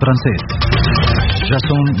francés. Ya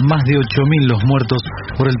son más de 8.000 los muertos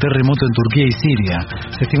por el terremoto en Turquía y Siria.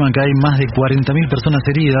 Se estiman que hay más de 40.000 personas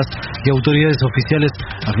heridas y autoridades oficiales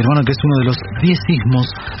afirmaron que es uno de los 10 sismos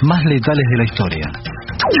más letales de la historia.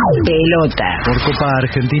 Pelota. Por Copa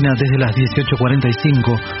Argentina, desde las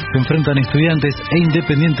 18:45 se enfrentan Estudiantes e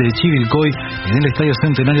Independiente de Chivilcoy en el Estadio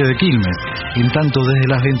Centenario de Quilmes. En tanto, desde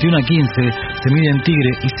las 21:15 se miden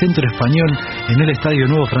Tigre y Centro Español en el Estadio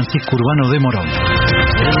Nuevo Francisco Urbano de Morón.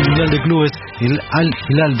 En el Mundial de Clubes, el Al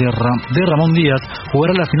Hilal de Ramón Díaz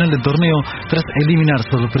jugará la final del torneo tras eliminar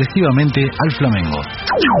sorpresivamente al Flamengo.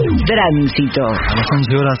 Tránsito. A las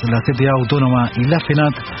 11 horas, la CTA Autónoma y la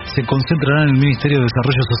FENAT se concentrarán en el Ministerio de Desarrollo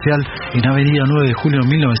Social en Avenida 9 de Julio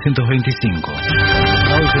 1925.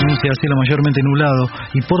 Hoy se anuncia cielo mayormente nublado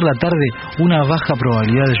y por la tarde una baja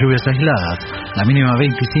probabilidad de lluvias aisladas, la mínima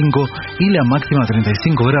 25 y la máxima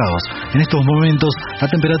 35 grados. En estos momentos la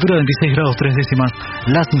temperatura 26 grados 3 décimas,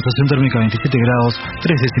 la sensación térmica 27 grados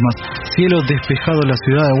 3 décimas, cielo despejado en la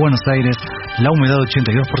ciudad de Buenos Aires, la humedad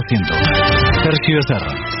 82%. Sergio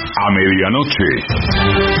Becerra. A medianoche,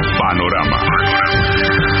 Panorama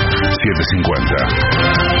 750.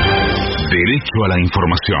 Derecho a la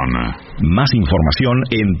información. Más información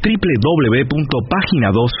en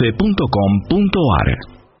www.pagina12.com.ar.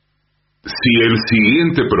 Si el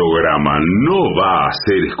siguiente programa no va a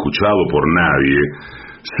ser escuchado por nadie,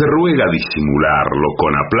 se ruega disimularlo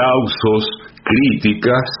con aplausos,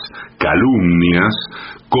 críticas, calumnias,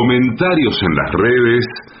 comentarios en las redes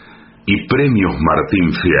y premios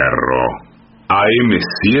Martín Fierro.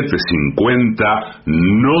 AM750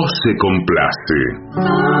 no se complace.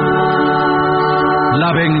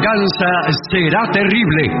 La venganza será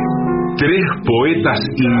terrible. 3 poetas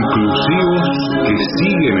inclusivos que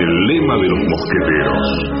siguen el lema de los mosqueteros.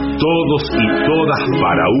 Todos y todas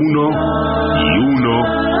para uno y uno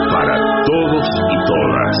para todos y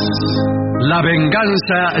todas. La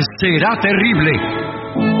venganza será terrible.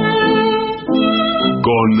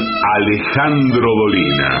 Con Alejandro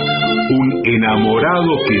Dolina, un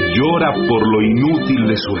enamorado que llora por lo inútil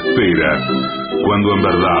de su espera, cuando en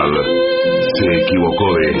verdad se equivocó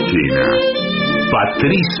de esquina.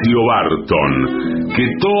 Patricio Barton, que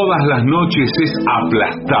todas las noches es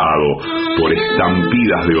aplastado por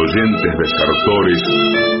estampidas de oyentes desertores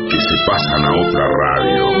que se pasan a otra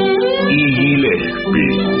radio. Y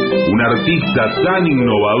Gillespie, un artista tan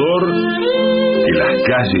innovador que las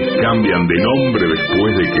calles cambian de nombre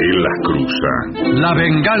después de que él las cruza. La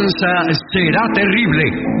venganza será terrible.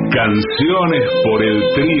 Canciones por el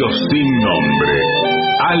trío sin nombre: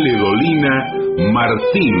 Ale Dolina,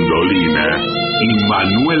 Martín Dolina y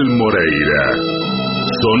Manuel Moreira.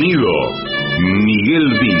 Sonido: Miguel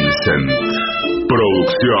Vincent.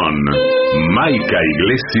 Producción: Maica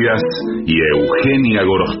Iglesias y Eugenia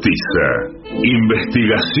Gorostiza.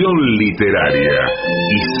 Investigación literaria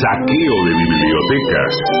y saqueo de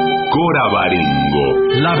bibliotecas: Cora Baringo.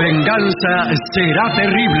 La venganza será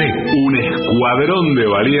terrible. Un escuadrón de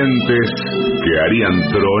valientes que harían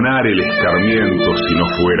tronar el escarmiento si no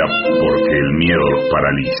fuera porque el miedo los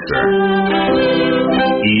paraliza.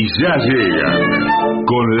 Y ya llegan,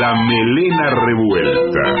 con la melena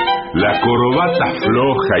revuelta, la corbata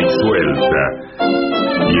floja y suelta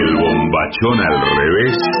y el bombachón al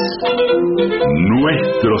revés,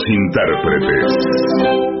 nuestros intérpretes.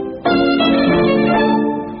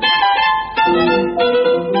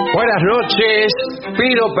 Buenas noches,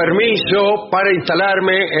 pido permiso para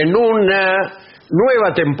instalarme en una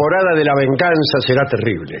nueva temporada de La Venganza Será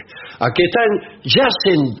Terrible. Aquí están ya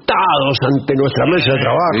sentados ante nuestra mesa de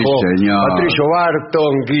trabajo, sí, Patricio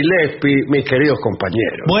Barton, Gillespie, mis queridos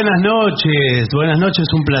compañeros. Buenas noches,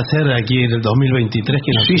 un placer aquí en el 2023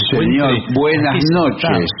 que nos Sí, señor, encuentre. buenas Aquí noches.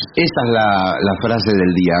 estamos. Esa es la frase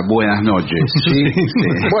del día, buenas noches. Sí.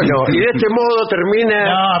 Bueno, y de este modo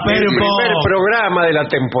termina el primer programa de la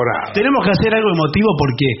temporada. Tenemos que hacer algo emotivo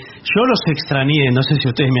porque yo los extrañé, no sé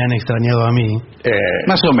si ustedes me han extrañado a mí.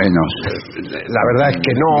 Más o menos. La verdad es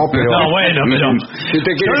que no, pero... No, bueno, pero... Si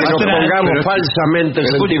usted quiere que nos pongamos falsamente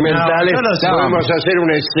sentimentales, podemos hacer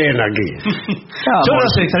una escena aquí. Yo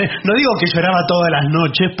los extrañé. No digo que lloraba todas las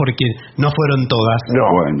noches porque no fueron todas. No.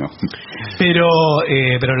 Bueno. Pero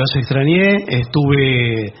los extrañé,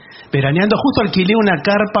 estuve veraneando, justo alquilé una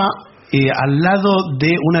carpa al lado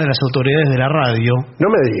de una de las autoridades de la radio. No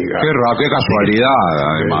me diga. Qué casualidad,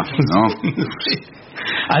 además, ¿no?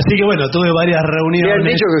 Así que bueno, tuve varias Me han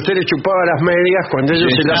reuniones. dicho que usted le chupaba las medias cuando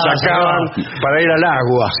ellos se las sacaban para ir al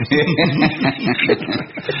agua.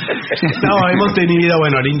 No, hemos tenido,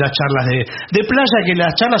 bueno, lindas charlas de playa, que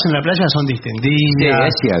las charlas en la playa son Sí, distendidas.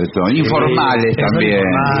 es cierto. Informales son también.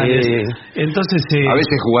 informales. Sí. Entonces, A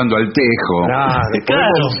veces jugando al tejo.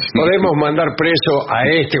 Claro, podemos mandar preso a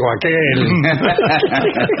este o a aquel.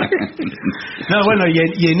 no, bueno,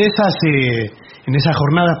 y en esas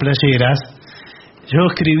jornadas playeras, yo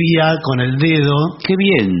escribía con el dedo Qué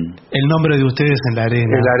bien. el nombre de ustedes en la arena.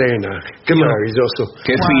 En la arena. Qué maravilloso.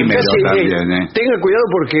 Qué efímero Casi, también, tenga cuidado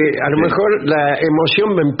porque a lo mejor la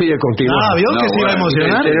emoción me impide continuar. Ah, ¿vio que No, se iba a bueno,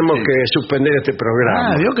 emocionar? Tenemos que suspender este programa.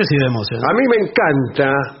 Ah, ¿vio que se iba a emocionar? A mí me encanta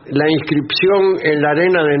la inscripción en la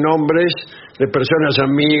arena de nombres de personas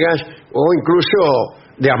amigas o incluso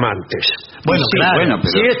de amantes. Bueno, Sí, claro. bueno,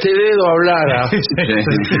 pero- Si este dedo hablara,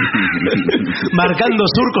 Marcando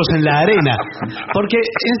surcos en la arena. Porque,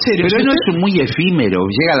 en serio, Pero si no usted- es muy efímero.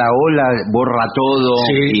 Llega la ola, borra todo.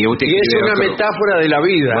 sí, Y, usted y es escribe una otro. metáfora de la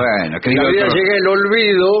vida. Bueno, en la vida otro. llega el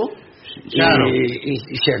olvido Claro. y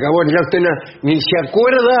se acabó. Ya usted ni se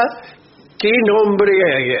acuerda qué nombre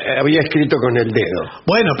había escrito con el dedo.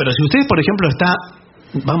 Bueno, pero si usted, por ejemplo, está,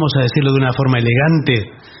 vamos a decirlo de una forma elegante,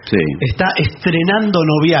 Sí. está estrenando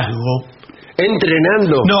noviazgo.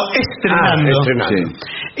 ¿Entrenando? No, estrenando. Entrenando.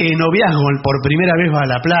 Sí. Noviazgo, por primera vez va a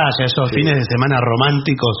la playa, esos fines de semana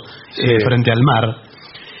románticos Sí. frente al mar.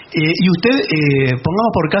 Y usted,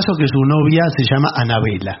 pongamos por caso que su novia se llama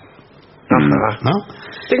Anabela, Ajá. ¿no?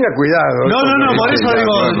 Tenga cuidado. No, por eso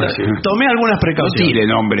digo, Sí. tomé algunas No precauciones. tire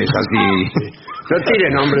nombres así. No tire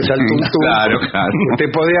nombres al tuntún. Claro, claro.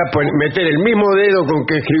 Usted podía meter el mismo dedo con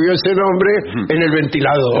que escribió ese nombre en el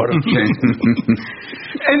ventilador.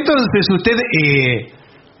 Entonces usted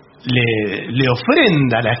le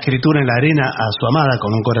ofrenda la escritura en la arena a su amada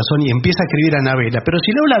con un corazón y empieza a escribir Anabela. Pero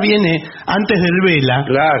si Lola viene antes del vela,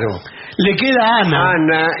 Claro. le queda Ana.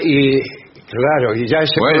 Ana y... Claro, y ya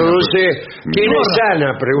se Bueno, produce... ¿Quién es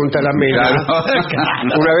Ana? Pregunta la mela.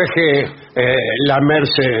 Claro. Una vez que la mer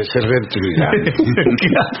se retira.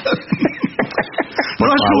 No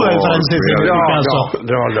ayuda el favor, francés en cuidado. este caso.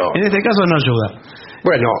 No. En este caso no ayuda.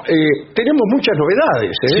 Bueno, tenemos muchas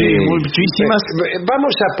novedades. Sí, muchísimas.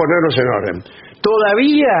 Vamos a ponernos en orden.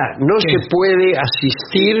 Todavía no ¿Qué? se puede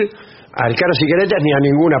asistir al Caras y Caretas ni a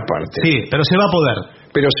ninguna parte. Sí, pero se va a poder.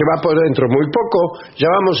 Pero se va a poder dentro muy poco. Ya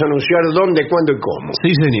vamos a anunciar dónde, cuándo y cómo.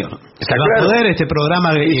 Sí, señor. Se ¿Está va a claro? poder. Este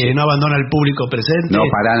programa no abandona al público presente. No,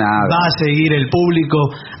 para nada. Va a seguir el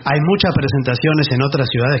público. Hay muchas presentaciones en otras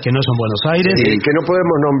ciudades que no son Buenos Aires. Que no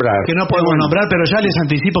podemos nombrar. Que no podemos nombrar, pero ya les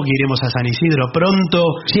anticipo que iremos a San Isidro pronto.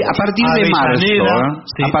 Sí, a partir de marzo.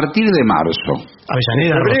 Avellaneda, sí. A partir de marzo.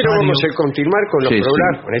 Avellaneda, En febrero Rosario. vamos a continuar con los Sí,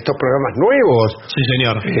 programas, con estos programas nuevos. Sí,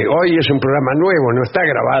 señor. Hoy es un programa nuevo, no está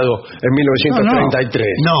grabado en 1933.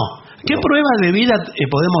 No. ¿Qué pruebas de vida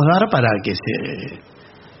podemos dar para que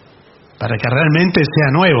realmente sea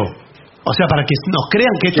nuevo? O sea, para que nos crean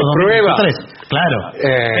que esto ¿Qué es prueba? 2003. Claro.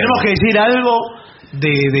 Tenemos que decir algo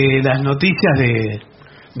de las noticias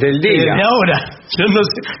Del día. de ahora. Yo no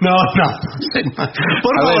sé. No.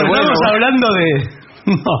 Por A favor, ver, bueno. estamos hablando de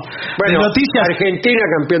Bueno, noticias. Argentina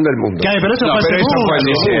campeón del mundo. Pero eso No, fue hace pero eso fue en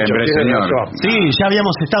mucho. diciembre, Tiene señor. razón. Sí, ya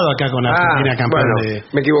habíamos estado acá con Argentina campeón bueno, de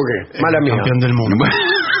me equivoqué. Mala mía. campeón del mundo.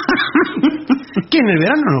 ¿Qué en el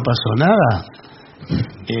verano no pasó nada?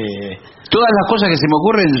 Todas las cosas que se me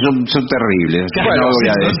ocurren son terribles. Claro, No voy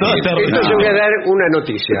a sí, decir. son terribles. Entonces voy a dar una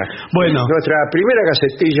noticia. Bueno. Nuestra primera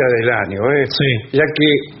gacetilla del año, Sí. ya que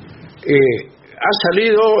ha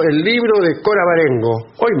salido el libro de Cora Barengo,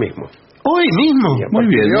 hoy mismo. Hoy mismo. Y a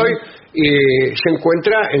partir de hoy se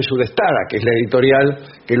encuentra en Sudestada, que es la editorial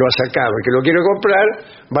que lo ha sacado. El que lo quiere comprar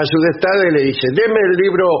va a Sudestada y le dice: deme el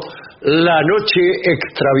libro La Noche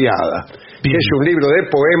Extraviada, que es un libro de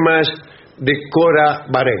poemas de Cora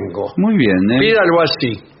Barengo. Muy bien, ¿eh? Pídalo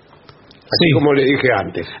así, así Sí. como le dije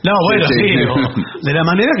antes. No, bueno, Sí, sí. sí. De la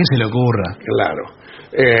manera que se le ocurra. Claro.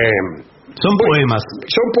 Son poemas.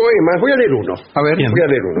 Son poemas. Voy a leer uno. A ver. Voy a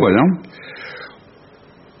leer uno. Bueno.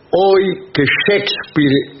 Hoy que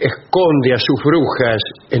Shakespeare esconde a sus brujas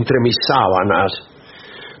entre mis sábanas,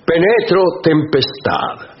 penetro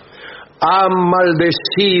tempestad. Ha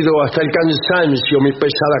maldecido hasta el cansancio mi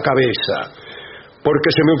pesada cabeza, porque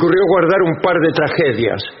se me ocurrió guardar un par de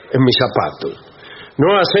tragedias en mis zapatos.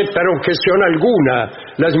 No aceptan objeción alguna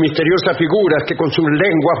las misteriosas figuras que con sus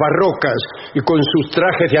lenguas barrocas y con sus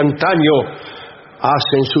trajes de antaño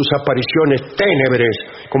hacen sus apariciones ténebres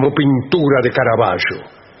como pintura de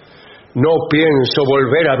Caravaggio. No pienso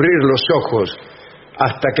volver a abrir los ojos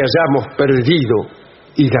hasta que hayamos perdido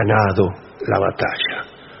y ganado la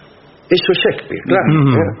batalla. Eso es Shakespeare, claro.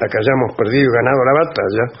 Hasta que hayamos perdido y ganado la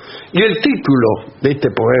batalla. Y el título de este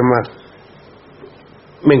poema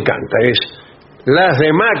me encanta, es Las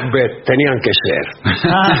de Macbeth tenían que ser.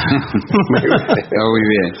 Muy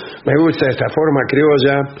bien. Me gusta esta forma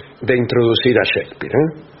criolla de introducir a Shakespeare, ¿eh?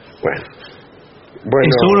 Bueno,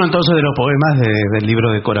 Es uno entonces de los poemas del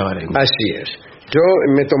libro de Cora Barengo. así es. Yo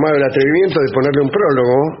me he tomado el atrevimiento de ponerle un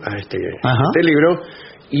prólogo a este libro,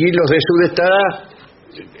 y los de Sudestada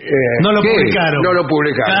no lo publicaron. No lo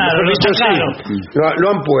publicaron. Claro, lo sacaron. Lo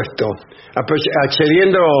han puesto,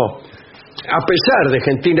 accediendo, a pesar de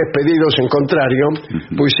gentiles pedidos en contrario,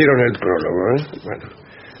 pusieron el prólogo, ¿eh? Bueno,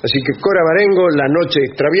 así que Cora Barengo, La noche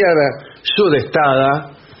extraviada,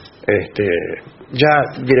 Sudestada, ya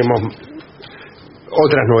diremos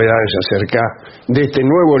otras novedades acerca de este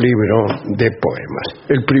nuevo libro de poemas,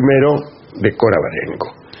 el primero de Cora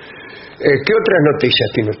Barengo. ¿Qué otras noticias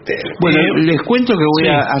tiene usted? Bueno, les cuento que voy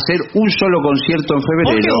a hacer un solo concierto en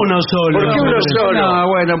febrero. ¿Por qué uno solo? ¿Por qué uno solo? No,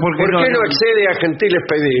 bueno, ¿Por qué no accede a gentiles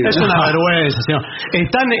pedidos? Es una vergüenza, señor.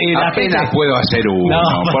 Están Apenas puedo hacer uno,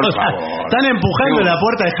 por favor. Están empujando la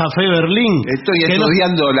puerta de Café Berlín. Estoy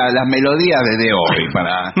estudiando las melodías desde hoy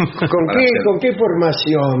para... ¿Con qué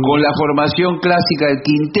formación? Con la formación clásica del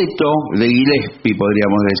quinteto de Gillespie,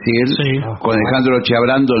 podríamos decir, Sí. con Alejandro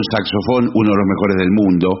Chiabrando en saxofón, uno de los mejores del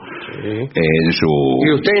mundo. En su...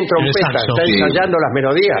 ¿Y usted en trompeta saxo. está ensayando las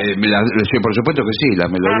melodías? Sí, por supuesto que sí,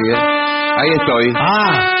 las melodías. Ahí estoy.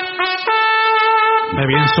 ¡Qué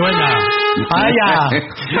bien suena! ¡Ay,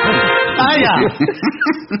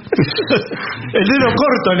 El dedo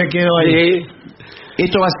corto le quedó ahí. Sí.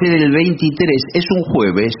 Esto va a ser el 23, es un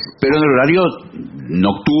jueves, pero en el horario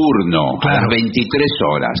nocturno, a las 23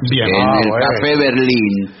 horas. Bien. En el Café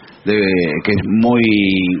Berlín, que es muy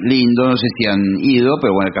lindo, no sé si han ido,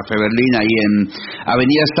 pero bueno, el Café Berlín, ahí en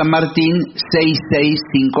Avenida San Martín,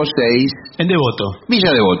 6656. En Devoto.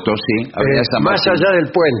 Villa Devoto, sí. Avenida San Más Martín. allá del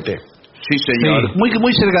puente. Sí, señor. Sí. Muy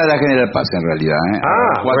cerca de la General Paz, en realidad.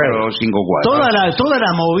 454. Toda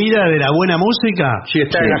la movida de la buena música. Sí,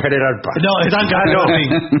 está en la General Paz. No, está en Café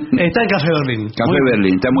Berlín. Está en Café Berlín. Café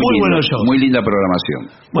Berlín, está muy lindo. Bueno show. Muy linda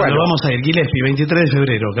programación. Bueno, vamos a ir. Gillespie, 23 de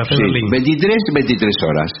febrero, Café Sí, Berlín. 23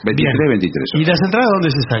 horas. 23 horas. ¿Y las entradas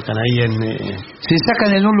dónde se sacan? Ahí en... Se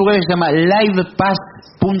sacan en un lugar que se llama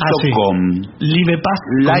livepass.com.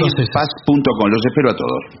 Livepass.com. Los espero a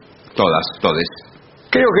todos. Todes.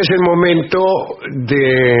 Creo que es el momento de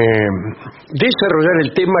desarrollar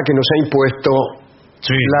el tema que nos ha impuesto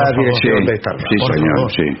la dirección de esta radio. Sí,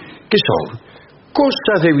 señor. Sí. ¿Qué son?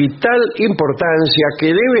 Cosas de vital importancia que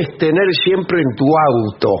debes tener siempre en tu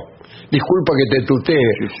auto. Disculpa que te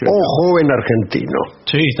tutee. Joven argentino.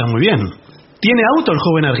 Sí, está muy bien. ¿Tiene auto el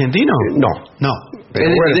joven argentino? No. Pero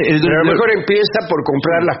bueno, pero a lo mejor empieza por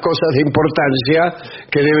comprar las cosas de importancia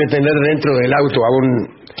que debe tener dentro del auto aún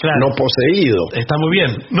no poseído. Está muy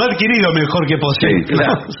bien. No adquirido, mejor que poseído. Sí,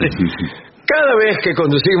 claro. Cada vez que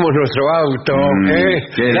conducimos nuestro auto,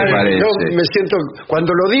 ¿qué le parece? yo me siento,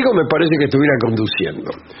 cuando lo digo me parece que estuviera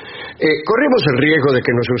conduciendo. Corremos el riesgo de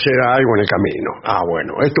que nos suceda algo en el camino.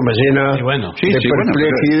 Bueno, esto me llena de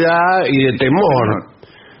perplejidad y de temor.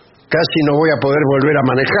 Casi no voy a poder volver a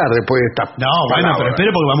manejar después de esta palabra. Pero espero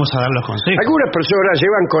porque vamos a dar los consejos. Algunas personas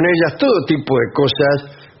llevan con ellas todo tipo de cosas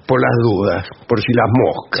por las dudas, por si las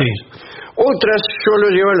moscas. Sí. Otras solo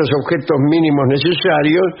llevan los objetos mínimos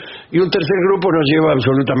necesarios y un tercer grupo no lleva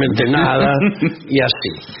absolutamente nada y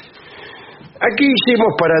así. Aquí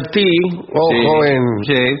hicimos para ti, joven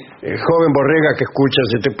borrega que escuchas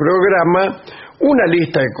este programa, una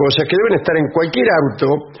lista de cosas que deben estar en cualquier auto.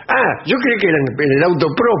 Yo creí que era en el auto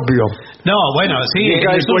propio. No, bueno, sí. En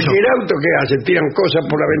cualquier auto, ¿qué hace? Tiran cosas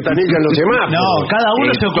por la ventanilla en los semáforos. No, cada uno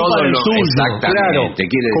se ocupa del suyo. Claro,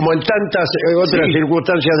 como en tantas otras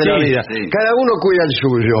circunstancias de la vida. Sí. Cada uno cuida el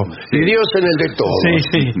suyo y Dios en el de todos.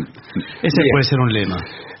 Sí. Ese puede ser un lema.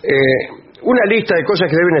 Una lista de cosas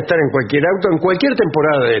que deben estar en cualquier auto en cualquier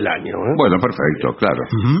temporada del año. Bueno, perfecto, claro.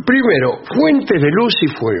 Primero, fuentes de luz y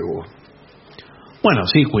fuego. Bueno,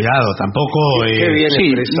 sí, cuidado, tampoco... Qué bien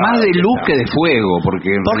expresado. Más de luz que de fuego, porque...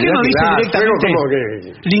 ¿Por qué no dice directamente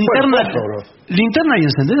linterna y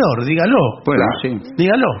encendedor? Dígalo. Bueno, sí.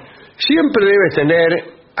 Dígalo. Siempre debes tener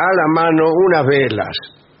a la mano unas velas.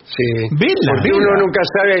 Sí. ¿Velas? Porque uno nunca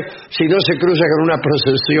sabe si no se cruza con una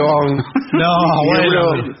procesión.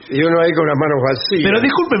 Y uno ahí con las manos vacías. Pero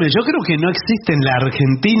discúlpeme, yo creo que no existe en la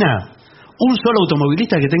Argentina un solo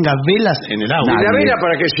automovilista que tenga velas en el auto. ¿Y la vela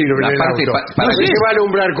para qué sirve en el auto? ¿Para qué se va a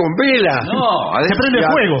alumbrar con vela? No, se prende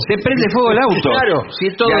fuego. Se prende fuego el auto. Claro. Sí,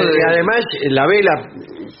 todo y además la vela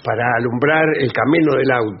para alumbrar el camino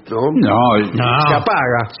del auto, se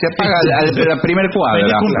apaga. Se apaga la primer cuadra.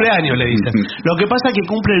 Feliz cumpleaños, le dicen. Lo que pasa es que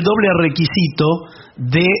cumple el doble requisito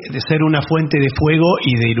de ser una fuente de fuego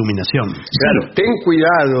y de iluminación. Claro, ten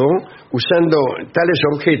cuidado usando tales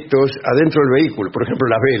objetos adentro del vehículo, por ejemplo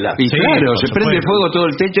las velas. Y claro, se prende fuego todo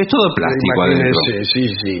el techo, es todo plástico adentro.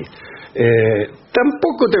 Sí.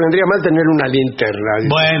 Tampoco te vendría mal tener una linterna.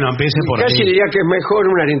 Bueno, empiece por ahí. Casi diría que es mejor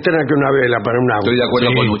una linterna que una vela para un auto. Estoy de acuerdo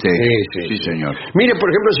con usted. Sí, señor. Mire,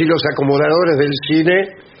 por ejemplo, si los acomodadores del cine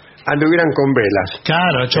anduvieran con velas.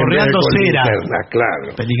 Claro, chorreando cera. Linterna, claro.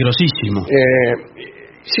 Peligrosísimo.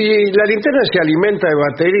 Si la linterna se alimenta de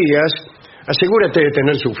baterías, asegúrate de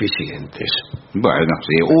tener suficientes. Bueno,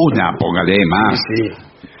 sí, una, póngale más. Sí.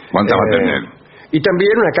 ¿Cuántas va a tener? Y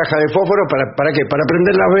también una caja de fósforo ¿para qué? Para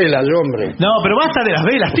prender las velas, hombre. No, pero basta de las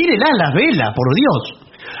velas, tírelas las velas, por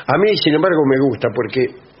Dios. A mí, sin embargo, me gusta porque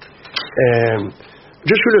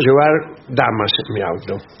yo suelo llevar damas en mi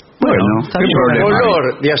auto. Bueno, está ¿qué bien. problema Por hay? olor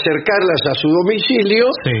de acercarlas a su domicilio,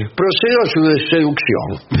 procedo a su seducción.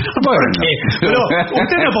 ¿Por qué? Pero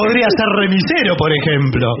usted no podría ser remisero, por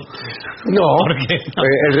ejemplo. No, ¿Por qué?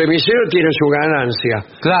 el remisero tiene su ganancia.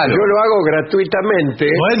 Claro. Yo lo hago gratuitamente.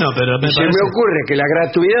 Bueno, pero y se me ocurre que la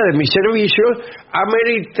gratuidad de mi servicio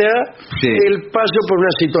amerita el paso por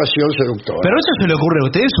una situación seductora. Pero eso se le ocurre a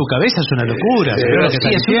usted, su cabeza es una locura. Pero sí,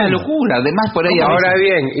 es una locura. Además, por ahí Ahora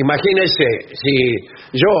bien, imagínese, si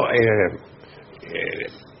yo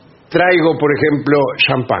traigo, por ejemplo,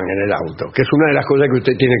 champán en el auto, que es una de las cosas que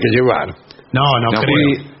usted tiene que llevar. No creo.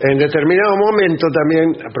 Y en determinado momento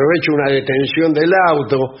también aprovecho una detención del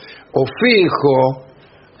auto o fijo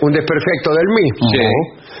un desperfecto del mismo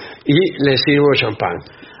y le sirvo champán.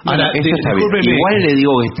 Ahora, eso está bien. discúlpeme. Igual le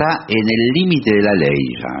digo que está en el límite de la ley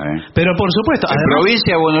ya, Pero por supuesto, en además,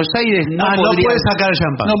 provincia de Buenos Aires no puede sacar el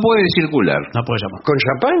champán. no puede circular. No puede llamar. ¿Con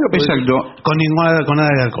champán no puede? Exacto. Con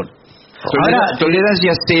nada de alcohol.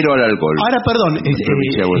 Tolerancia cero al alcohol. Ahora, perdón,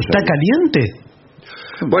 provincia de Buenos ¿está Aires. caliente?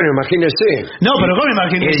 Bueno, imagínese. No, pero ¿cómo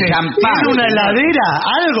imagínese? El champán. ¿Es una heladera?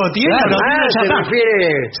 ¿Algo tiene? Claro. Lo tiene Se champán. refiere...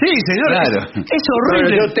 Sí, señor. Claro. Es Bueno,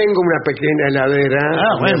 horrible. yo tengo una pequeña heladera en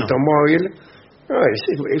mi bueno. automóvil. No,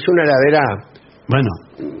 es una heladera, Bueno,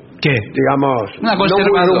 ¿qué? digamos, Una no muy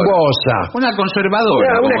conservadora. rumbosa. Una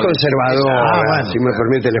conservadora. Una como conservadora, bueno. si me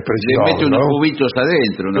permite la le expresión. mete unos ¿no? cubitos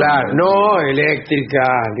adentro, ¿no? Claro, no eléctrica,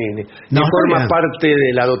 ni No, forma está bien. parte de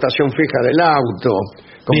la dotación fija del auto,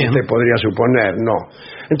 como Bien. usted podría suponer, no.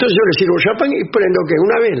 Entonces yo le sirvo champán y prendo que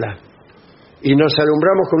una vela. Y nos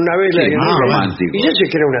alumbramos con una vela. Sí, y, muy romántico. y ya se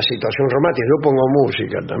crea una situación romántica. Yo pongo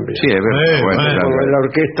música también. Sí, es verdad. bueno. claro. Pongo la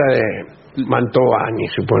orquesta de Mantovani,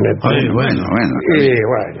 suponete. Bueno. Y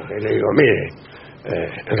bueno, y le digo, mire,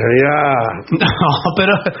 en realidad No,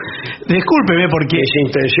 pero discúlpeme porque... mis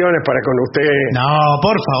intenciones para con usted No,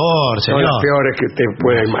 por favor, son señor. las peores que usted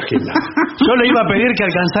pueda imaginar. Yo le iba a pedir que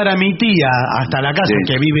alcanzara a mi tía hasta la casa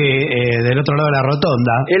Sí. que vive del otro lado de la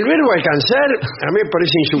rotonda. El verbo alcanzar a mí me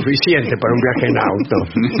parece insuficiente para un viaje en auto.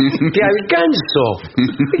 Te alcanzo.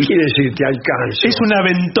 ¿Qué quiere decir te alcanzo? Es un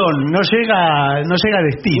aventón, no llega a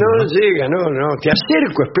destino. No llega, no. Te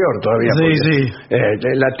acerco es peor todavía. Sí, porque,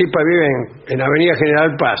 sí. la tipa vive en Avenida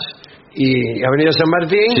General Paz y Avenida San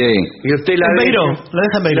Martín. Sí. Y usted la En Beiró, deja, la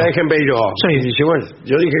deja en Beiró. La deja en Beiró. Sí. Y dice, bueno,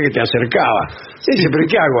 yo dije que te acercaba. Sí, dice, pero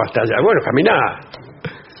 ¿qué hago hasta allá? Bueno, caminá.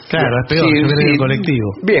 Claro, es peor, Sí, yo creo, sí. el colectivo.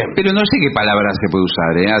 Bien. Pero no sé qué palabra se puede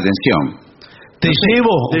usar, Atención. Te llevo.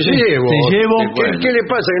 Te llevo. Te llevo. Bueno. ¿Qué le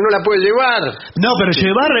pasa? ¿Que no la puede llevar? No, pero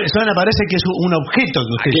llevar solamente parece que es un objeto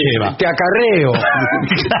que usted lleva. Te acarreo.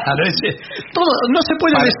 Claro, todo no se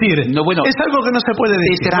puede decir. no, bueno, es algo que no se puede Te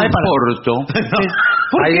decir. no hay transporto.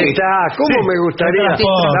 ¿Por Ahí qué? está. ¿Cómo Sí, me gustaría?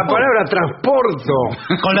 transporto. La palabra transporto.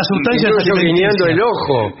 Con las sustancias Incluso guiñando el alimenticias.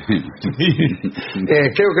 ojo.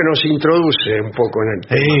 Creo que nos introduce un poco en el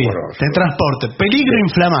tema. Sí, amoroso. de transporte. Peligro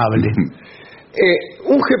inflamable.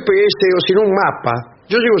 Un GPS o sin un mapa.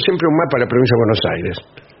 Yo llevo siempre un mapa a la provincia de Buenos Aires.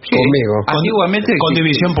 Conmigo. Antiguamente con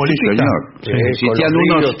división política. Sí, señor. Sí, Existían con los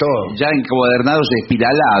unos ríos, todo. ya encuadernados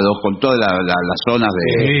espiralados con todas las zonas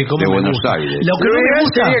Sí, cómo de me Buenos gusta. Aires. Lo que Lo no me ideal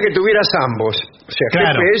gusta... sería que tuvieras ambos. O sea,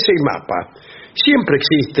 Claro. GPS y mapa. Siempre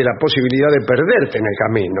existe la posibilidad de perderte en el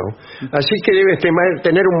camino. Así que debes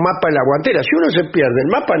tener un mapa en la guantera. Si uno se pierde, el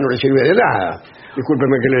mapa no le sirve de nada.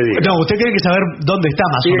 Discúlpeme que le diga. No, usted tiene que saber dónde está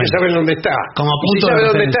más o Tiene que menos. saber dónde está. Como Y si punto de sabe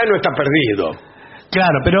dónde referencia. está, no está perdido.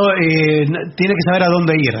 Claro, pero tiene que saber a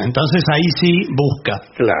dónde ir. Entonces ahí sí busca.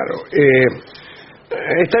 Claro.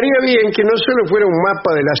 Estaría bien que no solo fuera un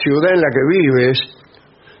mapa de la ciudad en la que vives,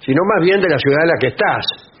 sino más bien de la ciudad en la que estás.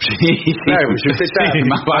 Sí, Claro, si usted está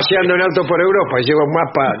paseando en auto por Europa y lleva un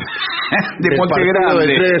mapa de del Monte partido Grande.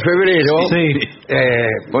 del 3 de febrero,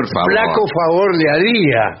 Por favor. flaco favor le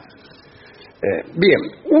haría. Bien,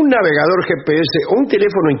 un navegador GPS o un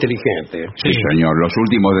teléfono inteligente. Sí, señor. Los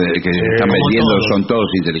últimos que están como vendiendo todos. son todos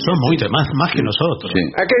inteligentes. Son muy más que nosotros. Sí.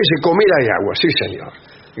 Acá dice comida y agua, sí señor.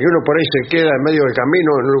 Y uno por ahí se queda en medio del camino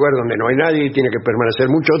en un lugar donde no hay nadie y tiene que permanecer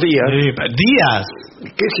muchos días. ¿Días?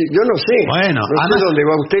 Yo no sé. Bueno, no sé además- dónde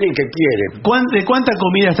va usted ni qué quiere. ¿De cuánta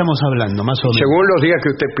comida estamos hablando, más o menos? Según los días que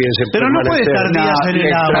usted piense. Pero no puede estar días en el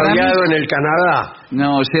agua. extraviado en el Canadá.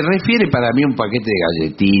 No, se refiere para mí a un paquete de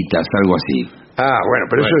galletitas, algo así. Bueno,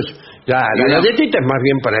 pero eso es... La galletita es más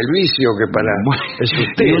bien para el vicio que para el Y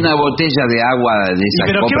sustento. una botella de agua de esa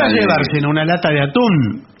 ¿Pero qué va a llevarse en una lata de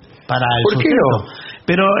atún? Para el ¿Por qué sustento? no?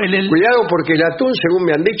 Pero Cuidado porque el atún, según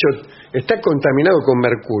me han dicho, está contaminado con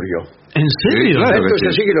mercurio. ¿En serio? Sí, claro. Esto es que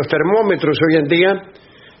sí. así que los termómetros hoy en día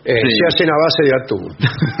se hacen a base de atún.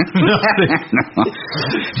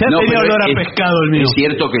 Ya No, tenía pero olor a pescado el mío. Es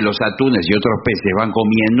cierto que los atunes y otros peces van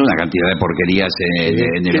comiendo una cantidad de porquerías en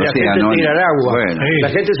que el la océano. gente tira al agua. Bueno, La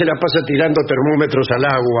gente se la pasa tirando termómetros al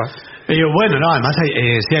agua. Bueno, no, además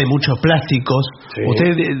sí hay muchos plásticos. Sí. Usted,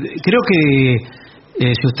 creo que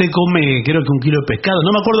si usted come, creo que 1 kilo de pescado,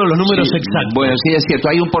 no me acuerdo los números sí, exactos. Bueno, sí, es cierto.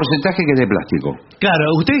 Hay un porcentaje que es de plástico. Claro,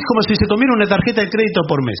 usted es como si se comiera una tarjeta de crédito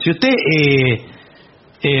por mes. Si usted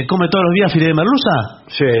come todos los días filé de merluza,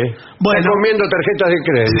 Sí. Bueno. Está comiendo tarjetas de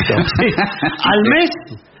crédito. sí, al mes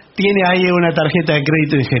tiene ahí una tarjeta de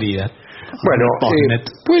crédito ingerida. Bueno, Postnet.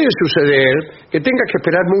 puede suceder que tengas que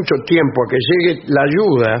esperar mucho tiempo a que llegue la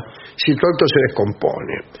ayuda si tu auto se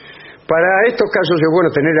descompone. Para estos casos es bueno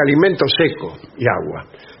tener alimento seco y agua.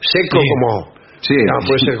 Seco Sí. como... Sí. No,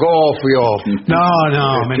 puede ser gofio.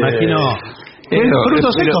 No, me imagino.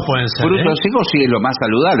 Frutos secos pueden ser. Frutos secos sí es lo más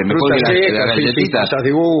saludable. Mejor Frutas que secas, las sí, galletitas. pasas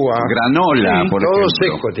de uva. Granola, por Todo ejemplo.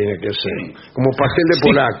 seco tiene que ser. Como pastel de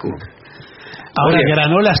polaco. Ahora, Oye.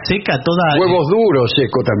 granola seca toda. Huevos duros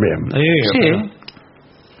seco también. Sí.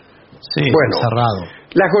 Sí, Bueno. cerrado.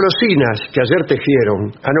 Las golosinas que ayer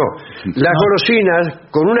tejieron, las golosinas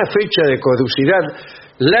con una fecha de caducidad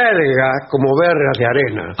larga como berras de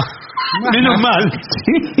arena. Menos mal.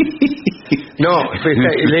 No,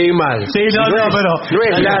 leí mal. Sí, no, pero... No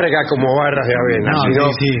es larga como barras de avena, No,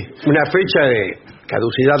 sino sí. una fecha de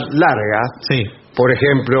caducidad larga, Sí. por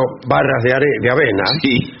ejemplo, barras de avena,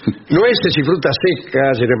 Sí. nueces y frutas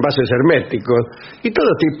secas en envases herméticos y todo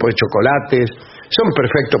tipo de chocolates son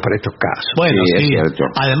perfectos para estos casos. Bueno, Sí, es sí. cierto.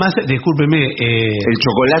 Además, discúlpeme. El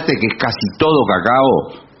chocolate, que es casi todo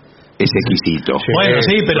cacao, es exquisito. Sí. Bueno,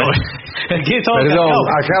 sí, pero... ¿Qué es todo Perdón, cacao?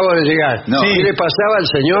 acabo de llegar. No. ¿Qué le pasaba al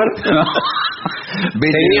señor?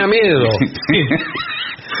 Tenía miedo.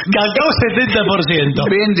 Cacao 70%.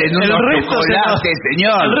 Venden unos chocolates,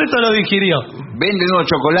 señor. El resto lo digirió. Venden unos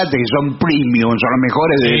chocolates que son premium, son los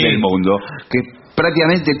mejores Sí. del mundo, que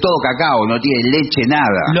prácticamente todo cacao, no tiene leche,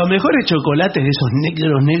 nada. Los mejores chocolates de esos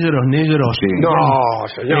negros. Sí. No,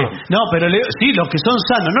 señor. No, pero sí, los que son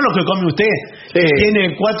sanos, no los que come usted. Sí.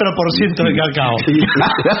 Tiene 4% de cacao.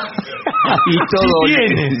 Y todo Sí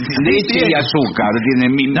tiene, leche sí tiene. y azúcar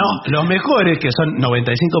tienen No, los mejores que son 95%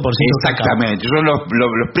 cacao. exactamente, son los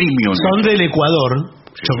premium. Son del Ecuador,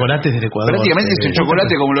 chocolates del Ecuador. Prácticamente ese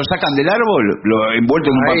chocolate, como lo sacan del árbol, lo envuelto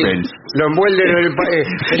en un Ahí, papel. lo envuelven en el papel.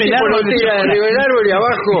 El El tipo árbol lo de tira de chocolate. arriba del árbol y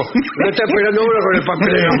abajo lo está esperando uno con el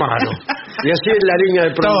papel en la mano. Y así es la línea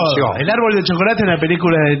de producción. Todo. El árbol de chocolate en la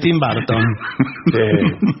película de Tim Burton. Sí.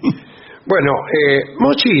 Bueno,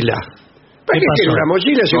 mochila. ¿Para qué pasó? quiere una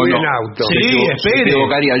mochila si No, voy no. en auto? Sí, Se espere.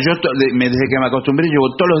 equivocaría. Yo desde que me acostumbré llevo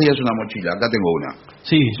todos los días una mochila. Acá tengo una.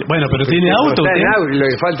 Sí, bueno, pero tiene No auto. está en usted. auto, le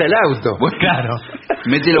falta el auto. Claro.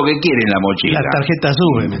 Mete lo que quiere en la mochila. Las tarjetas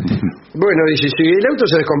suben. Bueno, dice, si el auto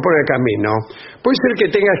se descompone de camino, puede ser que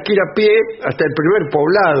tengas que ir a pie hasta el primer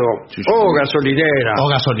poblado Sí, sí. o gasolinera. O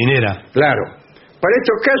gasolinera. Claro. Para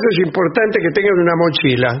estos casos es importante que tengan una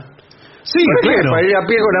mochila. Sí, ¿Para qué? claro. Para ir a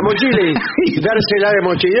pie con la mochila y dársela de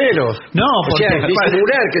mochilero. No, O sea, porque...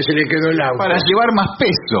 disimular que se le quedó el auto. Para llevar más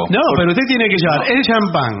peso. No, pero usted tiene que llevar el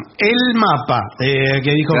champán, el mapa que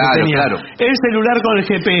dijo Claro, que tenía, claro. el celular con el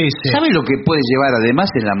GPS. ¿Sabe lo que puede llevar además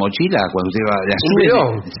en la mochila cuando usted va? La Un sube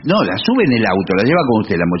bidón. no, la sube en el auto, la lleva con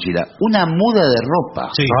usted la mochila. Una muda de ropa.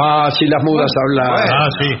 Sí. Ah, si las mudas hablan. Ah,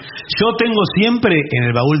 sí. Yo tengo siempre en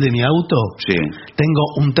el baúl de mi auto, Sí. tengo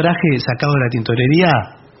un traje sacado de la tintorería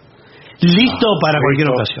Listo para cualquier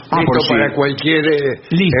Listo, ocasión. listo por sí. para cualquier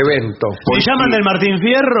Listo. evento. Te llaman del Martín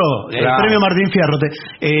Fierro, el Claro. premio Martín Fierro,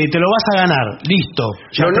 te lo vas a ganar. Listo.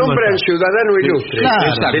 Ya Lo tengo nombran el- ciudadano ilustre Claro,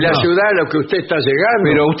 de la no. ciudad a la que usted está llegando.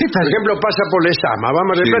 Pero usted está- por ejemplo, pasa por Lezama.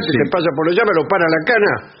 Vamos a Sí, repente, sí. se pasa por Lezama, lo para la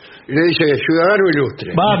cana y le dice ciudadano ilustre.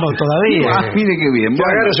 Vamos, todavía. Mire qué bien. Se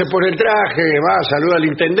Bueno, agarra, se pone el traje, va, saluda al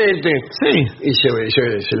intendente Sí. y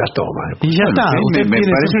se las toma. Y ya bueno, está. Usted me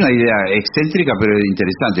tiene parece una idea excéntrica pero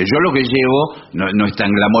interesante. Yo lo que llevo no es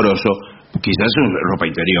tan glamoroso. Quizás es ropa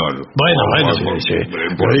interior. Bueno, Sí.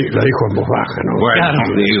 Lo dijo en voz baja, ¿no? Bueno,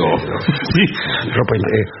 Claro. digo. Sí. Ropa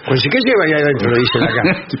interior. Pues, ¿qué lleva ahí adentro? Le dice acá.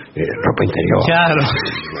 Ropa interior. Claro.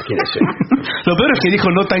 Imagínese. Lo peor es que dijo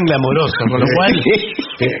no tan glamoroso, con lo cual.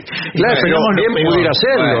 Claro, pero Imaginemos lo bien peor. pudiera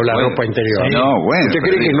serlo Bueno, la bueno. ropa interior. Sí. No, bueno, ¿Usted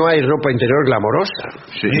cree pero- que no hay ropa interior glamorosa?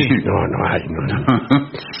 Sí. No hay. No.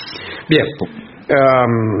 Bien.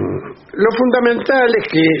 Lo fundamental es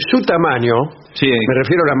que su tamaño, Sí. me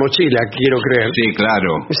refiero a la mochila, quiero creer, Sí,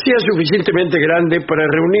 claro. sea suficientemente grande para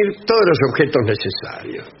reunir todos los objetos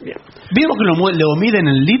necesarios. Bien. ¿Vieron que lo miden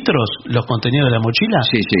en litros los contenidos de la mochila?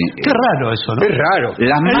 Sí, sí. Qué raro eso, ¿no? Es raro.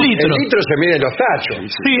 Las El más- litro. El litro se mide en los tachos.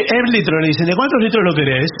 Sí, el litro. Le dicen, ¿de cuántos litros lo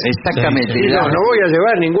querés? Exactamente. Le dicen. No, no voy a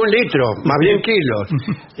llevar ningún litro, más bien kilos.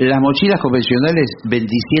 Las mochilas convencionales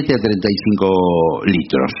 27 a 35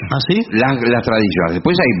 litros. ¿Ah, sí? Las tradicionales.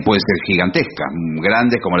 Después hay puede ser gigantescas,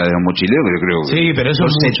 grandes como la de los mochileros, que yo creo que Sí, pero eso son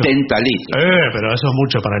es mucho. 70 litros. Pero eso es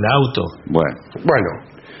mucho para el auto. Bueno, Bueno,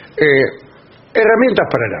 herramientas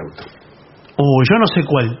para el auto. Yo no sé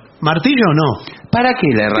cuál. ¿Martillo o no? ¿para qué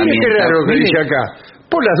la Mire herramienta? qué raro que Mire, dice acá.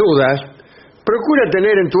 Por las dudas, procura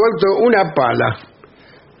tener en tu auto una pala.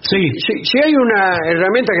 Sí. Si hay una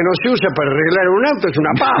herramienta que no se usa para arreglar un auto, es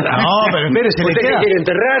una pala. No, pero espere, se le ¿Usted queda. qué quiere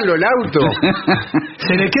enterrarlo, el auto?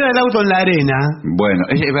 Se le queda el auto en la arena. Bueno,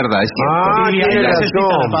 es verdad, es cierto. Ah, Sí, ahí tiene necesita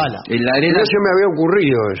razón. la pala. En la arena, No se me había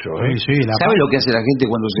ocurrido eso. ¿eh? Sí, la ¿sabe lo que hace la gente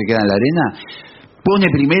cuando se queda en la arena? Pone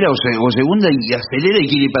primera o segunda y acelera y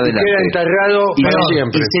quiere ir para adelante. Queda enterrado Y para peor,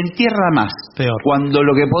 siempre. y se entierra más. Peor. Cuando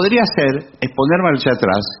lo que podría hacer es poner marcha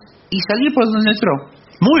atrás y salir por donde entró.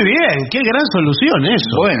 Muy bien, qué gran solución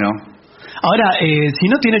eso. Bueno, Ahora, si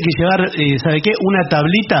no tiene que llevar, ¿sabe qué? Una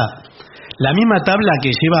tablita, la misma tabla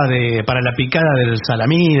que lleva para la picada del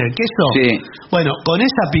salamín, el queso. Sí. Bueno, con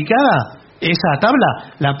esa picada, esa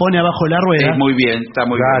tabla la pone abajo de la rueda. es muy bien, está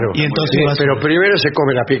muy Claro. bien. Y entonces Sí, va a pero ser- primero se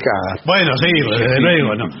come la picada. Bueno, sí, desde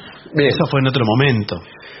luego, ¿no? Bien. Eso fue en otro momento.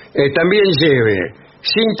 También lleve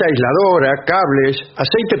cinta aisladora, cables,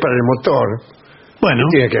 aceite para el motor. Bueno,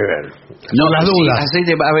 ¿Qué tiene que ver? No, las sí, dudas.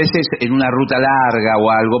 aceite a veces en una ruta larga o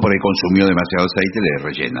algo, porque consumió demasiado aceite, le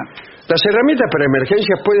rellena. Las herramientas para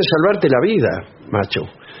emergencias pueden salvarte la vida, macho.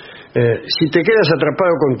 Si te quedas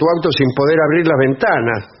atrapado con tu auto sin poder abrir las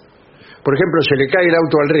ventanas, por ejemplo, se le cae el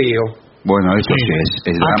auto al río, Bueno, eso sí,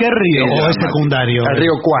 es ¿a qué río? ¿O es dramático. secundario? al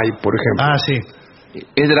río Kwai, por ejemplo. Ah, sí.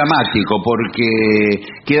 Es dramático porque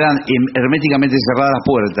quedan herméticamente cerradas las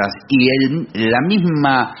puertas y la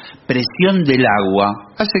misma presión del agua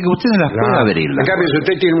hace que usted no las pueda abrir. En cambio, si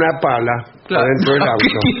usted tiene una pala adentro del auto,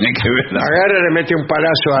 ¿Qué tiene que ver? agarra, le mete un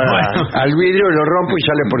palazo al vidrio, lo rompe y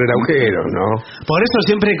sale por el agujero, ¿no? Por eso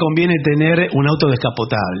siempre conviene tener un auto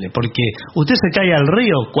descapotable, porque usted se cae al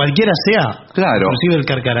río, cualquiera sea, Claro. inclusive el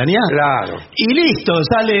carcarañá, Claro. y listo,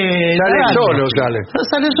 sale Sale nadando. solo, sale.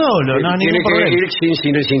 Sale solo, no hay Tiene ningún que problema. ir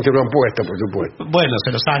sin el cinturón puesto, por supuesto. Bueno,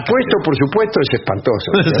 se lo saca. Puesto, por supuesto, es espantoso,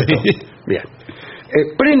 ¿cierto? Sí. Bien.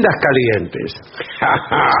 Prendas calientes.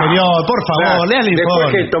 Señor, por favor, lea el Después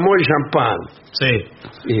informe. que tomó el champán Sí.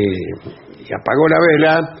 y apagó la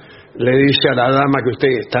vela, le dice a la dama que usted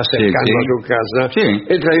está acercando sí. a su casa, Sí.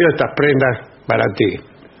 he traído estas prendas para ti.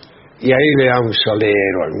 Y ahí le da un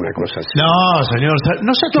solero, alguna cosa así. No, señor,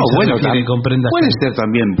 no sé qué quiere con prendas. puede ser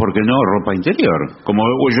también, porque no, ropa interior. Como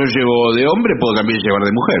yo llevo de hombre, puedo también llevar de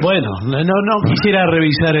mujer. Bueno, no quisiera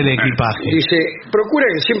revisar el equipaje. Dice, procura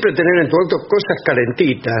siempre tener en tu auto cosas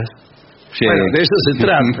calentitas. Sí. Bueno, de eso se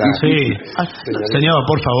trata. Sí. Ah, señor,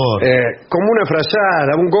 por favor. Como una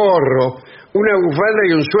frazada, un gorro, una bufanda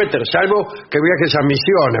y un suéter, salvo que viajes a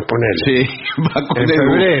Misiones, ponele. Sí, va con En el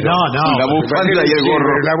febrero. No, la bufanda y el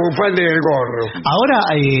gorro. La bufanda y el gorro. Ahora,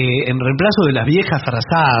 en reemplazo de las viejas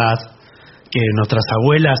frazadas que nuestras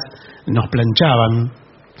abuelas nos planchaban,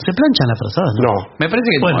 ¿se planchan las frazadas? No. Me parece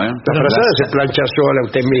que Bueno, no, ¿eh? La frazada se plancha sola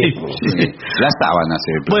usted mismo. Sí. Las sábanas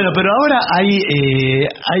se planchan. Bueno, pero ahora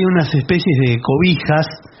hay unas especies de cobijas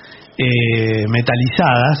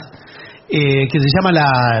metalizadas que se llama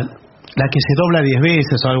la que se dobla 10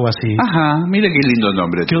 veces o algo así. Ajá, mire qué lindo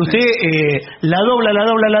nombre. Que usted la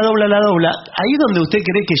dobla. Ahí donde usted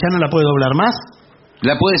cree que ya no la puede doblar más,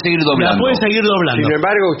 La puede seguir doblando. La puede seguir doblando. Sin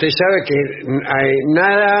embargo, usted sabe que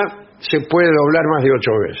nada se puede doblar más de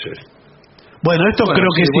 8 veces. Bueno, esto creo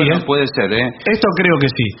que sí. Bueno, puede ser, ¿eh? Esto creo que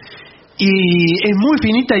sí. Y es muy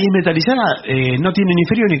finita y es metalizada, no tiene ni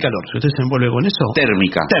frío ni calor. Si usted se envuelve con eso...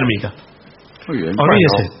 Térmica. Muy bien.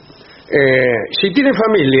 Olvídese. Si tiene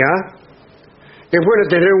familia, es bueno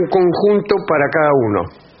tener un conjunto para cada uno.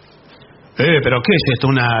 ¿Pero qué es esto?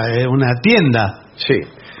 ¿Una tienda? Sí.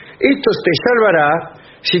 Esto te salvará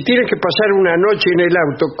si tienes que pasar una noche en el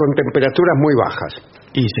auto con temperaturas muy bajas.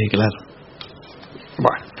 Y sí, claro.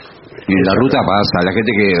 Bueno. Y en la ruta pasa,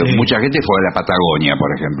 mucha gente fue a la Patagonia, por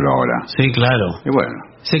ejemplo, ahora. Sí, claro. Y bueno.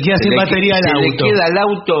 Se queda sin batería el auto. Se le queda el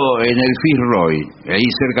auto en el Fitzroy, ahí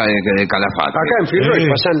cerca de Calafate. Acá en Fitzroy,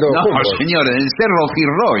 pasando No, juntos. señor, en el Cerro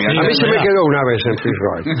Fitzroy. A mí se me quedó una vez en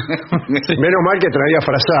Fitzroy. Menos mal que traía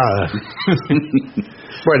frazadas.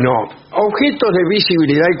 Bueno, objetos de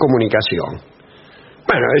visibilidad y comunicación.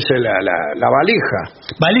 Bueno, esa es la valija.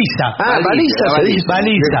 Baliza. Baliza se dice.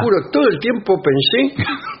 Baliza. Te juro, todo el tiempo pensé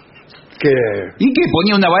que... ¿Y qué?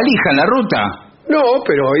 ¿Ponía una valija en la ruta? No,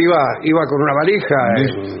 pero iba con una valija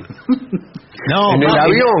en el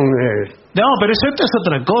avión. No, pero eso es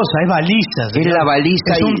otra cosa, es baliza. Es la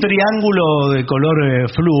baliza. Es un triángulo de color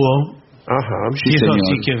fluo. Ajá. Sí, eso señor.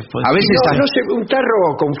 sí que... A veces No sé, un tarro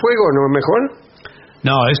con fuego no es mejor.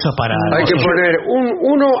 No, eso es para... Hay que poner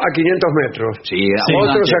uno a 500 metros. Sí,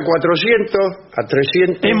 Otros a 400, a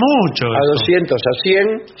 300. Es mucho a eso. 200, a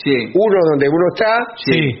 100. Sí. Uno donde uno está.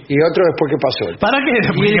 Sí. Y otro después que pasó. ¿Para qué?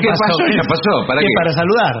 ¿Y el que pasó? Ya pasó. ¿Para qué? Para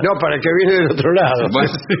saludar. No, para el que viene del otro lado.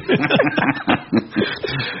 Bueno.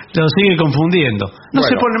 Lo sigue confundiendo. No Bueno.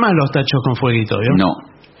 se ponen más los tachos con fueguito, ¿vio? No.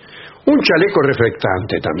 Un chaleco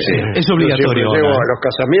reflectante también. Sí, es obligatorio Yo siempre llevo ahora, a los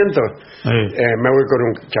casamientos, Sí. me voy con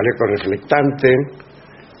un chaleco reflectante.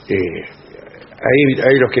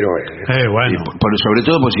 Ahí los quiero ver. Bueno. Sobre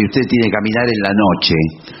todo si usted tiene que caminar en la noche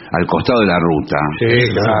al costado de la ruta. Sí,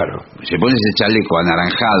 claro. Se pone ese chaleco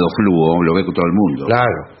anaranjado, fluo, lo ve todo el mundo.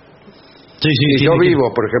 Claro. Sí, Y yo vivo,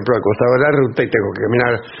 por ejemplo, al costado de la ruta y tengo que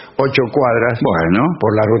caminar 8 cuadras Bueno.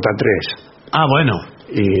 por la ruta 3. Bueno.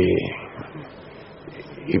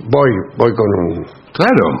 Y voy con un...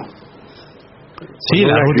 Claro. Sí,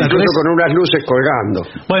 la ruta 3. Incluso con unas luces colgando.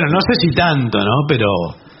 Bueno, no sé si tanto, ¿no? Pero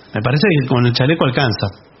me parece que con el chaleco alcanza.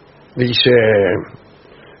 Dice...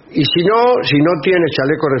 Y si no tienes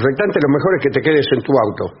chaleco reflectante, lo mejor es que te quedes en tu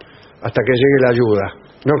auto hasta que llegue la ayuda.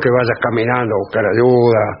 No que vayas caminando a buscar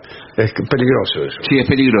ayuda. Es peligroso eso. Sí, es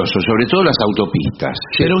peligroso, sobre todo las autopistas.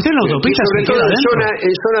 Pero usted en la autopista Y sobre se todo queda en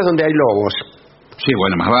adentro. zonas donde hay lobos. Sí,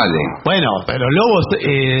 bueno, más vale. Bueno, pero lobos...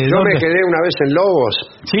 Yo me quedé una vez en Lobos.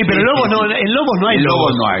 Sí, pero lobos no, en lobos no hay En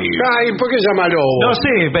lobos. lobos no hay. Ay, ¿por qué se llama lobo? No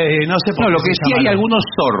sé, no sé por No, qué lo que se sí llama hay lobo. algunos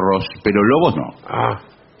zorros, pero lobos no.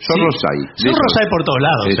 Zorros Sí. hay. De Zorros esos. hay por todos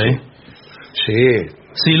lados, Sí, sí. Sí.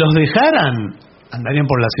 Si los dejaran, andarían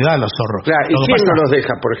por la ciudad los zorros. Claro, ¿y Lo que quién pasa- no los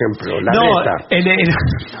deja, por ejemplo? La No, neta.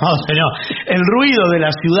 no, señor. El ruido de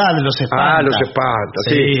la ciudad los espanta. Los espantos,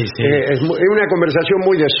 sí. Sí. Es una conversación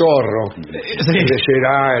muy de zorro. Sí. Es decir,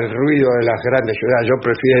 el ruido de las grandes ciudades. Yo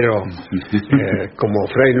prefiero, como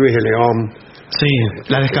Fray Luis de León, Sí,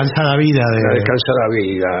 la descansada vida de... la descansada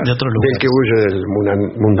vida de otro lugar. del que huye del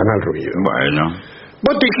mundanal ruido. Bueno.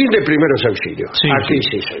 Botiquín de primeros auxilios. Sí, Aquí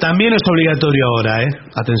sí. sí. También es obligatorio ahora, ¿eh?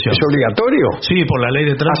 Atención. ¿Es obligatorio? Sí, por la ley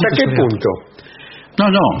de tránsito. ¿Hasta qué es obligatorio.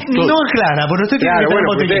 punto? No aclara, pero usted tiene Claro, que bueno,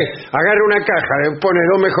 tener usted botiquín. agarra una caja, le pone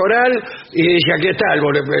 2 mejoral y dice, aquí está el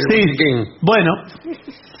botiquín. Bueno.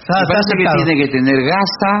 Me parece que tiene que tener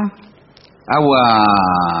gasa,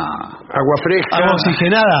 Agua fresca. Agua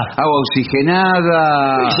oxigenada. agua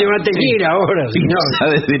oxigenada. Y se va a tener ahora, señor. Pinza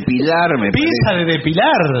de depilar, me Pinza parece. de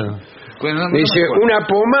depilar. Bueno, no Dice, me acuerdo. una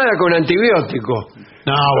pomada con antibiótico.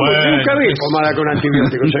 No, Nunca vi pomada con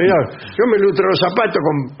antibiótico, señor. Yo me lustro los zapatos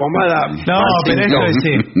con pomada. No, pero esto es,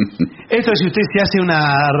 Partington. esto es si usted se hace una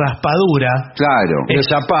raspadura. Claro. De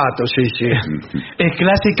zapatos, sí, sí. Es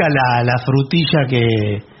clásica la frutilla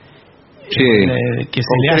que Sí. que se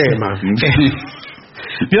Con le crema. hace.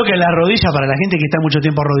 Veo que la rodilla, para la gente que está mucho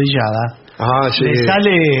tiempo arrodillada, Sí. le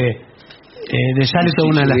sale toda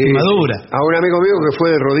una Sí. lastimadura. A un amigo mío que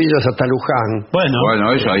fue de rodillas hasta Luján. Bueno,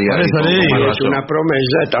 eso ahí. por ahí eso con- le con digo. más Es razón. una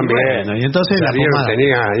promesa también. Bueno, y entonces la Salieron, pomada.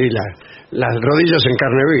 tenía ahí las rodillas en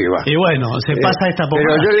carne viva. Y bueno, se pasa esta Pero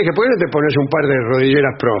pomada. yo le dije, ¿por qué no te pones un par de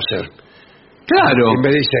rodilleras Prócer? Claro. Y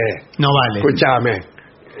me dice, No vale. escúchame,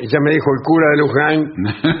 ya me dijo el cura de Luján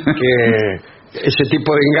que ese tipo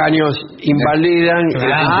de engaños invalidan el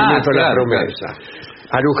cumplimiento de la claro, promesa.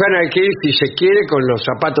 A Luján hay que ir, si se quiere, con los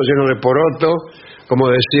zapatos llenos de poroto, como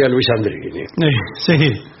decía Luis Andrini.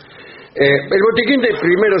 Sí. El botiquín de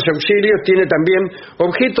primeros auxilios tiene también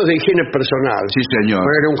objetos de higiene personal. Sí, señor.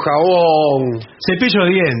 Un jabón, Cepillo de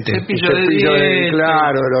dientes. Cepillo de dientes.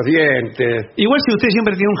 claro, de los dientes. Igual si usted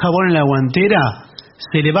siempre tiene un jabón en la guantera,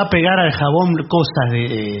 se le va a pegar al jabón cosas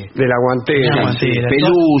de De la guantera. la guantera.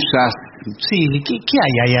 Pelusas. Sí, ¿qué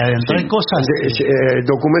hay ahí adentro? Hay cosas...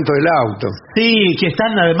 Documento del auto. Sí, que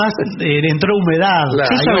están además dentro de humedad. Claro.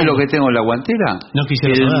 ¿Usted Hay sabe un- lo que tengo en la guantera? No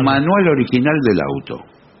quisiera El saberlo. manual original del auto.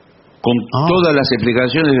 Con Ah. todas las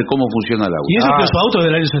explicaciones de cómo funciona el auto. Y eso que su auto es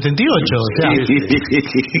del año 78. O sea,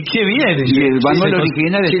 qué bien. Y el manual Sí,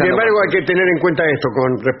 original Sin está en la embargo, hay guantera. que tener en cuenta esto con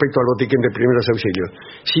respecto al botiquín de primeros auxilios.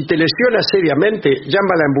 Si te lesionas seriamente, llama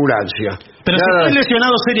a la ambulancia. Pero si estoy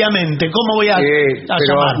lesionado seriamente, ¿cómo voy a pero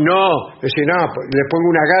llamar? no, decir, no, le pongo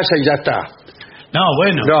una gasa y ya está. No,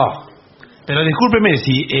 bueno. No. Pero discúlpeme,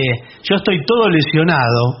 si yo estoy todo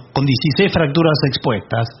lesionado, con 16 fracturas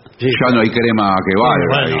expuestas, Ya no hay crema que valga.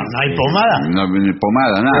 Bueno, ¿no hay pomada? No,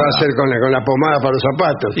 pomada, ¿Qué nada. va a hacer con la pomada para los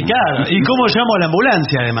zapatos? y claro, ¿y cómo llamo a la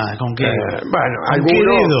ambulancia además? ¿Con qué? Bueno, ¿Con qué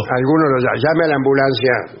dedo? algunos lo llame a la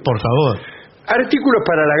ambulancia. Por favor. Artículos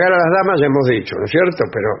para halagar a las damas ya hemos dicho, ¿no es cierto?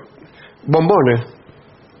 Pero bombones.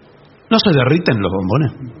 ¿No se derriten los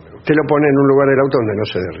bombones? Usted lo pone en un lugar del auto donde no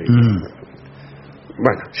se derrite.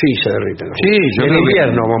 Bueno, sí se derriten. los Sí, bombones. yo en creo que-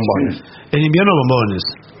 invierno bombones. En invierno bombones.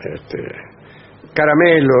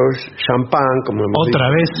 Caramelos, champán, como hemos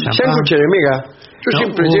Otra dicho. vez champán. Sándwiches de miga. Yo No,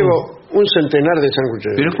 siempre uh. llevo un centenar de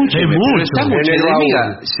sándwiches de Pero miga. escúcheme, Es pero mucho. el sándwich En el de baúl. miga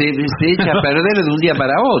se echa a perder de un día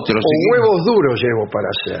para otro. O huevos duros llevo para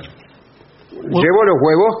hacer. Llevo los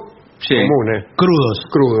huevos Sí. comunes, crudos.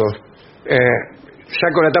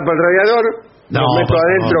 Saco la tapa del radiador, No, los meto por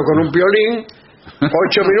adentro favor. con un piolín,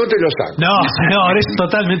 8 minutos y los saco. No, señor, es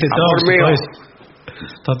totalmente Amor tóxico. mío.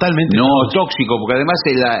 Es totalmente No, tóxico. tóxico, porque además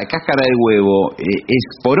la cáscara del huevo es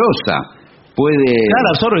porosa. Puede... Claro,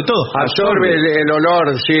 absorbe todo. Absorbe el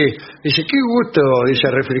olor, sí. Dice, qué gusto, dice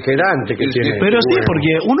refrigerante que tiene. Pero este sí, huevo.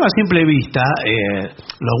 porque uno a simple vista,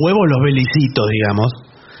 los huevos los ve lisitos, digamos,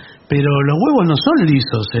 pero los huevos no son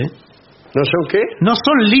lisos, ¿eh? ¿No son qué? No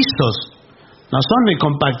son lisos, no son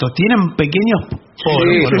compactos, tienen pequeños poros.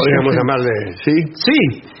 Sí, por podríamos ejemplo. llamarle, ¿sí? Sí,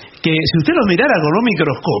 que si usted los mirara con un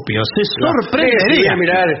microscopio, se Sí, sorprendería.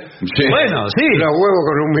 mirar Sí. Bueno, sí. los huevos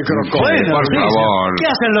con un microscopio. Bueno, por sí. favor. ¿Qué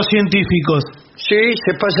hacen los científicos? Sí,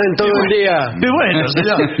 se pasan todo el día. Y bueno, si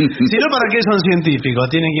no, ¿para qué son científicos?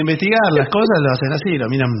 Tienen que investigar las cosas, lo hacen así, lo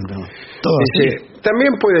miran todo así. Dice,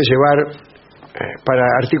 también puede llevar para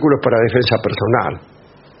artículos para defensa personal.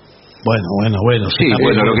 Bueno. Sí,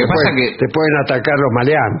 bueno, lo que Te pasa pueden- que... te pueden atacar los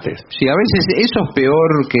maleantes. Sí, a veces eso es peor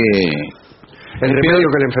que... El remedio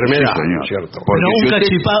que la enfermedad, Sí, señor. ¿cierto? Porque Pero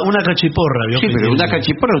si usted- una cachiporra, ¿vio? Sí, que pero tiene? una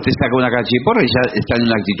cachiporra, usted saca una cachiporra y ya está en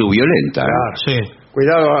una actitud violenta. Claro. Sí.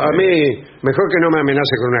 Cuidado, a mí mejor que no me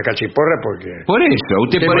amenace con una cachiporra porque... Por eso,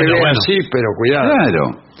 usted Usted por me eso... ve bueno. así, pero cuidado. Claro.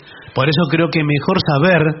 Por eso creo que mejor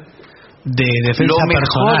saber de defensa Lo mejor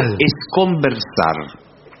personal. es conversar.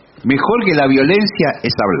 Mejor que la violencia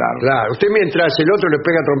es hablar. Claro, usted mientras el otro le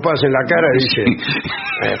pega trompadas en la cara dice,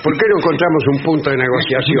 ¿por qué no encontramos un punto de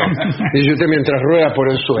negociación? Dice usted mientras rueda por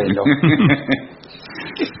el suelo.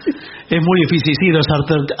 Es muy difícil, sí, los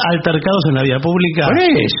altercados en la vía pública. Por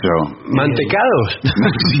eso. ¿Mantecados?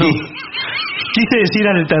 Sí. Quise decir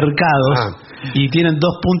altercados y tienen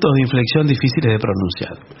 2 puntos de inflexión difíciles de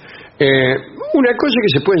pronunciar. Una cosa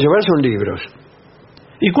que se pueden llevar son libros.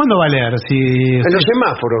 ¿Y cuándo va a leer? Si En los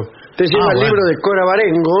semáforos. Usted lleva el bueno. libro de Cora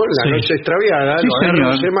Barengo, La Sí. noche extraviada, Sí, lo agarra en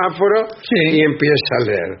el señor. semáforo y empieza a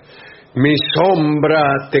leer. Mi sombra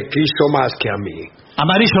te quiso más que a mí.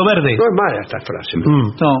 amarillo verde. No es mala esta frase.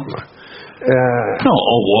 No. No,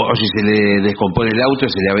 o si se le descompone el auto,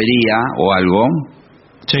 se le avería o algo,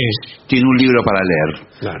 Sí. tiene un libro para leer.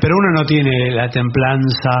 Claro. Pero uno no tiene la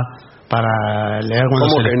templanza para leer cuando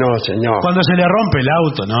 ¿Cómo se que le, no, señor? cuando se le rompe el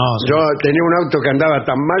auto, no. Yo tenía un auto que andaba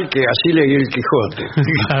tan mal que así leí el Quijote.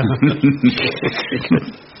 Claro.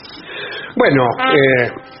 Bueno,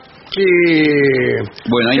 sí.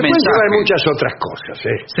 Bueno, hay se pueden llevar mensajes. muchas otras cosas.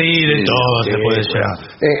 Sí, de todo se puede llevar.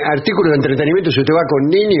 Artículos de entretenimiento, si usted va con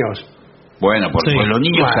niños. Bueno, porque Sí. los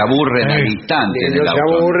niños se Bueno, aburren al instante en Niño el se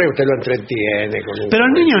auto. aburre, usted lo entretiene. Con un- Pero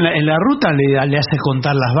al niño en la ruta le hace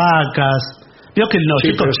contar las vacas. Vio que los Sí,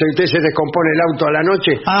 chicos... pero si usted se descompone el auto a la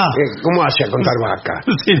noche, ¿cómo hace a contar vacas?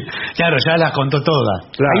 Sí, claro, ya las contó todas.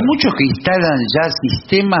 Claro. Hay muchos que instalan ya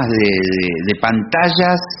sistemas de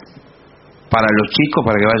pantallas para los chicos,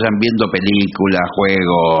 para que vayan viendo películas,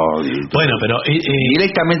 juegos. Bueno, pero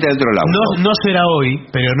directamente dentro del auto. No será hoy,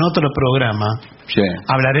 pero en otro programa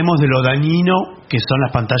hablaremos de lo dañino que son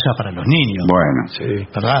las pantallas para los niños. Bueno,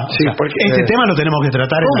 ¿verdad? Sí, porque este tema lo tenemos que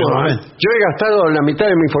tratar en algún momento. Yo he gastado la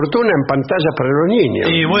mitad de mi fortuna en pantallas para los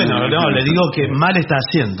niños. Y bueno, le digo que mal está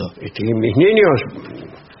haciendo. Mis niños,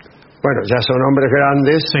 bueno, ya son hombres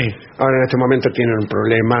grandes. Ahora en este momento tienen un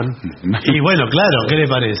problema. Y bueno, claro, ¿qué le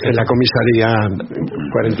parece? En la comisaría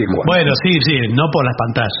 44. Bueno, sí, no por las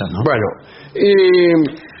pantallas, ¿no? Bueno,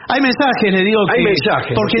 hay mensajes, le digo hay que...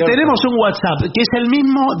 mensajes. Porque tenemos un WhatsApp que es el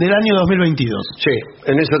mismo del año 2022. Sí,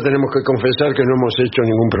 en eso tenemos que confesar que no hemos hecho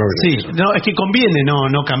ningún progreso. Sí, no, es que conviene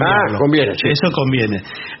no cambiarlo. Conviene, sí. Eso conviene.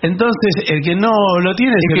 Entonces, el que no lo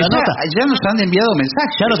tiene se la nota. Ya nos han enviado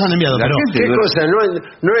mensajes. Ya nos han enviado, pero... ¿Qué cosa?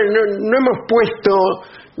 No hemos puesto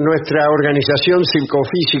nuestra organización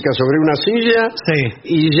psicofísica sobre una silla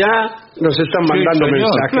y ya nos están mandando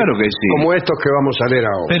mensajes, claro que sí, como estos que vamos a leer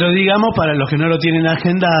ahora. Pero digamos, para los que no lo tienen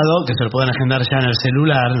agendado, que se lo puedan agendar ya en el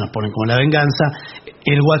celular, nos ponen como La Venganza,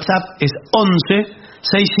 el WhatsApp es 11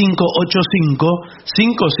 6585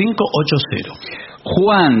 5580.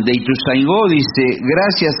 Juan de Ituzaingó dice: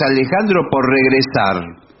 gracias Alejandro por regresar.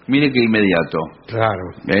 Mire que inmediato. Claro.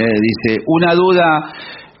 Dice: una duda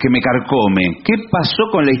que me carcome. ¿Qué pasó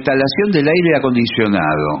con la instalación del aire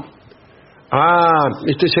acondicionado?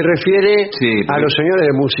 Usted se refiere a los señores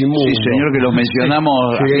de Musimundo. Sí, señor, que los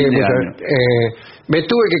mencionamos a fin de año. Me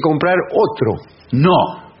tuve que comprar otro.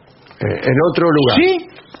 No. En otro lugar. ¿Sí?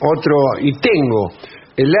 Y tengo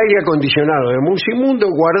el aire acondicionado de Musimundo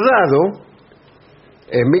guardado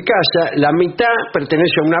en mi casa. La mitad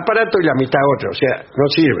pertenece a un aparato y la mitad a otro. O sea, no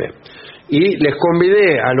sirve. Y les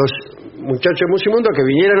convidé a los muchachos de Musimundo que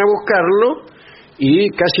vinieran a buscarlo y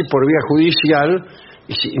casi por vía judicial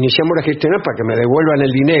iniciamos la gestión para que me devuelvan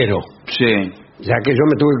el dinero. Sí. Ya que yo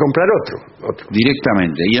me tuve que comprar otro.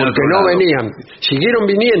 Directamente. Y porque no venían. Siguieron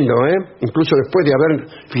viniendo, incluso después de haber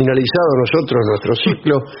finalizado nosotros nuestro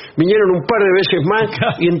ciclo, vinieron un par de veces más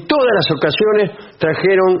y en todas las ocasiones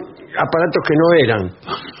trajeron aparatos que no eran.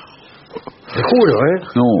 Te juro,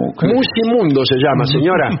 No, Musimundo se llama,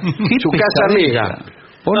 señora. Su casa amiga.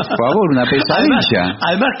 Por favor, una pesadilla.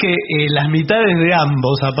 Además que las mitades de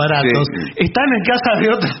ambos aparatos están en casas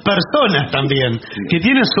de otras personas también, que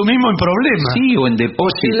tienen su mismo problema. Sí, o en depósito.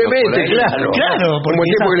 Posiblemente, claro. Como el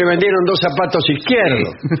tipo que le vendieron 2 zapatos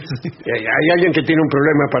izquierdos. Hay alguien que tiene un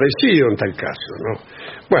problema parecido en tal caso, ¿no?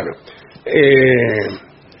 Bueno,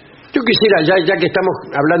 yo quisiera, ya que estamos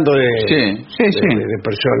hablando de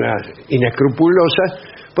personas inescrupulosas,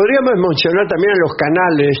 podríamos mencionar también a los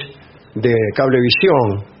canales de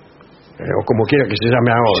Cablevisión, o como quiera que se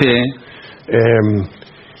llame ahora,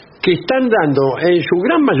 que están dando en su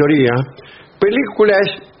gran mayoría películas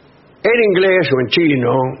en inglés o en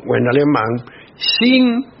chino o en alemán,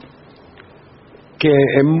 sin que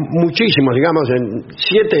en muchísimos, digamos en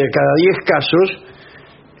 7 de cada 10 casos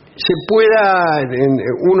se pueda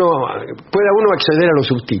uno acceder a los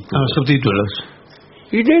subtítulos. A los subtítulos.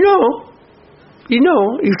 Y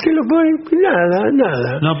usted lo pone, nada.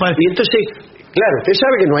 Y entonces, claro, usted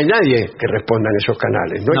sabe que no hay nadie que responda en esos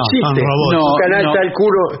canales. No existe un canal tal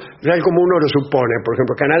como uno lo supone. Por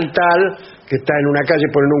ejemplo, canal tal, que está en una calle,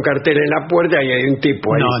 ponen un cartel en la puerta y hay un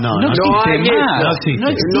tipo ahí.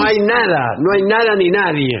 No hay nada ni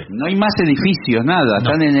nadie. No hay más edificios, nada.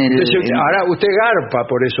 Están en el... Entonces, ahora usted garpa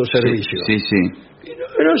por esos servicios. Sí.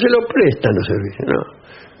 No se lo prestan los servicios, no.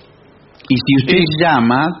 Y si usted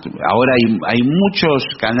llama, ahora hay muchos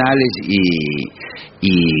canales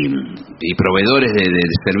y proveedores de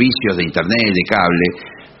servicios de internet, de cable,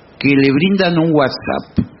 que le brindan un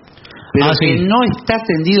WhatsApp, pero que no está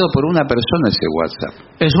atendido por una persona ese WhatsApp.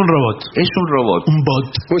 Es un robot. Un bot.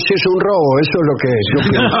 Pues es un robo, eso es lo que es.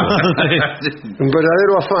 Un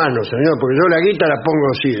verdadero afano, señor, porque yo la guita la pongo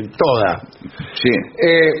así, toda. Sí.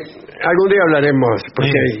 Algún día hablaremos,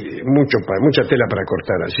 porque hay mucha tela para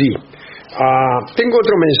cortar así. Tengo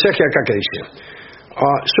otro mensaje acá que dice: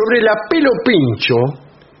 sobre la pelo pincho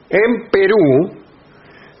en Perú,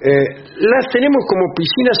 las tenemos como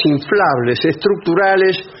piscinas inflables,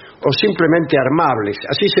 estructurales o simplemente armables,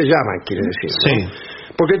 así se llaman, quiere decir, ¿no?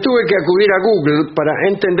 Porque tuve que acudir a Google para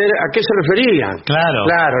entender a qué se referían. Claro,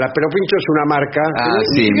 la Pelo Pincho es una marca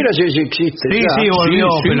ni siquiera sé si existe. Volvió.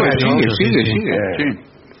 Sigue.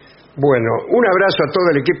 Bueno, un abrazo a todo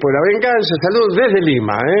el equipo de La Venganza. Saludos desde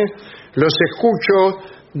Lima, Los escucho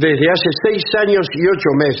desde hace 6 años y 8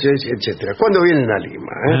 meses, etcétera. ¿Cuándo vienen a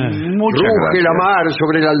Lima? Ruge la mar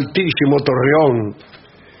sobre el altísimo torreón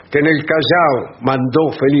que en el Callao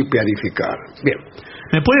mandó Felipe a edificar. Bien.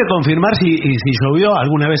 ¿Me puede confirmar si llovió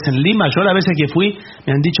alguna vez en Lima? Yo las veces que fui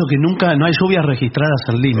me han dicho que nunca, no hay lluvias registradas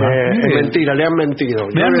en Lima. Es mentira, le han mentido.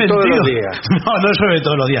 ¿Me han Llueve todos mentido? los días. No llueve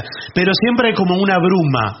todos los días. Pero siempre hay como una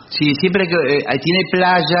bruma. Sí, siempre que tiene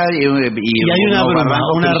playa y hay una bruma,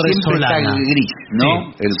 barranco, una pero siempre está resolana. gris,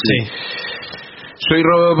 ¿no? Sí. Soy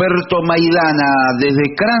Roberto Maidana, desde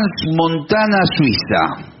Crans Montana,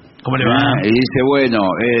 Suiza. ¿Cómo le va? Y dice, bueno,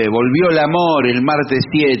 volvió el amor el martes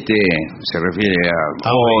 7, se refiere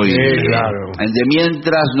a hoy. Sí, claro. De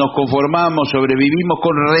mientras nos conformamos, sobrevivimos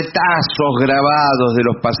con retazos grabados de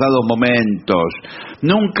los pasados momentos.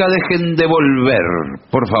 Nunca dejen de volver,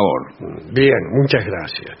 por favor. Bien, muchas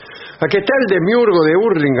gracias. Aquí está el demiurgo de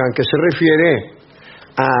Hurlingham, que se refiere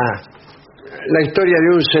a la historia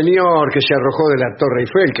de un señor que se arrojó de la Torre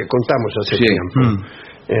Eiffel, que contamos hace tiempo.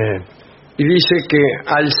 Y dice que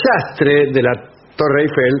al sastre de la Torre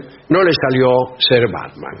Eiffel no le salió ser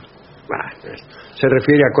Batman. Se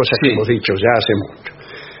refiere a cosas que hemos dicho ya hace mucho.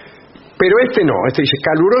 Pero este no, este dice,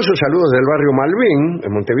 calurosos saludos del barrio Malvin,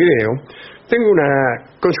 en Montevideo. Tengo una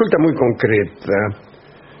consulta muy concreta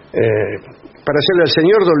para hacerle al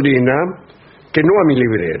señor Dolina, que no a mi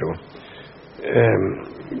librero.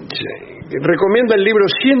 Recomienda el libro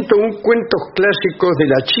 101 cuentos clásicos de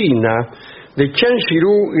la China, de Chan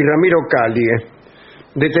Shirú y Ramiro Calie,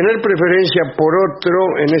 de tener preferencia por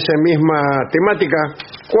otro en esa misma temática.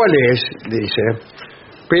 ¿Cuál es? Dice.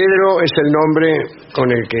 Pedro es el nombre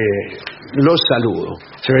con el que los saludo.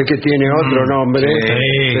 Se ve que tiene otro nombre,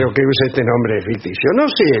 pero que usa este nombre ficticio. No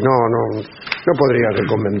sé, no podría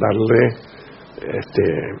recomendarle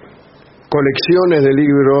colecciones de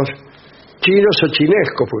libros chinos o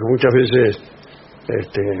chinescos, porque muchas veces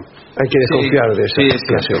hay que desconfiar de esa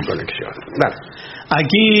clase de colección. Dale.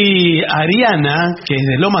 Aquí Ariana, que es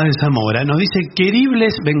de Lomas de Zamora, nos dice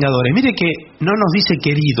queribles vengadores. Mire que no nos dice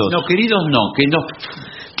queridos. No, queridos no, que no.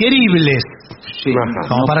 Queribles. Sí,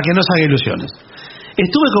 Como para que no se haga ilusiones.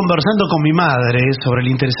 Estuve conversando con mi madre sobre el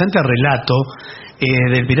interesante relato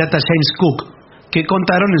del pirata James Cook que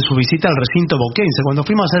contaron en su visita al recinto boquense cuando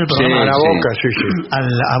fuimos a hacer el programa a la Boca,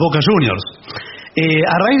 a Boca Juniors.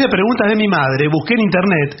 A raíz de preguntas de mi madre, busqué en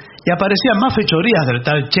internet y aparecían más fechorías del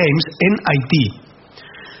tal James en Haití.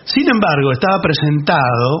 Sin embargo, estaba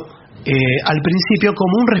presentado al principio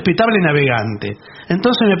como un respetable navegante.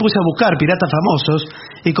 Entonces me puse a buscar piratas famosos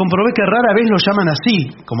y comprobé que rara vez los llaman así,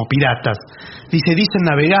 como piratas. Dicen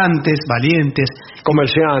navegantes, valientes,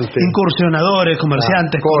 comerciantes, incursionadores,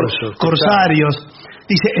 comerciantes, corsarios.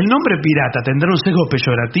 Dice, ¿el nombre pirata tendrá un sesgo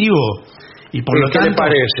peyorativo? Y por lo ¿qué tanto, le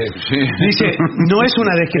parece? Dice, no es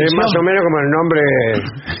una descripción. Es más o menos como el nombre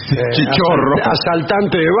Chichorro,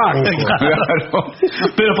 asaltante de banco. Claro.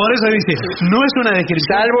 Pero por eso dice, no es una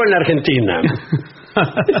descripción. Salvo en la Argentina.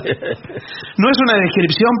 No es una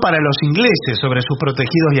descripción para los ingleses sobre sus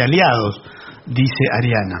protegidos y aliados, dice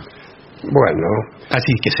Ariana. Bueno.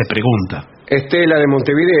 Así que se pregunta. Estela de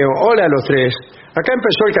Montevideo. Hola a los tres. Acá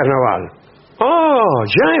empezó el carnaval. ¡Oh,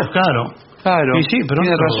 ya! Claro. Y sí, pero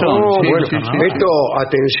tiene razón. Esto,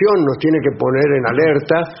 atención, nos tiene que poner en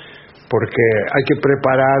alerta porque hay que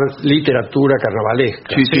preparar literatura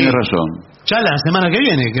carnavalesca. Sí, tiene razón. Ya la semana que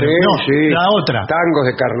viene, creo. La otra. Tangos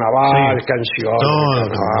de carnaval, canciones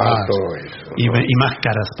de carnaval, todo eso. Y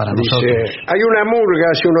máscaras para nosotros. Hay una murga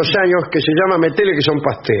hace unos años que se llama Metele, que son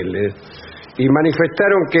pasteles. Y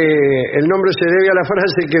manifestaron que el nombre se debe a la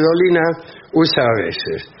frase que Dolina usa a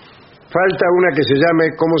veces. Falta una que se llame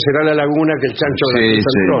 ¿Cómo será la laguna que el chancho la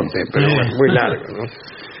cruza el trote? Pero bueno, muy largo, ¿no?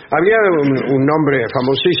 Había un nombre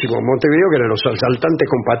famosísimo en Montevideo que eran los asaltantes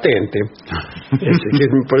con patente.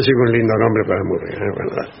 Que me parece un lindo nombre para Murga, es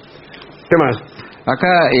verdad. ¿Qué más?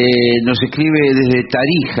 Acá nos escribe desde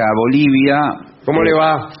Tarija, Bolivia. ¿Cómo le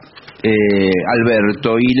va?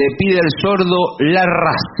 Alberto, y le pide al sordo la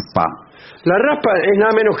raspa. La raspa es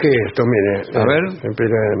nada menos que esto, mire. A ver.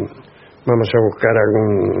 Vamos a buscar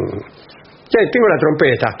algún... tengo la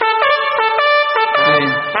trompeta.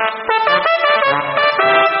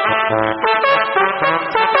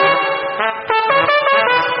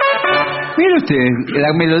 Mire usted,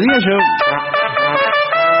 la melodía yo...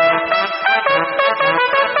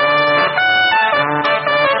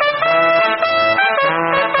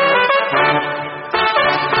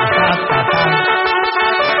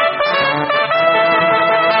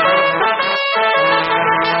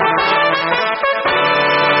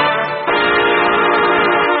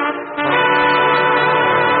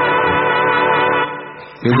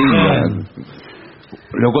 Qué linda.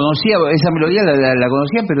 Lo conocía, esa melodía la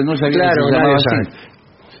conocían, pero no sabía que se llamaba así.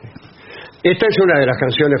 Esta es una de las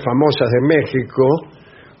canciones famosas de México,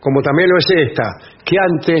 como también lo es esta, que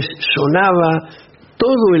antes sonaba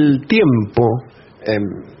todo el tiempo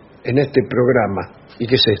en este programa. ¿Y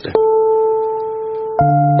qué es esto?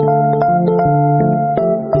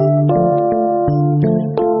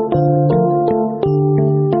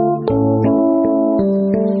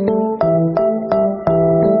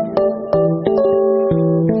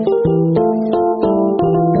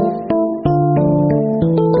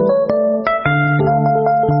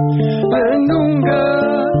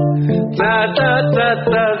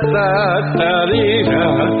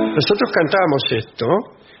 Nosotros cantábamos esto,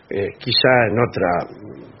 quizá en otra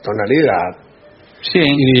tonalidad. Sí.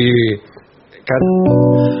 Y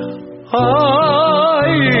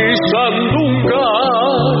 ¡ay, Sandunga!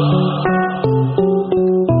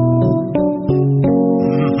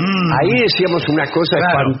 Ahí decíamos una cosa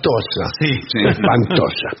espantosa. Sí.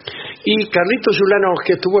 Espantosa. Y Carlitos Zulano,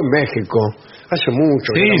 que estuvo en México hace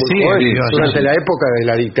mucho, durante la época de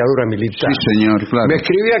la dictadura militar. Sí, señor, claro. Me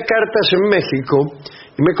escribía cartas en México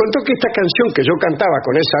y me contó que esta canción que yo cantaba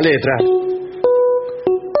con esa letra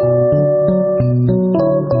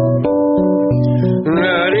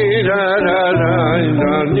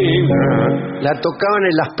la tocaban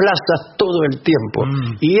en las plazas todo el tiempo.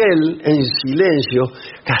 Y él, en silencio,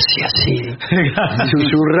 casi así,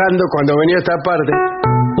 susurrando cuando venía esta parte,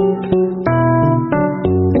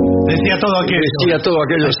 decía todo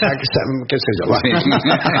aquello, qué sé yo.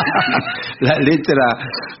 La letra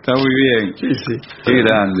está muy bien. Sí. Qué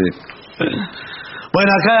grande.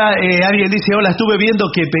 Bueno, acá alguien dice: hola, estuve viendo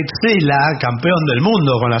que Petzela, campeón del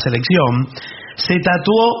mundo con la selección, se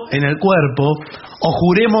tatuó en el cuerpo "O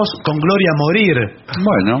juremos con gloria morir".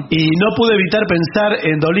 Bueno. Y no pude evitar pensar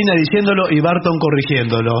en Dolina diciéndolo y Barton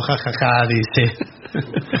corrigiéndolo. Ja, dice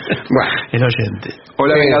Bueno. el oyente.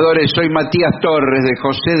 Hola, Vengadores, soy Matías Torres de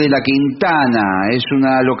José de la Quintana. Es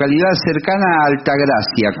una localidad cercana a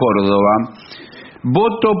Altagracia, Córdoba.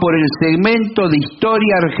 Voto por el segmento de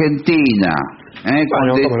Historia Argentina,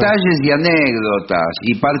 con detalles y anécdotas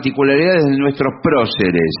y particularidades de nuestros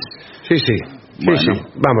próceres. Sí.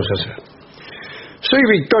 Vamos a hacer. Soy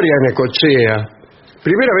Victoria Necochea.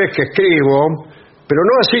 Primera vez que escribo, pero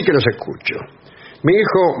no así que los escucho. Mi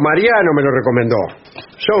hijo Mariano me lo recomendó.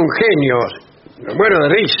 Son genios, bueno de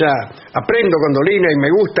risa, aprendo con Dolina y me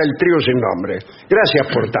gusta el trío sin nombre. Gracias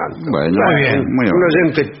por tanto. Bueno, muy bien. Un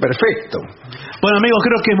oyente perfecto. Bueno, amigos,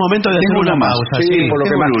 creo que es momento de hacer una pausa. Sí, por lo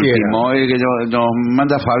que más último, que nos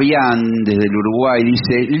manda Fabián desde el Uruguay.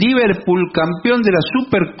 Dice: Liverpool campeón de la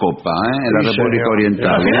Supercopa en la República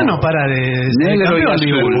Oriental. Al final no para de negro y azul.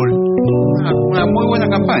 Liverpool. Una muy buena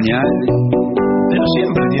campaña. Pero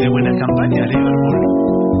siempre tiene buenas campañas Liverpool.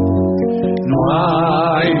 No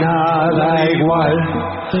hay nada igual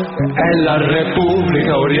en la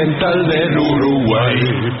República Oriental del Uruguay.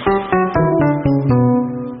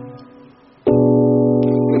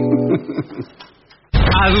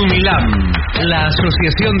 ADUNILAM, la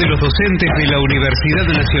Asociación de los Docentes de la Universidad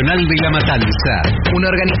Nacional de La Matanza. Una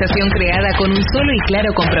organización creada con un solo y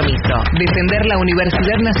claro compromiso: defender la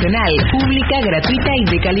Universidad Nacional, pública, gratuita y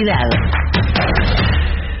de calidad.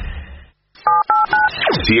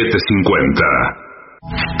 750.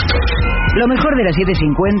 Lo mejor de la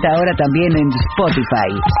 750 ahora también en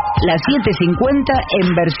Spotify. La 750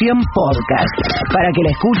 en versión podcast, para que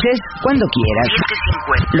la escuches cuando quieras.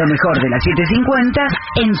 750. Lo mejor de la 750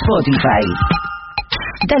 en Spotify.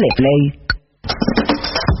 Dale play.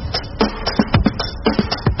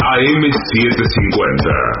 AM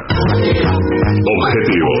 750.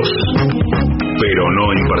 Objetivos, pero no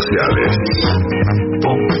imparciales.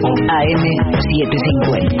 AM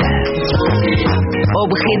 750.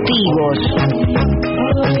 Objetivos,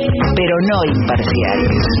 pero no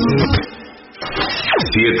imparciales.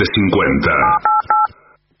 750.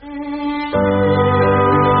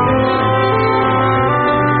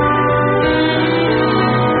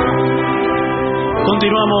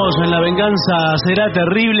 Continuamos en La Venganza Será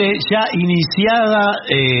Terrible, ya iniciada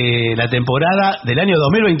la temporada del año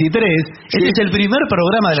 2023. Sí. Este es el primer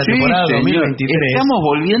programa de la temporada señor. 2023. Estamos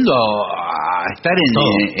volviendo a estar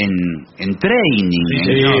en training,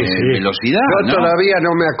 en velocidad. Yo todavía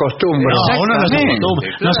no me acostumbro. No, uno no se acostumbra,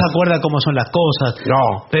 claro. no se acuerda cómo son las cosas.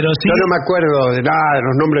 No, pero sí. Yo no me acuerdo de nada, de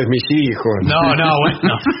los nombres de mis hijos. No,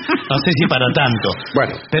 bueno, no sé si para tanto.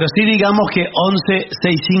 Bueno. Pero sí digamos que 11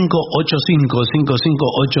 65 85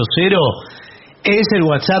 5580 es el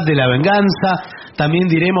WhatsApp de La Venganza. También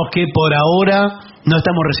diremos que por ahora no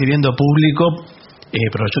estamos recibiendo público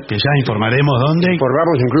pero que ya informaremos dónde.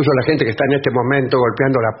 Informamos incluso a la gente que está en este momento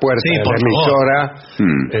golpeando la puerta Sí, de por la favor. emisora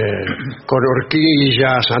con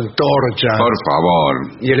horquillas, antorchas Por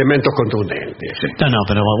favor. y elementos contundentes. No,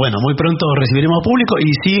 pero bueno, muy pronto recibiremos público y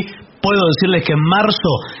sí puedo decirles que en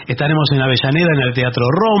marzo estaremos en Avellaneda, en el Teatro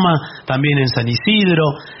Roma, también en San Isidro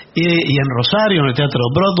y en Rosario, en el Teatro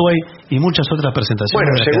Broadway y muchas otras presentaciones.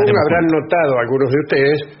 Bueno, de las que según daremos habrán cuenta. notado algunos de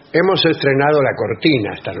ustedes, hemos estrenado la cortina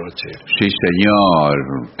esta noche. Sí, señor.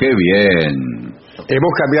 Qué bien.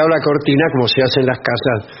 Hemos cambiado la cortina como se hace en las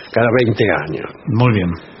casas cada 20 años. Muy bien.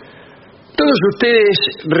 Todos ustedes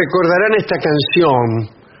recordarán esta canción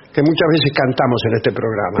que muchas veces cantamos en este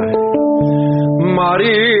programa.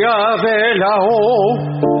 María de la O,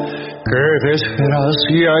 qué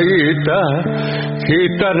desgraciadita,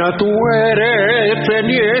 gitana tú eres,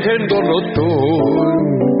 teniéndolo tú.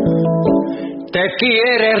 Te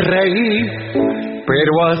quieres reír,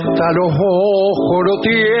 pero hasta los ojos lo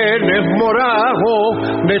tienes morado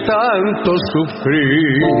de tanto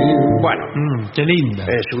sufrir. Bueno, Qué linda.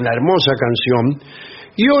 es una hermosa canción.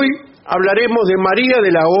 Y hoy hablaremos de María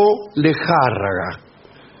de la O Lejárraga,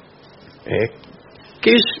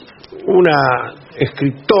 que es una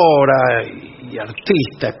escritora y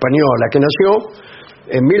artista española que nació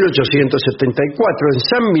en 1874 en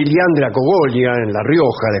San Millán de la Cogolla, en La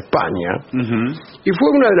Rioja de España, y fue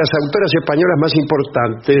una de las autoras españolas más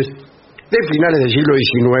importantes de finales del siglo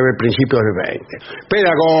XIX, principios del XX.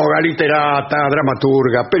 Pedagoga, literata,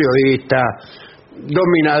 dramaturga, periodista,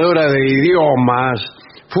 dominadora de idiomas,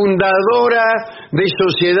 fundadora de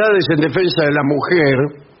sociedades en defensa de la mujer,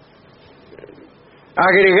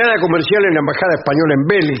 agregada comercial en la Embajada Española en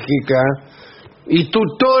Bélgica y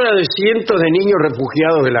tutora de cientos de niños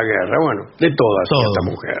refugiados de la guerra. Bueno, de todas esta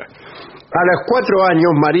mujer. A los 4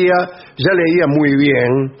 años María ya leía muy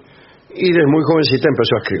bien y desde muy jovencita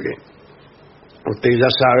empezó a escribir. Usted ya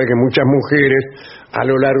sabe que muchas mujeres a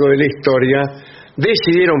lo largo de la historia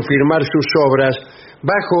decidieron firmar sus obras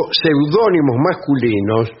bajo seudónimos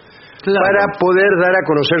masculinos para poder dar a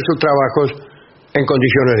conocer sus trabajos en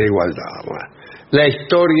condiciones de igualdad. Bueno, la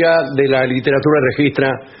historia de la literatura registra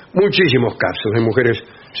muchísimos casos de mujeres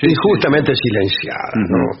injustamente silenciadas,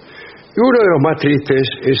 ¿no? Y uno de los más tristes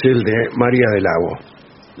es el de María de la O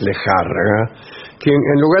Lejárraga, quien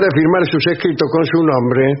en lugar de firmar sus escritos con su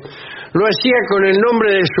nombre, lo hacía con el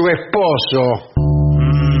nombre de su esposo,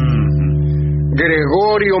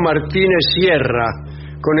 Gregorio Martínez Sierra,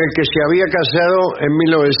 con el que se había casado en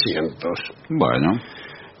 1900. Bueno.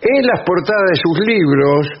 En las portadas de sus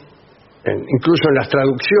libros, incluso en las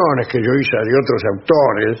traducciones que yo hice de otros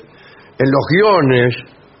autores, en los guiones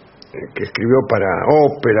que escribió para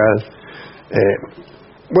óperas,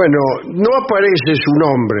 no aparece su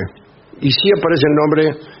nombre, y sí aparece el nombre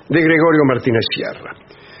de Gregorio Martínez Sierra.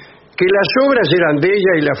 Que las obras eran de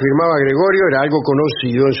ella y la firmaba Gregorio era algo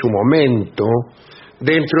conocido en su momento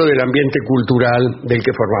dentro del ambiente cultural del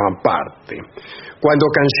que formaban parte. Cuando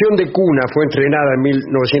Canción de Cuna fue estrenada en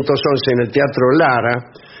 1911 en el Teatro Lara,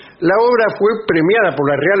 la obra fue premiada por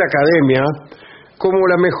la Real Academia como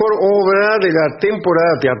la mejor obra de la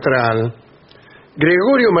temporada teatral.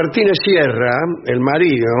 Gregorio Martínez Sierra, el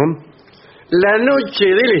marido, la noche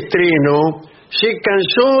del estreno se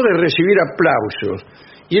cansó de recibir aplausos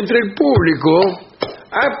y entre el público,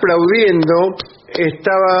 aplaudiendo,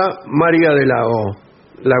 estaba María de la O,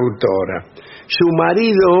 la autora. Su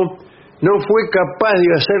marido no fue capaz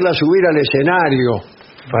de hacerla subir al escenario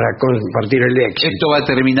para compartir el éxito. Esto va a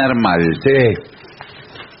terminar mal. Sí.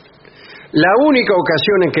 La única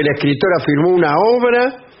ocasión en que la escritora firmó una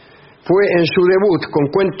obra fue en su debut con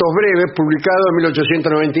Cuentos Breves, publicado en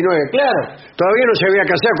 1899. Claro, todavía no se había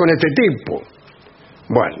casado con este tipo.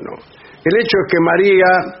 Bueno, el hecho es que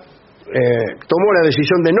María tomó la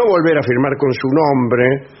decisión de no volver a firmar con su nombre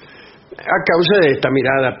a causa de esta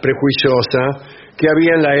mirada prejuiciosa que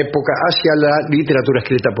había en la época hacia la literatura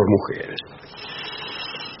escrita por mujeres.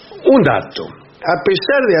 Un dato: a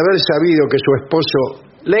pesar de haber sabido que su esposo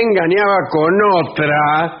le engañaba con otra...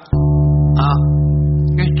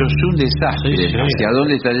 Esto es un desastre. Sí. ¿Hacia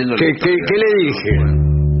dónde está yendo? ¿Qué le dije?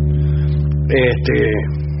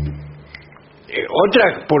 Otra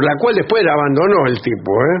por la cual después la abandonó el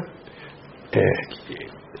tipo,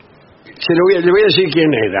 le voy a decir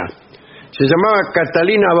quién era. Se llamaba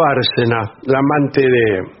Catalina Bárcena, la amante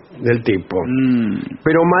del tipo.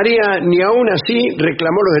 Pero María ni aún así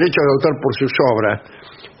reclamó los derechos de autor por sus obras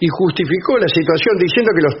y justificó la situación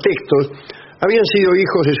diciendo que los textos habían sido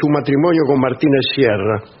hijos de su matrimonio con Martínez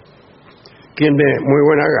Sierra, quien de muy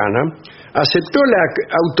buena gana aceptó la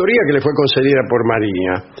autoría que le fue concedida por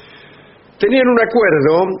María. Tenían un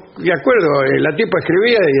acuerdo, la tipa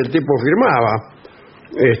escribía y el tipo firmaba.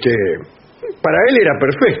 para él era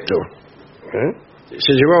perfecto,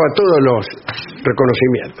 se llevaba todos los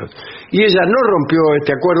reconocimientos, y ella no rompió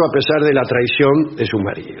este acuerdo a pesar de la traición de su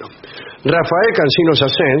marido. Rafael Cancino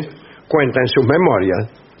Sacén cuenta en sus memorias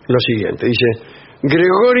lo siguiente, dice: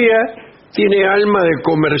 Gregoria tiene alma de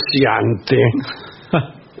comerciante.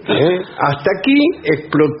 Hasta aquí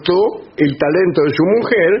explotó el talento de su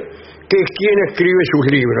mujer, que es quien escribe sus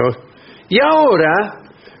libros, y ahora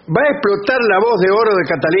va a explotar la voz de oro de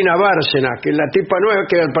Catalina Bárcena, que es la tipa nueva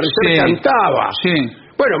que al parecer cantaba.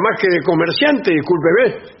 Bueno, más que de comerciante,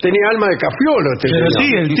 discúlpeme, tenía alma de cafiolo. Pero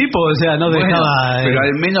sí, el tipo, o sea, no dejaba... Pero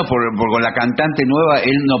al menos con la cantante nueva,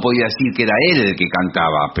 él no podía decir que era él el que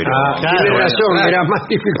cantaba, pero... Tiene razón, era más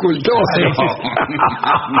dificultoso.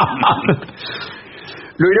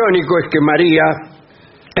 Lo irónico es que María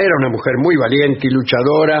era una mujer muy valiente y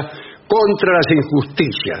luchadora contra las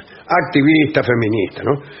injusticias, activista, feminista,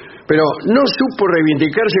 ¿no? Pero no supo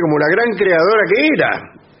reivindicarse como la gran creadora que era.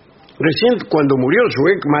 Recién cuando murió su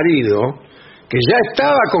ex marido, que ya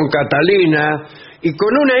estaba con Catalina y con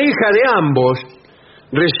una hija de ambos,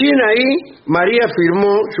 recién ahí María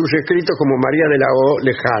firmó sus escritos como María de la O.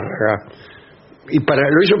 Lejárraga, y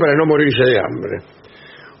lo hizo para no morirse de hambre.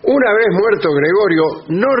 Una vez muerto Gregorio,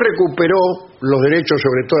 no recuperó los derechos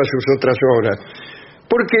sobre todas sus otras obras,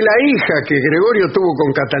 porque la hija que Gregorio tuvo con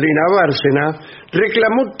Catalina Bárcena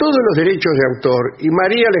reclamó todos los derechos de autor y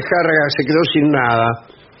María Lejárraga se quedó sin nada.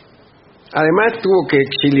 Además tuvo que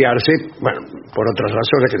exiliarse, bueno, por otras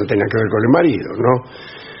razones que no tenían que ver con el marido, ¿no?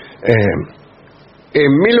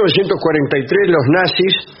 En 1943 los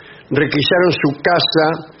nazis requisaron su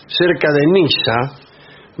casa cerca de Niza,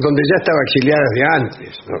 donde ya estaba exiliada desde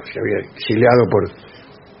antes, ¿no? Se había exiliado por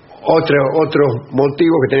otros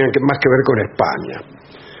motivos que tenían más que ver con España.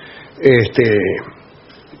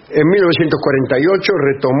 En 1948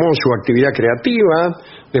 retomó su actividad creativa,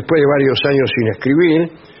 después de varios años sin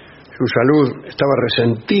escribir. Su salud estaba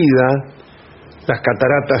resentida, las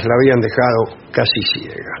cataratas la habían dejado casi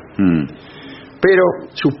ciega. Pero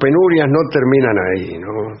sus penurias no terminan ahí,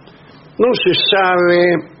 ¿no? No se sabe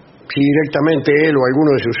si directamente él o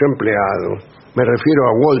alguno de sus empleados, me refiero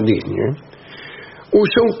a Walt Disney,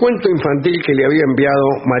 usó un cuento infantil que le había enviado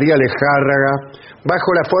María Lejárraga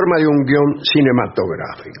bajo la forma de un guión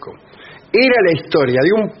cinematográfico. Era la historia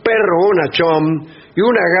de un perro bonachón y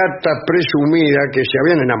una gata presumida que se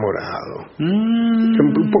habían enamorado.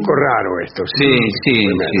 Un poco raro esto. Sí.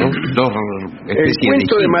 ¿no? El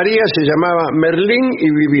cuento de María se llamaba Merlín y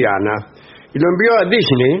Viviana y lo envió a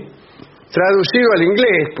Disney traducido al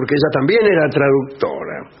inglés, porque ella también era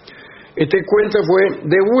traductora. Este cuento fue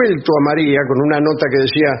devuelto a María con una nota que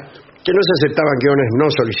decía que no se aceptaban guiones no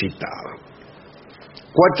solicitados.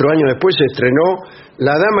 4 años después se estrenó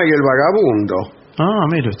La Dama y el Vagabundo.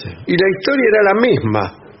 Mire usted. Y la historia era la misma,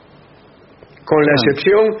 con la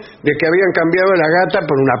excepción de que habían cambiado la gata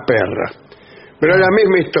por una perra. Pero es la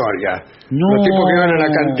misma historia. Los tipos que iban a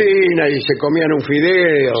la cantina y se comían un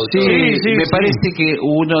fideo. Sí, me parece que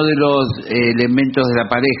uno de los elementos de la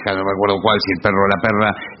pareja, no me acuerdo cuál, si el perro o la perra,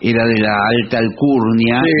 era de la alta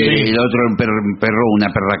alcurnia, y el otro un perro, una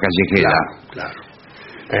perra callejera. Claro.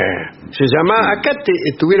 Se llama, acá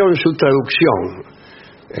tuvieron su traducción,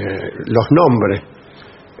 los nombres.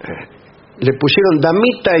 Le pusieron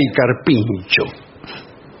Damita y Carpincho.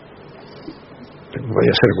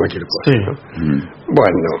 Podía ser cualquier cosa, ¿no?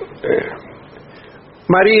 Bueno,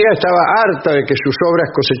 María estaba harta de que sus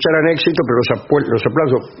obras cosecharan éxito, pero los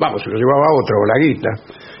aplausos, se los llevaba otro, o la guita.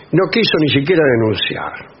 No quiso ni siquiera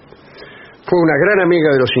denunciar. Fue una gran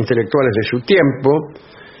amiga de los intelectuales de su tiempo.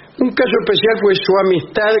 Un caso especial fue su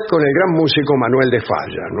amistad con el gran músico Manuel de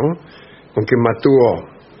Falla, ¿no? Con quien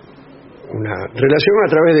mantuvo una relación a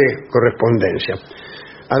través de correspondencia.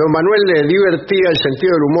 A don Manuel le divertía el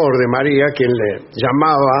sentido del humor de María, quien le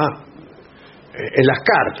llamaba en las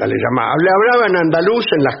cartas, le hablaba en andaluz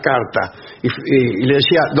en las cartas y le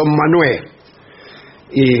decía don Manuel.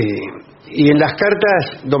 Y en las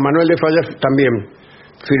cartas don Manuel de Falla también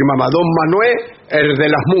firmaba don Manuel, el de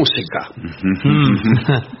las músicas.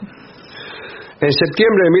 En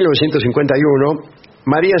septiembre de 1951,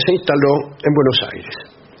 María se instaló en Buenos Aires,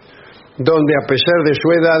 donde a pesar de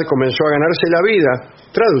su edad comenzó a ganarse la vida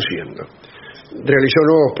traduciendo. Realizó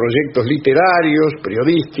nuevos proyectos literarios,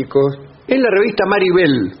 periodísticos, en la revista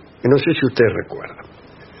Maribel, que no sé si usted recuerda,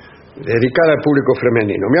 dedicada al público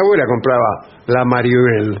femenino. Mi abuela compraba la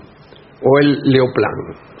Maribel o el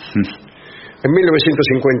Leoplan. En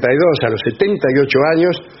 1952, a los 78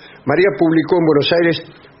 años, María publicó en Buenos Aires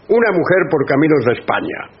Una mujer por caminos de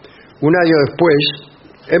España. Un año después,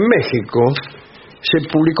 en México, se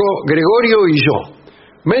publicó Gregorio y yo,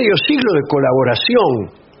 Medio siglo de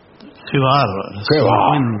colaboración. Qué bárbaro. ¡Qué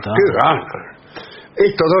bárbaro!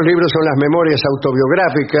 Estos dos libros son las memorias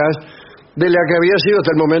autobiográficas de la que había sido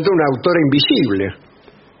hasta el momento una autora invisible.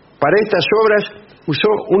 Para estas obras usó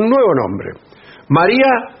un nuevo nombre: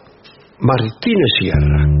 María Martínez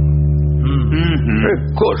Sierra. ¡Qué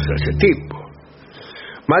cosa ese tipo!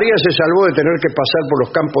 María se salvó de tener que pasar por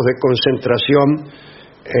los campos de concentración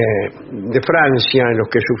de Francia, en los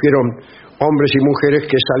que sufrieron hombres y mujeres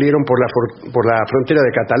que salieron por la frontera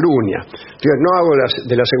de Cataluña. No hablo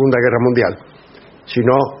de la Segunda Guerra Mundial,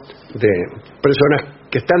 sino de personas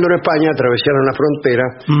que estando en España atravesaron la frontera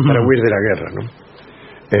para huir de la guerra, ¿no?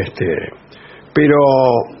 Pero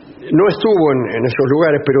no estuvo en esos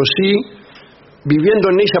lugares, pero sí, viviendo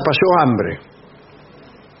en Niza, pasó hambre.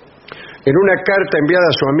 En una carta enviada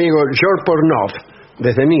a su amigo Georges Pornov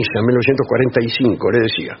desde Niza en 1945 le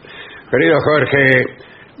decía: querido Jorge,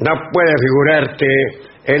 no puedes figurarte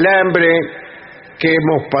el hambre que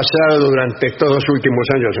hemos pasado durante estos 2 últimos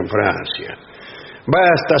años en Francia.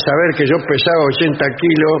 Basta saber que yo pesaba 80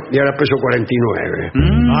 kilos y ahora peso 49.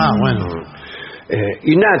 Bueno.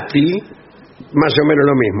 Y Nati, más o menos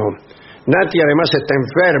lo mismo. Nati además está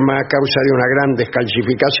enferma a causa de una gran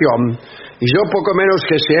descalcificación y yo poco menos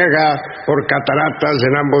que ciega por cataratas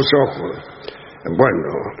en ambos ojos. Bueno,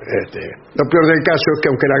 lo peor del caso es que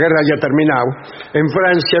aunque la guerra haya terminado, en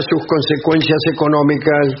Francia sus consecuencias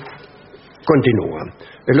económicas continúan.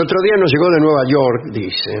 El otro día nos llegó de Nueva York,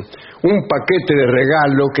 dice, un paquete de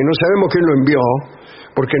regalo que no sabemos quién lo envió,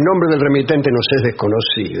 porque el nombre del remitente nos es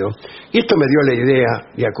desconocido. Y esto me dio la idea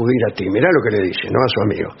de acudir a ti. Mirá lo que le dice, ¿no?, a su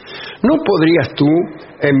amigo. ¿No podrías tú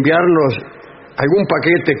enviarnos algún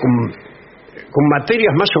paquete con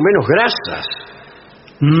materias más o menos grasas?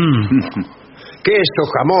 Queso,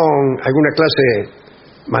 jamón, alguna clase de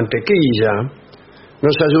mantequilla.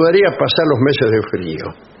 Nos ayudaría a pasar los meses de frío.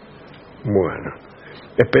 Bueno,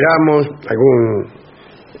 esperamos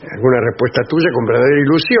alguna respuesta tuya con verdadera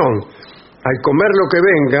ilusión. Al comer lo que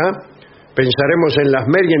venga, pensaremos en las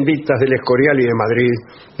merienditas del Escorial y de Madrid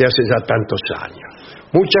de hace ya tantos años.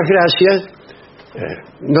 Muchas gracias.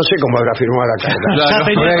 No sé cómo habrá firmado la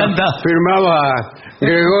carta. Firmaba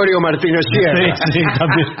Gregorio Martínez Sierra. Sí,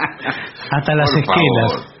 también. Hasta las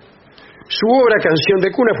esquelas. Su obra Canción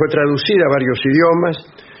de Cuna fue traducida a varios idiomas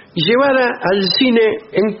y llevada al cine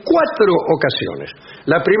en 4 ocasiones.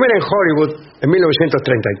 La primera en Hollywood en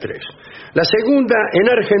 1933. La segunda en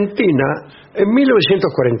Argentina en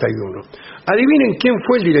 1941. Adivinen quién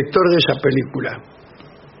fue el director de esa película.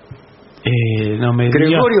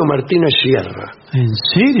 Gregorio Martínez Sierra. ¿En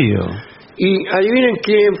serio? Y adivinen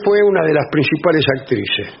quién fue una de las principales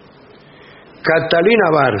actrices.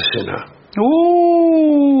 Catalina Bárcena.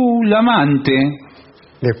 La amante.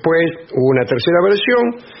 Después hubo una tercera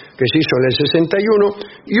versión que se hizo en el 61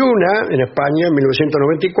 y una en España en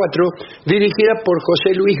 1994 dirigida por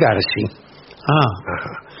José Luis Garci.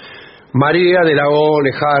 María de la O.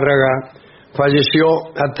 Lejárraga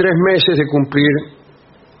falleció a 3 meses de cumplir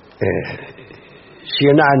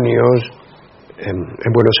 100 años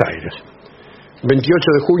en Buenos Aires. 28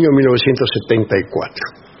 de junio de 1974.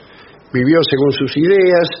 Vivió según sus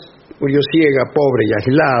ideas, murió ciega, pobre y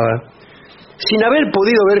aislada, sin haber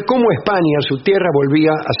podido ver cómo España, su tierra,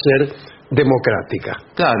 volvía a ser democrática.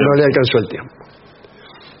 Claro. No le alcanzó el tiempo.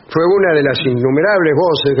 Fue una de las innumerables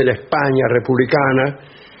voces de la España republicana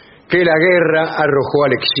que la guerra arrojó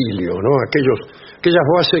al exilio, ¿no? Aquellas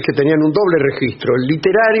voces que tenían un doble registro, el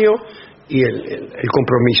literario y el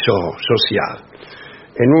compromiso social.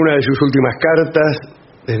 En una de sus últimas cartas,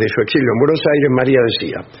 desde su exilio en Buenos Aires, María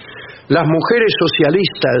decía: las mujeres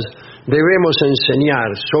socialistas debemos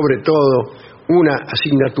enseñar, sobre todo, una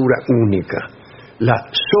asignatura única, la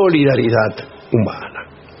solidaridad humana.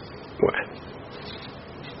 Bueno,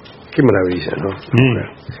 qué maravilla, ¿no?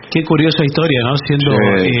 Qué curiosa historia, ¿no?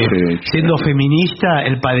 Siendo feminista,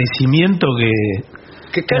 el padecimiento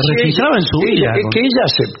que registraba en su vida. Que ella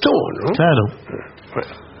aceptó, ¿no? Claro.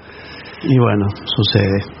 Bueno. Y bueno,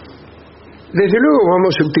 sucede. Desde luego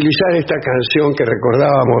vamos a utilizar esta canción que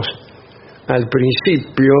recordábamos al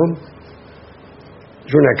principio.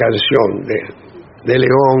 Es una canción de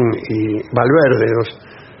León y Valverde, los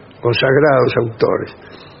consagrados autores.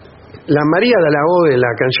 La María de la O de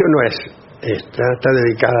la canción no es esta, está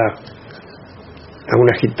dedicada a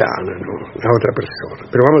una gitana, ¿no?, a otra persona,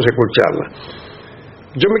 pero vamos a escucharla.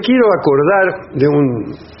 Yo me quiero acordar de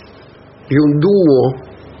un dúo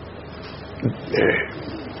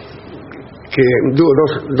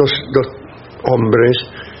dos hombres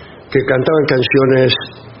que cantaban canciones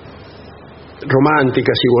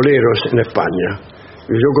románticas y boleros en España.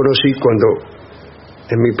 Yo conocí cuando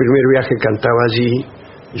en mi primer viaje cantaba allí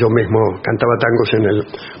Yo mismo cantaba tangos en el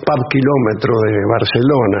Pub Kilómetro de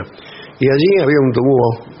Barcelona. Y allí había un dúo,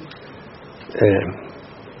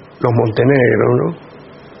 los Montenegro, ¿no?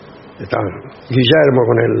 Estaban Guillermo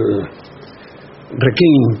con el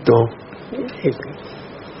requinto.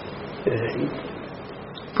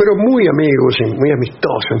 Fueron muy amigos y muy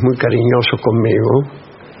amistosos, muy cariñosos conmigo.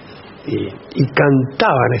 Y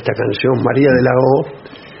cantaban esta canción, María de la O,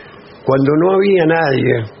 cuando no había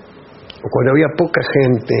nadie, o cuando había poca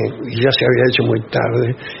gente, y ya se había hecho muy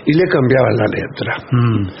tarde, y le cambiaban la letra.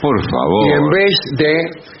 Por favor. Y en vez de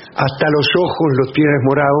hasta los ojos los tienes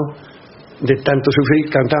morados, de tanto sufrir,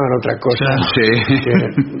 cantaban otra cosa. Sí. Que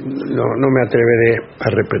no me atreveré a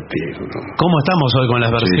repetir, ¿no? ¿Cómo estamos hoy con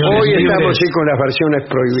las versiones? Hoy libres? estamos sí con las versiones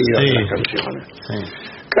prohibidas de las canciones.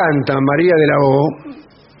 Canta María de la O,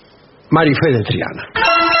 Marifé de Triana.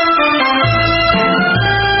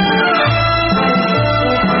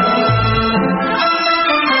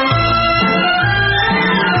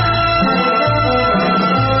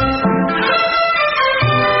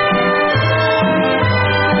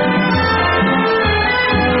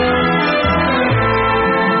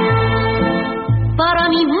 Para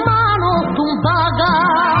mis manos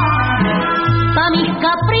tumbadas, para mis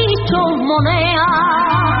caprichos moneda,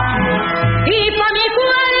 y para mi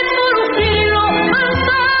cuerpo lucirlo,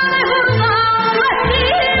 manzanas bordadas,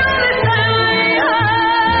 vestido de seda.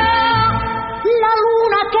 La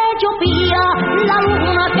luna que yo pía, la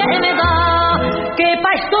luna que me da, que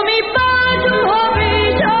pa' esto mi payo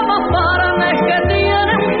brilla más para mes que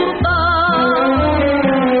tiene un sultán.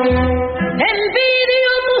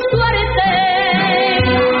 Envidio tu suerte,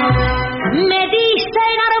 me diste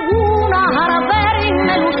en alguna al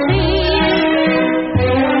verme lucir,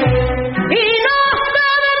 y no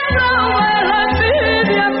sabes saber la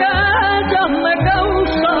envidia que ellas me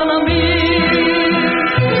causan a mí.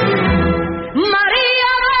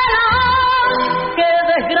 María Vela, qué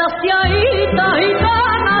desgraciadita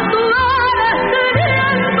gitana tú eres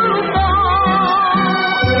teniendo lutón.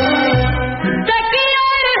 Te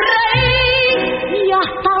quieres reír y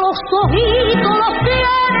hasta los ojitos los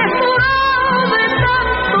tienes morados de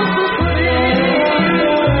tanto sufrir.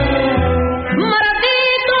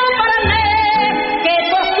 Maldito parné, que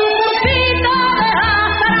por tu culpita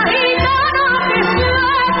dejaste a la gitana que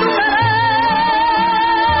fue tu querer.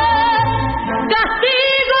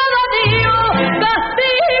 Castigo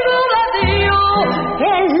de Dios,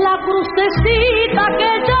 es la crucecita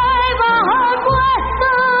que llevas a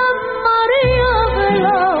cuesta, María de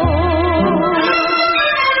la O.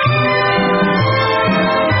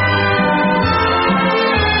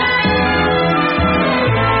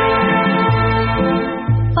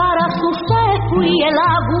 Para su seco y el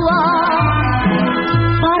agua,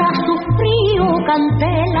 para su frío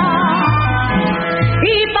cantela,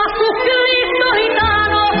 y para sus cristos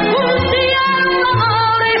gitanos un cielo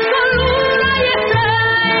amores con luna y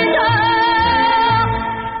estrella.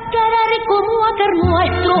 Querer como aquel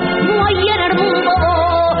nuestro no hay en el mundo,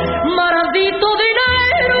 maldito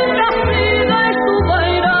dinero, castiga y su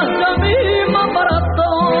vaina se misma para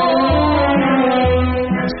todo.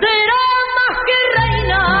 Será más que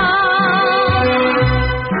reina,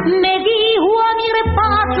 me dijo a mi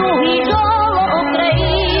repacho y yo lo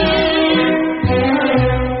creí.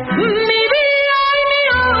 Mi vida y mi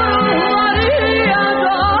oro, María,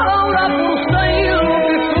 yo ahora puse lo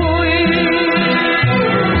que fui.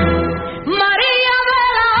 María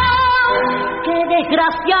Vela, qué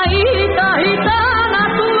desgraciadita gitana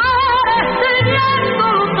tú eres teniendo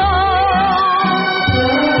lutón.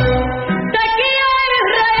 Te quieres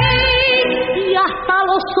reír y hasta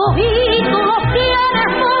los ojitos los tienes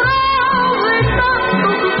morados de tanto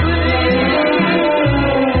sufrir.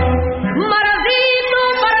 Maldito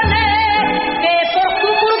parné, que por tu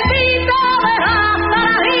culpita dejaste a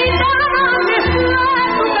la gitana que fue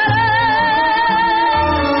tu querer.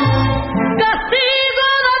 Castigo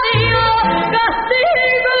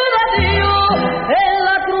de Dios, es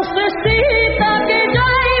la crucecita que ya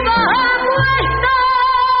iba a cuesta,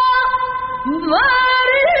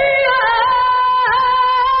 María.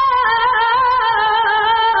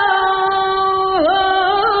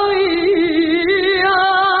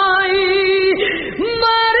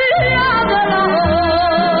 María de la O.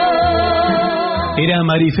 Era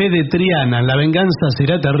Marifé de Triana, La venganza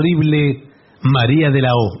será terrible, María de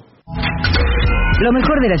la O. Lo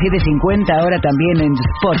mejor de las 7.50 ahora también en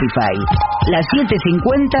Spotify. Las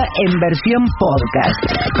 7.50 en versión podcast,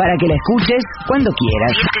 para que la escuches cuando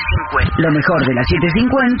quieras. 7.50. Lo mejor de las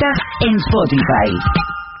 7.50 en Spotify.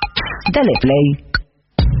 Dale play.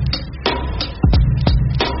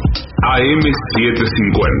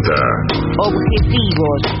 AM750.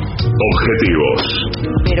 Objetivos,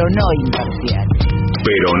 pero no imparciales.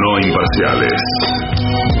 Pero no imparciales.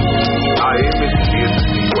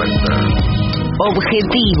 AM750.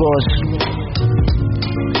 Objetivos,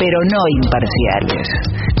 pero no imparciales.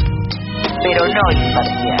 Pero no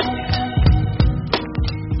imparciales.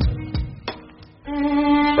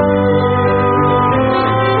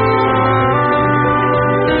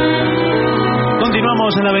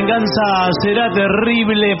 Continuamos en La Venganza Será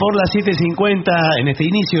Terrible por las 7:50 en este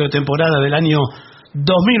inicio de temporada del año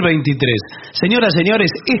 2023. Señoras, señores,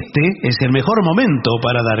 este es el mejor momento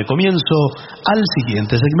para dar comienzo al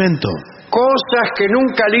siguiente segmento. Cosas que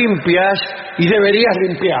nunca limpias y deberías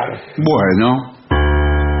limpiar. Bueno,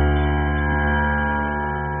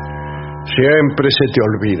 Siempre se te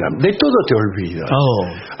olvidan. De todo te olvidas.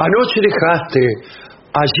 Anoche dejaste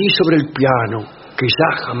allí sobre el piano, que ya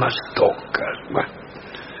jamás tocas. Bueno,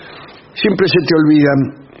 siempre se te olvidan,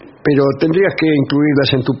 pero tendrías que incluirlas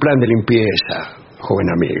en tu plan de limpieza, joven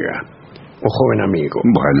amiga o joven amigo.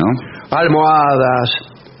 bueno. Almohadas,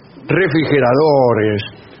 refrigeradores,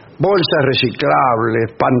 bolsas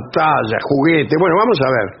reciclables, pantallas, juguetes. Bueno, vamos a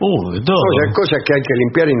ver. De todo. Cosas que hay que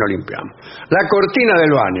limpiar y no limpiamos. La cortina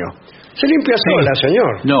del baño. Se limpia sola,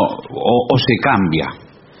 señor. No, o se cambia.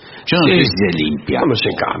 Yo no sé si se limpia. ¿Cómo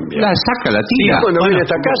se cambia? La saca, la Y tira. cuando viene a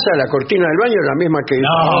esta casa, la cortina del baño es la misma que...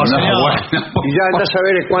 No, señor. bueno. Y ya andás a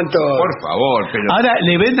ver cuánto... Por favor, pero... Ahora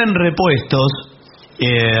le venden repuestos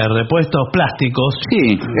plásticos.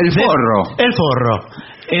 Sí, el forro. El forro.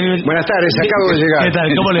 Buenas tardes, acabo de llegar. ¿Qué tal?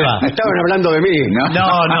 ¿Cómo le va? Estaban hablando de mí. No,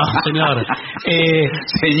 señor.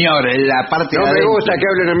 Señor, en la parte No de me adentro. gusta que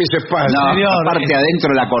hablen a mis espaldas. No, señor. la parte de adentro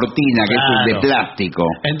de la cortina, que Claro. es de plástico.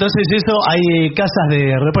 Entonces eso, hay casas de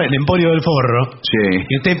repuesto, el Emporio del Forro, Sí.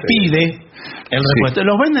 que usted pide el repuesto.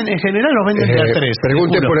 Los venden, en general los venden de a tres.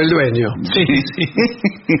 Pregunte seguro. por el dueño. Sí.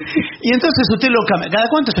 Y entonces usted lo cambia. ¿Cada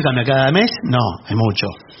cuánto se cambia? ¿Cada mes? No, es mucho.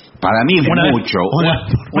 Para mí es Una vez- mucho. una-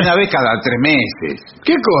 Una vez cada 3 meses.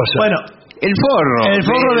 ¿Qué cosa? Bueno, El forro. El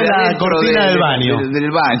forro de la adentro cortina del baño.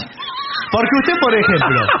 Del baño. porque usted, por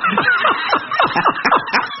ejemplo,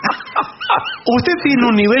 usted tiene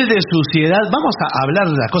un nivel de suciedad. Vamos a hablar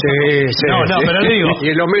de las cosas. Sí. No, pero le digo.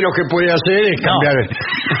 Y lo menos que puede hacer es cambiar...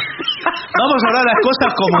 Vamos a hablar las cosas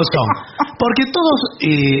como son. Porque todos,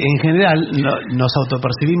 en general, nos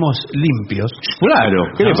autopercibimos limpios. Claro,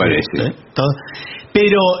 ¿qué le ¿No? parece? Todos.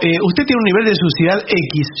 Pero usted tiene un nivel de suciedad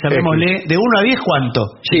X, llamémosle, de 1 a 10, ¿cuánto?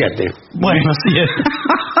 7. Bueno, 7.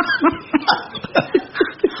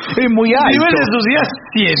 Es muy alto. Nivel de suciedad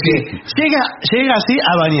 7. Llega así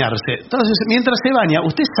a bañarse. Entonces, mientras se baña,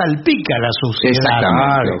 usted salpica la suciedad.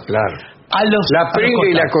 Exactamente. Claro. a La los pringa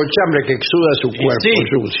y la costados. cochambre que exuda su cuerpo Sí.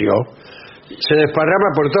 sucio se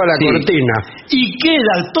desparrama por toda la cortina. Y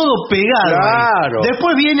queda todo pegado. Claro.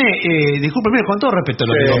 Después viene, discúlpeme, con todo respeto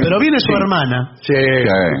lo Sí. digo, pero viene su hermana. Sí,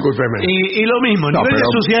 discúlpeme. Y lo mismo, No, nivel de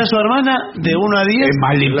pero- suciedad de su hermana, de 1 a 10. Es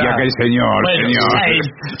más limpia Claro. que el señor, Bueno, señor.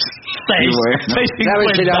 6. bueno.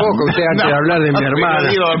 Lávese la boca usted antes de hablar de mi hermana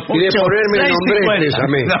digo y de mucho. ponerme 6.50. nombretes a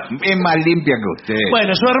mí. No, es más limpia que usted.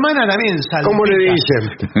 Bueno, su hermana también salpica. ¿Cómo le dicen?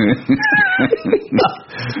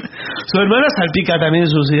 Su hermana salpica también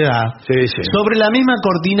suciedad. Sí, sí. Sobre la misma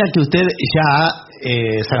cortina que usted ya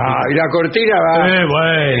salpica. Y la cortina va...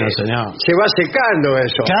 Bueno, señor. Se va secando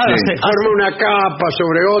eso. Claro, Sí. se Forma una capa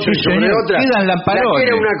sobre otra y sobre señor. otra. Quedan lamparones. La que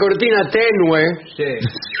era una cortina tenue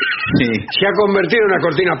Sí. se ha convertido en una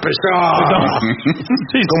cortina pesada,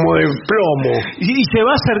 Sí, como de plomo. y se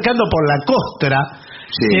va acercando por la costra,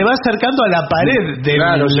 Sí. se va acercando a la pared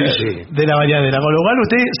Claro, sí. de la bañadera, con lo cual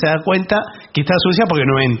usted se da cuenta que está sucia porque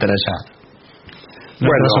no entra ya. No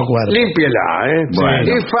entra a su cuarto. límpiela, ¿eh?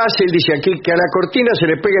 Bueno. Es fácil, dice aquí, que a la cortina se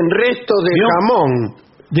le peguen restos de ¿Vio? jamón.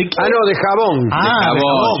 ¿De qué? No, de jabón.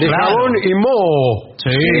 De claro. jabón y moho.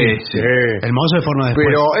 Sí, Sí. El mozo se forma después.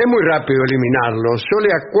 Pero es muy rápido eliminarlo. Solo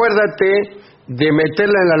acuérdate de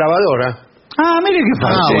meterla en la lavadora. Mire qué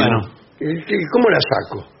fácil. bueno. ¿Y cómo la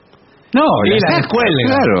saco? No, Y la saca,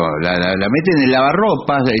 descuelga. Claro, la mete en el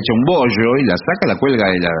lavarropas, echa un bollo y la saca, la cuelga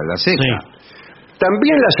y la seca. Sí.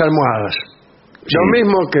 También las almohadas. Sí. Lo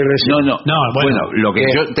mismo que recién. No, bueno. lo que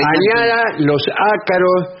yo tenía... añada los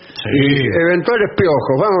ácaros Sí. y eventuales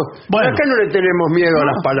piojos. Vamos, Bueno. acá no le tenemos miedo a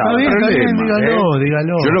las palabras. Está bien, problema,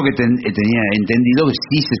 dígalo. Yo lo que tenía entendido que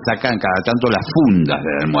sí se sacan cada tanto las fundas de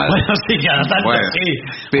la almohada. Bueno, sí, cada tanto Bueno, sí.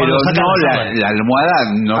 pero Cuando sacan no los la sábanas. almohada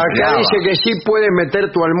no se Acá lava. dice que sí puedes meter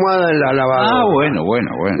tu almohada en la lavadora. bueno.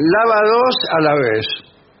 Lava 2 a la vez.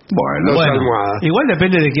 Dos almohadas. Igual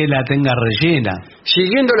depende de que la tenga rellena.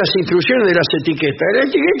 Siguiendo las instrucciones de las etiquetas. ¿La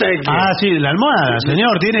etiqueta de qué? Ah, sí, la almohada,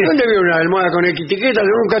 señor. Tiene... ¿Dónde veo una almohada con etiqueta?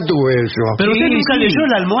 Yo nunca tuve eso. Pero usted nunca leyó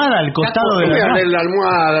la almohada al costado de Voy la a leer la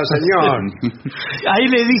almohada, señor. Ahí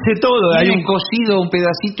le dice todo. Hay Hay un cosido un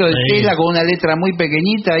pedacito de Sí. tela con una letra muy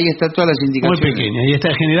pequeñita, ahí está todas las muy indicaciones. pequeña. Y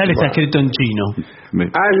en general está escrito en chino.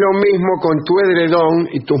 Haz lo mismo con tu edredón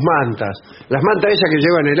y tus mantas. Las mantas esas que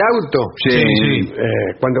llevan el auto, Sí.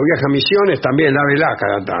 cuando viaja a Misiones, también lávela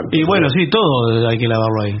cada tanto. Y bueno, sí, todo hay que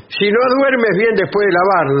lavarlo ahí. Si no duermes bien después de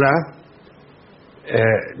lavarla,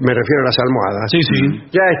 me refiero a las almohadas. Sí, sí.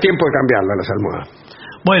 Ya es tiempo de cambiarlas las almohadas.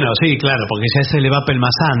 Bueno, sí, claro, porque ya se le va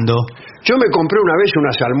pelmazando. Yo me compré una vez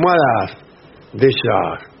unas almohadas de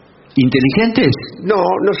esas. ¿Inteligentes? No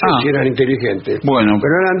sé si eran inteligentes. Bueno.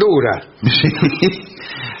 Pero eran duras. Sí.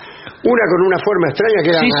 Una con una forma extraña que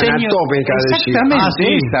era Sí, señor. anatómica. Exactamente, sí.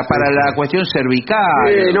 esa, para la cuestión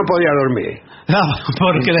cervical. No podía dormir. No,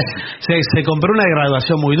 porque se compró una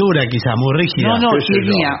graduación muy dura, quizá, muy rígida. No, Qué sé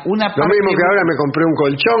tenía yo. una Lo parte... mismo que ahora me compré un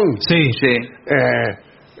colchón. Sí. Sí.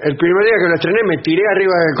 El primer día que lo estrené me tiré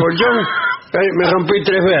arriba del colchón, me rompí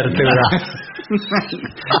 3 vértebras.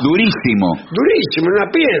 Durísimo. Durísimo, una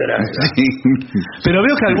piedra. Sí. Pero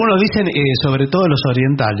veo que algunos dicen, sobre todo los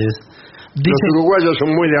orientales, Los dicen... uruguayos son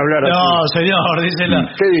muy de hablar No, así. señor, dicen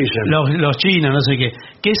 ¿Qué dicen? los chinos, no sé qué.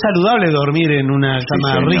 Que es saludable dormir en una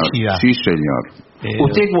cama señor. rígida. Sí, señor.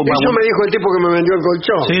 Usted, Eso me dijo el tipo que me vendió el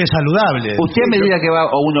colchón. Sí, es saludable. Usted a medida que va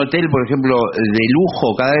a un hotel, por ejemplo, de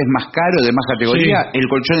lujo, cada vez más caro, de más categoría, el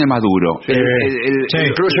colchón es más duro. Sí.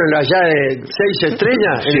 Incluso en la llave 6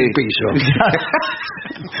 estrellas en el piso.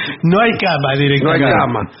 No hay cama No hay directamente.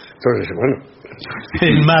 cama. Entonces, bueno.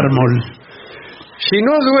 El mármol. Si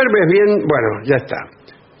no duermes bien, bueno, ya está.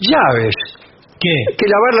 Llaves. ¿Qué? Hay que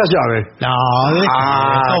lavar las llaves. No,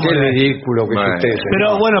 ¿cómo qué le- ridículo que es Bueno. usted.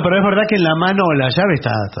 Pero bueno, pero es verdad que en la mano la llave está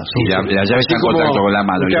Sí, la llave está en Como contacto con la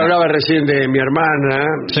mano. usted ya. hablaba recién de mi hermana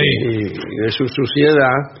Sí. y de su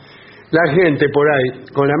suciedad. La gente por ahí,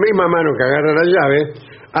 con la misma mano que agarra la llave,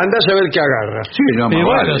 anda a saber qué agarra. Sí, no, Y más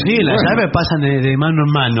bueno, vale. sí, las llaves pasan de mano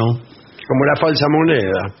en mano. Como la falsa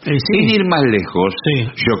moneda. Sin ir más lejos, Sí.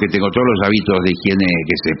 yo que tengo todos los hábitos de higiene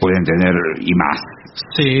que se pueden tener y más,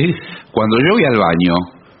 Sí. cuando yo voy al baño,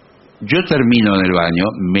 yo termino en el baño,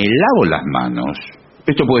 me lavo las manos.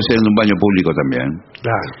 Esto puede ser en un baño público también.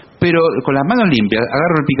 Claro, Pero con las manos limpias,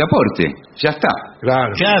 agarro el picaporte. Ya está. claro.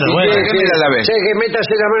 Claro, Y bueno. que la vez. sé que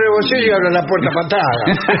métase la mano en el bolsillo y abra la puerta patada.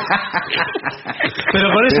 Pero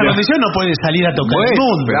con esa condición no puede salir a tocar el Bueno,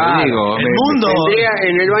 mundo. pero digo, el mundo...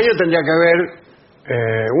 En el baño tendría que haber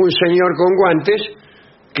un señor con guantes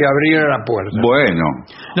que abriera la puerta. Bueno,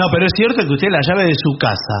 No, pero es cierto que usted la llave de su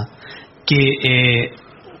casa, que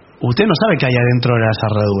usted no sabe qué hay adentro de la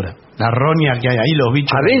cerradura. La roña que hay ahí, los bichos.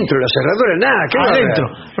 Adentro de la cerradura, nada. ¿qué va a haber? Adentro.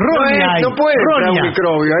 Roña hay, No puede entrar roña. un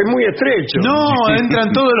microbio, es muy estrecho. No, entran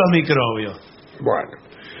todos los microbios. Bueno.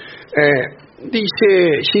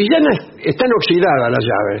 Dice, si ya están oxidadas las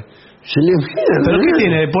llaves, se le olvidan. ¿Pero qué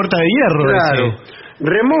tiene? ¿De puerta de hierro? Claro. ese?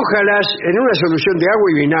 Remójalas en una solución de agua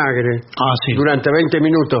y vinagre Ah, sí. durante 20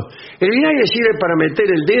 minutos. El vinagre sirve para meter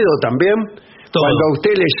el dedo también. Todo. Cuando a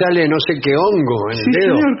usted le sale no sé qué hongo en el sí,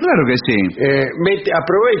 dedo. señor, claro que sí.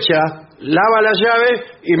 Aprovecha, lava la llave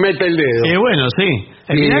y mete el dedo. Bueno, sí.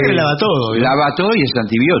 El vinagre lava todo. ¿vio? Lava todo y es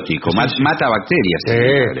antibiótico, mata bacterias. el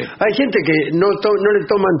vinagre. Hay gente que no le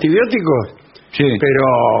toma antibióticos, Sí. pero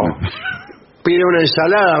pide una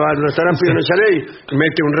ensalada, va al restaurante, pide una ensalada y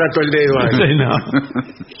mete un rato el dedo ahí. Sí, no.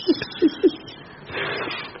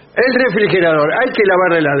 El refrigerador, hay que lavar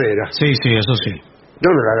la heladera. Sí, sí, eso sí. Yo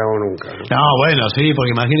no la lavo nunca. ¿no? No, bueno, sí,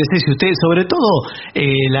 porque imagínese si usted, sobre todo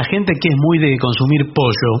la gente que es muy de consumir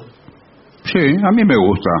pollo. Sí, a mí me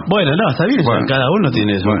gusta. Bueno, no, está bien, Bueno. cada uno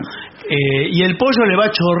tiene eso. Bueno. Y el pollo le va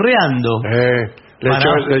chorreando.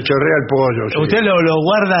 Le chorrea el pollo. Sí. Usted lo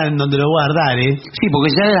guarda en donde lo guardar, ¿eh? Sí, porque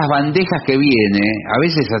ya de las bandejas que viene, a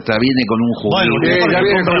veces hasta viene con un juguito. Bueno, Sí, porque ya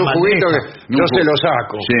viene con un compra juguito bandeja. que yo se lo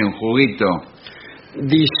saco. Sí, un juguito.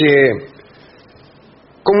 Dice,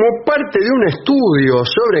 como parte de un estudio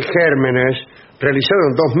sobre gérmenes realizado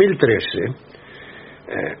en 2013,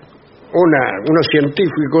 unos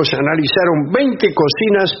científicos analizaron 20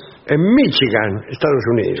 cocinas en Michigan, Estados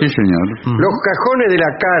Unidos. Sí, señor. Los cajones de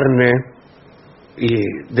la carne y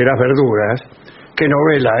de las verduras, qué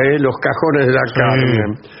novela, los cajones de la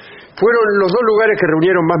carne, fueron los dos lugares que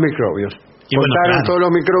reunieron más microbios. Y bueno, Contaron claro. todos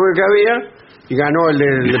los microbios que había y ganó el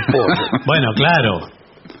del pollo. Bueno, claro.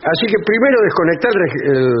 Así que primero desconecta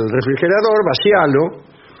el refrigerador, vacíalo,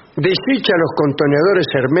 desecha los contenedores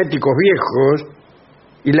herméticos viejos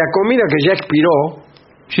y la comida que ya expiró,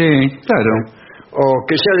 Sí, claro. o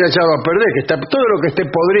que se haya echado a perder, que está todo lo que esté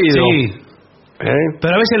podrido. Sí.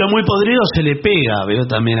 Pero a veces lo muy podrido se le pega, veo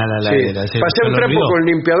también a la heladera. Pasé un trapo con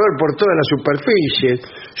limpiador por toda la superficie.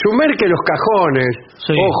 Sumerge los cajones,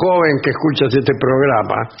 joven que escuchas este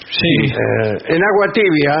programa, en agua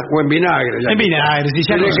tibia o en vinagre. En vinagre, si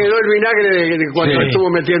ya se le quedó el vinagre de cuando estuvo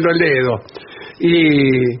metiendo el dedo.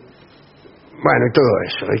 Y bueno, y todo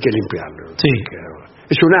eso, hay que limpiarlo. Sí.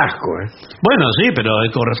 Es un asco, Bueno, sí, pero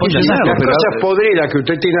corresponde a las cosas podridas que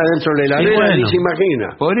usted tiene adentro de la heladera ni se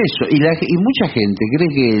imagina. Por eso, y mucha gente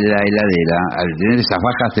cree que la heladera, al tener esas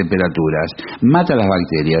bajas temperaturas, mata las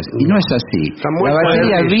bacterias. Y no es así. Las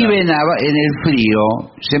bacterias viven en el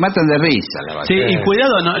frío, se matan de risa las bacterias. Sí, y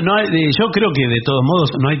cuidado, yo creo que de todos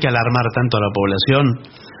modos no hay que alarmar tanto a la población.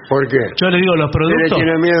 ¿Por qué? Yo le digo, los productos...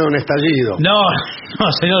 ¿Tiene miedo a un estallido? No,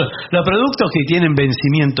 señor. Los productos que tienen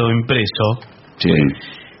vencimiento impreso... Sí.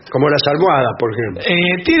 Como las almohadas, por ejemplo.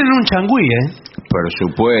 Tienen un changüí, Por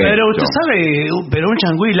supuesto. Pero usted sabe, un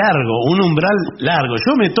changüí largo, un umbral largo.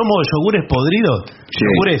 Yo me tomo yogures podridos,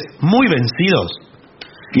 yogures muy vencidos.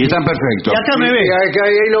 Y están perfectos. Y acá me ve.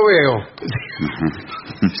 Ahí lo veo.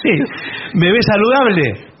 Sí. ¿Me ve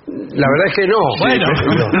saludable? La verdad es que no. Bueno,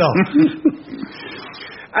 no.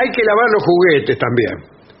 Hay que lavar los juguetes también.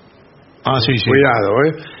 Sí. Cuidado,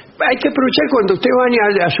 Hay que aprovechar cuando usted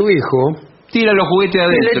baña a su hijo. Tira los juguetes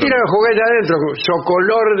adentro. Le tira los juguetes adentro.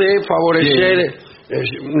 Socolor de favorecer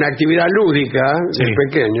una actividad lúdica del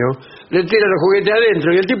pequeño. Le tira los juguetes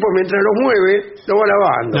adentro y el tipo mientras los mueve, lo va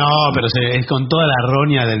lavando. No, pero es con toda la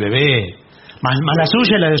roña del bebé. Más la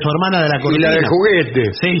suya y la de su hermana de la cortina. Y la del juguete.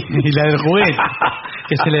 Sí, y la del juguete.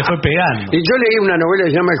 Que se le fue pegando. Y yo leí una novela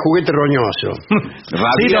que se llama El juguete roñoso.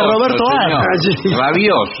 Rabioso, sí, de Roberto Arra.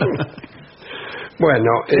 Rabioso.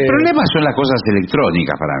 Bueno, el problema son las cosas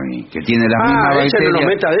electrónicas para mí, que tiene las mismas bacterias. Ese no lo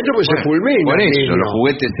mete adentro porque se fulmina. Por eso, los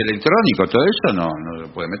juguetes electrónicos, todo eso no se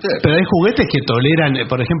puede meter. Pero hay juguetes que toleran,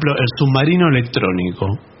 por ejemplo, el submarino electrónico.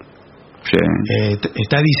 Sí.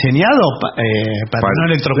 Está diseñado para no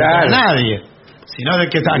electrocutar a nadie. Sino de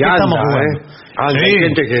que aquí estamos jugando. Hay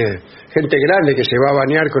gente grande que se va a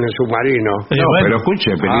bañar con el submarino. Pero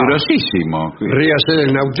escuche, peligrosísimo. Ríase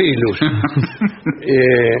del Nautilus.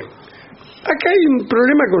 Acá hay un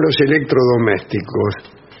problema con los electrodomésticos.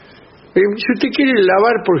 Si usted quiere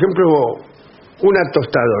lavar, por ejemplo, una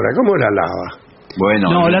tostadora, ¿cómo la lava?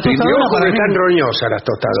 Bueno, la tostadora para mí están roñosas las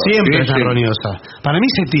tostadoras. Siempre están roñosas. Para mí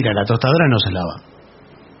se tira, la tostadora no se lava.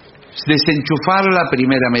 Desenchufar la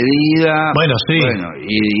primera medida. Bueno, sí.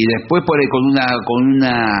 Y después con una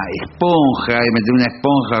esponja, y meter una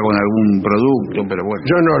esponja con algún producto, pero bueno.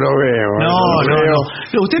 Yo no lo veo.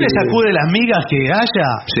 No. ¿Usted le sacude las migas que haya?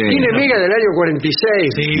 Sí. Tiene migas del año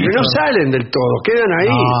 46, que no salen del todo, quedan ahí.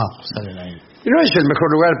 No, salen ahí. No es el mejor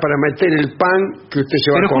lugar para meter el pan que usted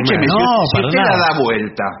se va a comer. Escúcheme, si usted la da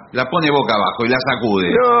vuelta, la pone boca abajo y la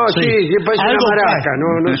sacude. No, que parece una maraca,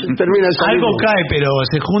 no se termina el salir. Algo cae, pero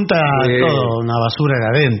se junta todo una basura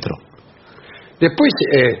de adentro. Después,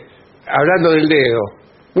 hablando del dedo,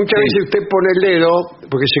 muchas veces usted pone el dedo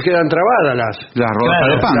porque se quedan trabadas las rodajas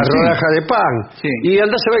de pan. Las rodajas de pan. Sí. Y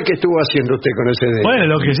anda a saber qué estuvo haciendo usted con ese dedo. Bueno,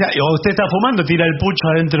 lo que sea. O usted está fumando, tira el pucho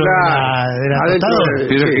adentro de la tostadora.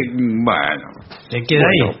 Pero bueno. Se queda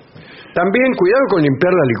ahí. También cuidado con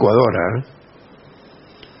limpiar la licuadora.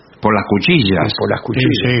 Por las cuchillas. Por las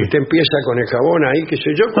cuchillas. Sí. Usted empieza con el jabón ahí, qué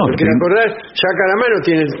sé yo, cuando quiere acordar, saca la mano,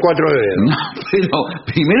 tiene 4 dedos. No, pero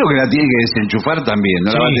primero que la tiene que desenchufar también,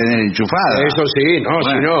 no la va a tener enchufada. Eso sí,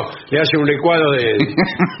 si no, le hace un licuado de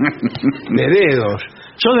dedos.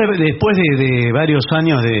 Yo después de varios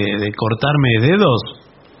años de cortarme dedos,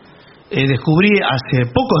 descubrí hace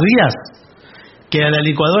pocos días que a la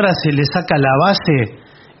licuadora se le saca la base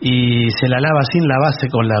y se la lava sin la base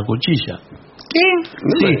con la cuchilla. ¿Qué?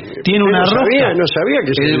 Sí, tiene una rosca. No sabía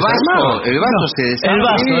que se desarmaba. El vaso se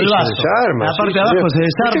desarma. Se El vaso. desarma. La parte de abajo se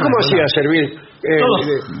desarma. ¿Usted cómo hacía servir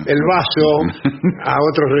el vaso a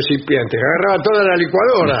otros recipientes? ¿Agarraba toda la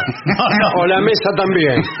licuadora? ¿O la mesa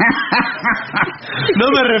también? No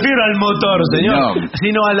me refiero al motor, señor,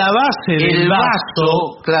 sino a la base del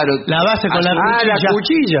vaso. Claro. La base con la cuchilla. La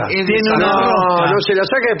cuchilla. Tiene una rosca. No se la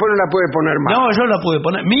saca y después no la puede poner mal. No, yo la pude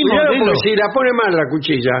poner. Mi Cuidado, modelo. porque si la pone mal la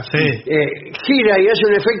cuchilla, gira y hace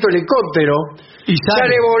un efecto helicóptero y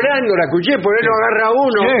sale volando la cuchilla, por eso agarra a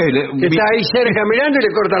uno que está ahí cerca mirando y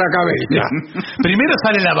le corta la cabeza. Primero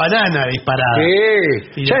sale la banana disparada.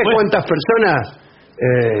 Sí. ¿Sabes cuántas personas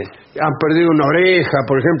han perdido una oreja,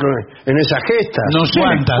 por ejemplo, en esas gestas? No sé.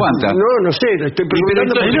 ¿Cuántas? No sé, le estoy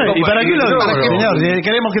preguntando. ¿Y para qué lo dice, señor?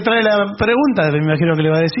 Queremos que trae la pregunta, me imagino que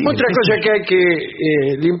le va a decir. Otra cosa que hay que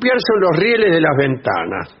limpiar son los rieles de las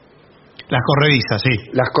ventanas. Las corredizas, sí.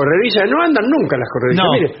 Las corredizas no andan nunca las corredizas.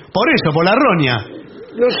 No, Mire, por eso, por la roña.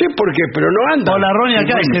 no sé por qué, pero no andan. Por la roña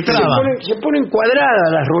que hay, se traba. Se ponen cuadradas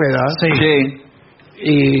las ruedas. Sí.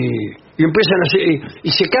 Y empiezan a hacer, y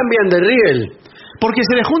se cambian de riel. Porque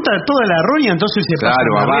se le junta toda la roña, entonces se pasa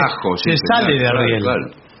Claro, de riel. abajo. Se sale de riel. Claro.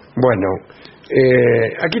 Bueno,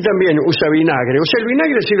 aquí también usa vinagre. O sea, el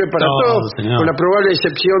vinagre sirve para todo, señor. con la probable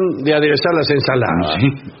excepción de aderezar las ensaladas.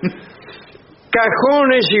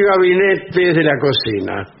 Cajones y gabinetes de la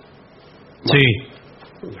cocina. Sí.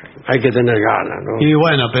 Hay que tener ganas, ¿no? Y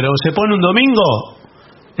bueno, pero se pone un domingo,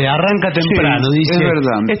 arranca temprano. Sí, dice, es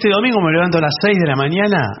verdad. este domingo me levanto a las 6 de la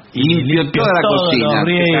mañana y Limpio toda la todos cocina, los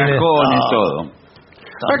rieles, cajones, todo.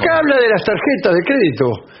 Acá habla de las tarjetas de crédito,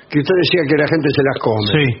 que usted decía que la gente se las come.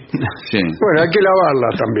 Sí. Sí. Bueno, hay que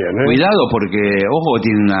lavarlas también, ¿eh? Cuidado porque, ojo,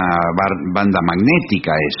 tiene una banda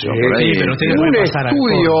magnética eso. Sí, por ahí. pero usted Un puede pasar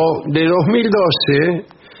estudio de 2012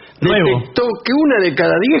 Nuevo. detectó que una de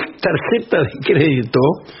cada 10 tarjetas de crédito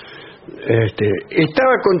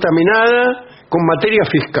estaba contaminada con materia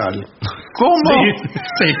fiscal. ¿Cómo?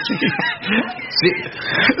 Sí. Sí.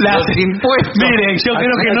 Los impuestos. Mire, yo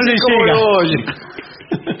creo que no le ¿Cómo llega. lo oye?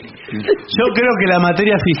 Yo creo que la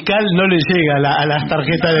materia fiscal no le llega a las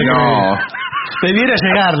tarjetas de crédito. No. Debiera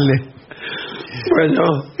llegarle. Bueno,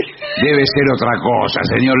 Debe ser otra cosa,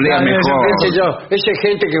 señor. Lea qué sé mejor. yo, esa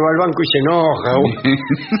gente que va al banco y se enoja.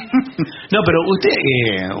 No, pero usted,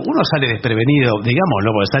 uno sale desprevenido, digámoslo,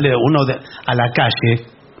 porque sale uno a la calle,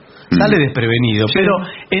 sale desprevenido, pero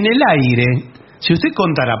en el aire, si usted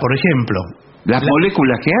contara, por ejemplo, Las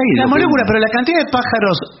moléculas que hay. la molécula, pero la cantidad de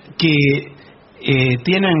pájaros que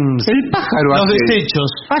tienen El pájaro los hace- desechos,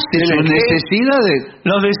 Hace su necesidad de...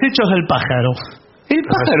 los desechos del pájaro. El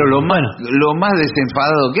pájaro lo más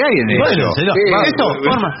desenfadado que hay en Bueno, eso. señor, Sí, esto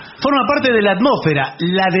forma parte de la atmósfera,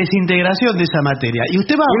 la desintegración de esa materia. Y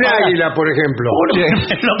usted va a Un pagar águila, por ejemplo.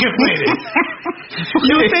 lo que puede.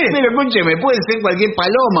 Y usted, Pero escúcheme, puede ser cualquier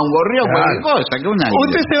paloma, un gorrión, Claro. cualquier cosa, que un águila.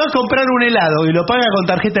 usted se va a comprar un helado y lo paga con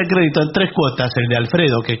tarjeta de crédito en 3 cuotas, el de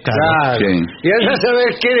Alfredo, que es caro. Claro. Sí. Y anda a saber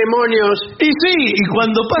qué demonios Y sí, y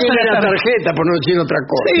cuando pasa tiene la la tarjeta, por no decir otra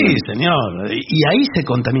cosa. Sí, señor. Y ahí se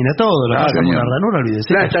contamina todo. Lo Claro, pasa por señor. la ranura, olvídese.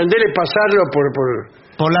 Claro, está en dele pasarlo por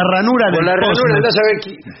Por la ranura del la ranura, Postman. anda a saber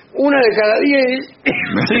que una de cada 10.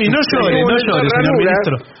 Sí, no llore, no llore, señor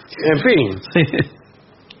ministro. En fin,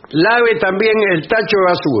 lave también el tacho de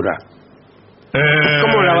basura.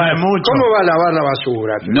 ¿Cómo va a lavar la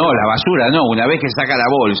basura? No, la basura no. Una vez que saca la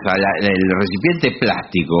bolsa, el recipiente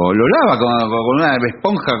plástico, lo lava con una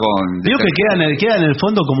esponja con... Digo que queda en el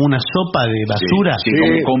fondo como una sopa de basura. Sí,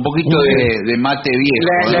 Sí. con un poquito de mate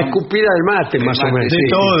viejo. La ¿no? escupida del mate, más o mate, menos. De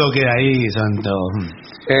sí. todo queda ahí, santo.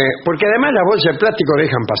 Porque además las bolsas de plástico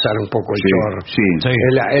dejan pasar un poco el chorro. Sí. Sí,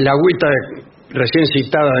 El agüita recién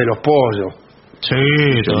citada de los pollos. sí,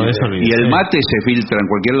 todo eso. Y el mate se filtra en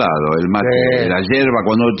cualquier lado. El mate, Sí. la hierba,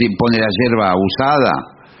 cuando uno pone la hierba usada.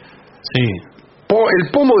 Sí. El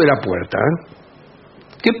pomo de la puerta, ¿eh?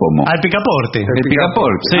 ¿Qué pomo? Al picaporte. El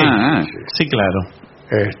picaporte. Sí, Ah, sí, claro.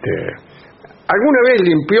 ¿Alguna vez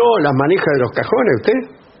limpió las manijas de los cajones usted?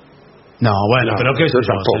 No, bueno, No, pero ¿qué es yo eso,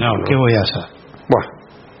 tampoco, señor? ¿no? ¿Qué voy a hacer? Bueno.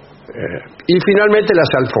 Y finalmente las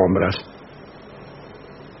alfombras.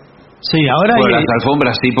 Sí, ahora Bueno, hay... las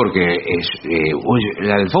alfombras sí, porque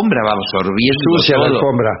la alfombra va absorbiendo Sucia todo. la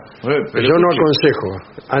alfombra. Pero Yo no escuche. aconsejo.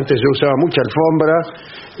 Antes yo usaba mucha alfombra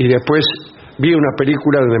y después vi una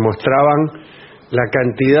película donde mostraban la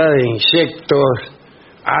cantidad de insectos,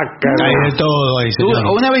 ácaros. Hay de todo ahí,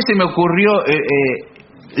 señor. Una vez se me ocurrió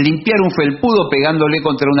limpiar un felpudo pegándole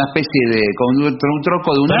contra una especie de... contra un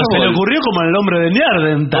tronco de un Pero se le árbol. ocurrió como al hombre de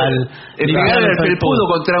Neandertal. Pegarle al felpudo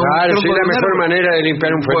contra un Claro, tronco sí, de la un mejor árbol. manera de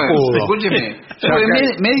limpiar un Bueno, felpudo. escúcheme. Fue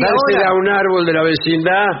media Dársela hora. a un árbol de la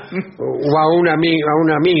vecindad o a un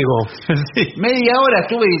amigo. Sí. Media hora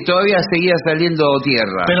estuve y todavía seguía saliendo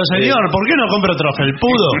tierra. Pero señor, ¿por qué no compra otro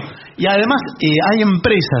felpudo? Y además hay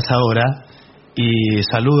empresas ahora, y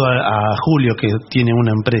saludo a Julio que tiene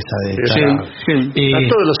una empresa de A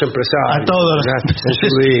todos los empresarios. a todos los en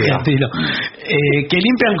su día. estilo, que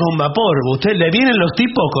limpian con vapor. Usted le vienen los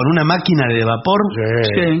tipos con una máquina de vapor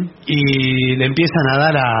Sí. y le empiezan a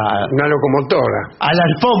dar Una locomotora. a la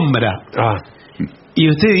alfombra. Ah. Y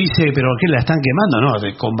usted dice, ¿pero qué la están quemando?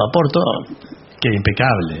 No, con vapor todo. Qué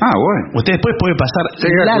impecable. Ah, bueno. Usted después puede pasar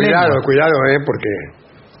Tenga la cuidado, lengua. cuidado, porque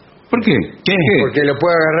 ¿Por qué? ¿Qué? porque le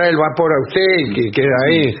puede agarrar el vapor a usted y que queda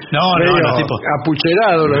ahí. No, medio los tipos.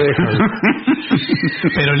 apucherado lo dejan.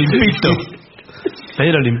 Pero limpito.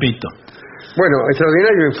 Pero limpito. Bueno,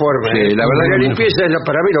 extraordinario informe. Sí, la verdad la que limpieza es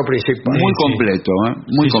para mí lo principal. Muy Sí, completo, ¿eh?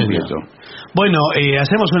 Muy Sí, completo. señor. Bueno,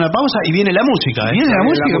 hacemos una pausa y viene la música. Viene la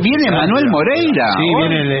música, viene Manuel Moreira. Sí,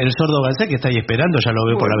 viene el sordo Gansé que está ahí esperando, ya lo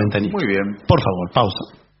veo por la ventanilla. Muy bien. Por favor,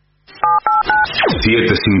 pausa.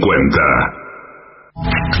 750.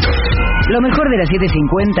 Lo mejor de la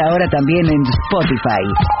 750 ahora también en Spotify.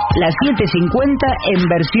 La 750 en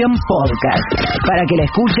versión podcast, para que la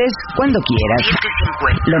escuches cuando quieras.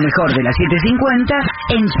 Lo mejor de la 750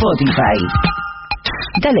 en Spotify.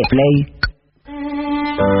 Dale play.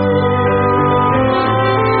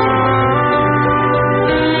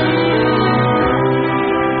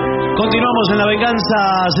 Continuamos en La Venganza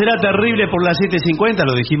Será Terrible por las 7:50,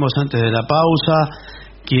 lo dijimos antes de la pausa,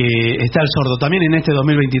 que está el sordo. También en este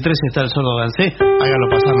 2023 está el sordo Gansé, hágalo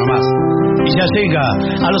pasar nomás. Y ya llega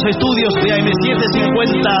a los estudios de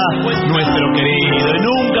AM750 nuestro querido y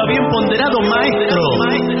nunca bien ponderado maestro,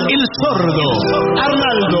 el sordo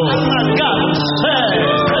Arnaldo Gansé.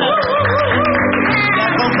 Le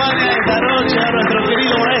acompaña esta noche a nuestro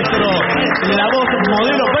querido maestro, la voz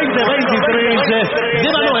modelo 2023 de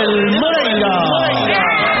Manuel Moreira.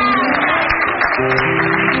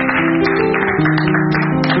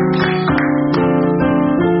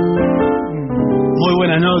 Muy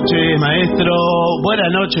buenas noches, maestro.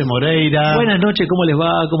 Buenas noches, Moreira. Buenas noches, ¿cómo les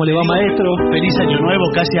va? ¿Cómo le va, maestro? Feliz año nuevo,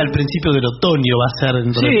 casi al principio del otoño va a ser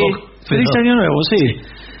dentro de poco. Feliz año nuevo, sí.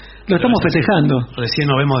 Lo estamos festejando. Recién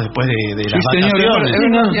nos vemos después de las señor,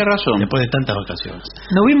 vacaciones. tiene razón. Después de tantas vacaciones.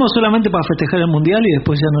 Nos vimos solamente para festejar el Mundial y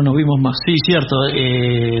después ya no nos vimos más. Sí, cierto.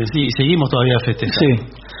 Sí, seguimos todavía festejando. Sí.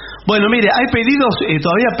 Bueno, mire, hay pedidos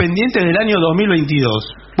todavía pendientes del año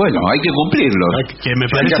 2022. Bueno, hay que cumplirlos. Que me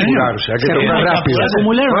Hay parece que apurarse, hay que tocar rápido.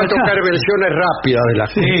 Va a tocar versiones rápidas de la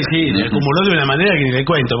gente. Sí, acumuló de una manera que ni le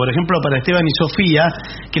cuento. Por ejemplo, para Esteban y Sofía,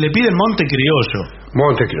 que le piden Monte Criollo.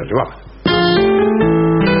 Monte Criollo, vamos.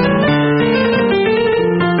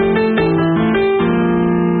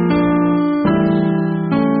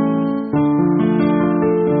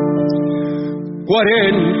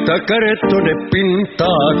 Cuarenta cartones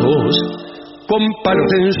pintados con palos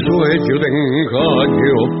de ensueño, de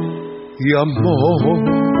engaño y amor.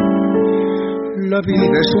 La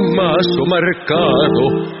vida es un mazo marcado,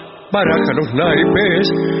 baraja los naipes,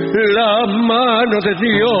 la mano de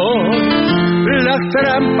Dios. Las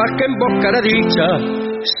trampas que en Boca dicha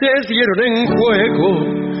se dieron en juego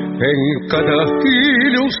en cada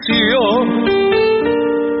ilusión.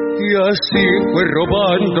 Y así fue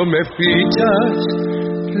robándome fichas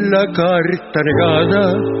la carta negada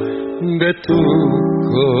de tu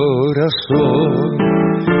corazón.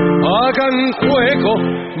 Hagan juego,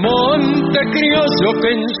 monte criollo, que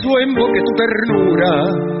en su emboque tu ternura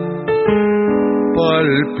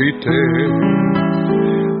palpite.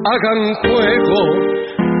 Hagan juego,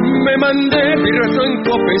 me mandé mi resto en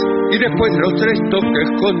copes y después de los 3 toques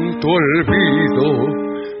con tu olvido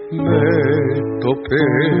me topé.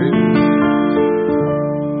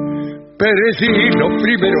 Perdí los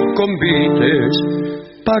primeros convites,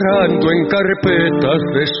 parando en carpetas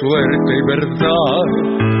de suerte y verdad,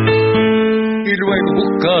 y luego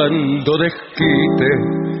buscando desquite,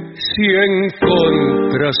 100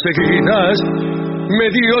 contras seguidas me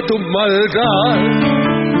dio tu maldad.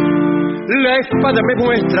 La espada me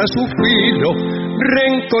muestra su filo,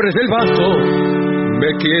 rencores del vaso me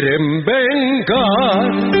quieren vengar.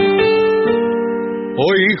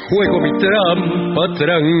 Hoy juego mi trampa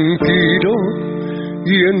tranquilo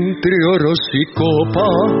y entre oros y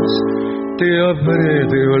copas te habré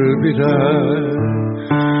de olvidar.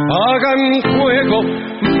 Hagan juego,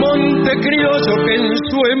 monte criollo, que en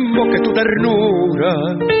su emboque tu ternura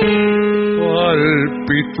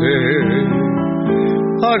palpite.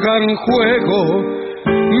 Hagan juego,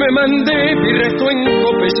 me mandé mi resto en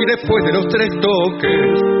copes y después de los 3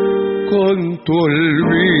 toques con tu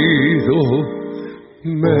olvido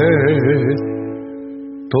me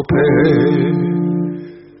topé.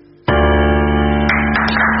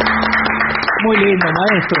 Muy lindo,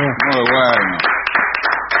 maestro. Muy bueno.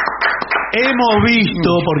 Hemos visto,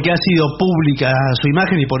 porque ha sido pública su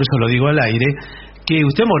imagen y por eso lo digo al aire, que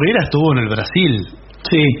usted, Moreira, estuvo en el Brasil.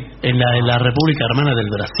 Sí. En la República Hermana del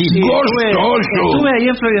Brasil. Sí, estuve ahí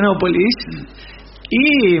en Florianópolis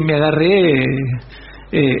y me agarré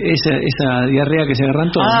esa diarrea que se agarran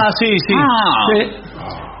todos. Ah, sí. Sí.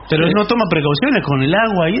 Pero no toma precauciones con el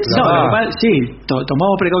agua y eso. No, sí,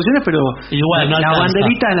 tomamos precauciones, pero igual no las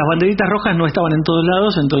banderitas rojas no estaban en todos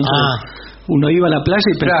lados, entonces uno iba a la playa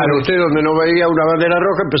y pensaba... Claro, usted donde no veía una bandera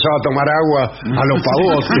roja empezaba a tomar agua a los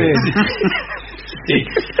pavotes. Sí.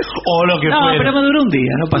 O lo que No, fuera. pero me duró un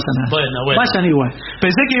día, no pasa nada. Bueno. Vayan igual.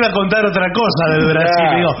 Pensé que iba a contar otra cosa del Brasil.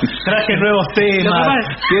 Digo, traje nuevos temas.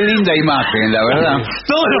 Qué linda imagen, la verdad.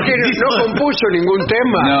 Todo lo que ¿No compuso ningún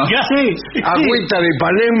tema? No. Sí. Agüita de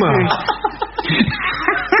Ipanema.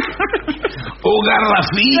 O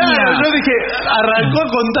garrafina. Claro, yo dije, arrancó a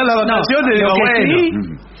contar las vacaciones y digo, Lo que bueno. sí,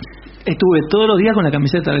 estuve todos los días con la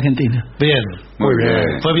camiseta de Argentina. Bien. Muy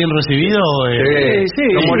bien. ¿Fue bien recibido? Sí.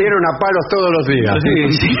 Nos molieron a palos todos los días.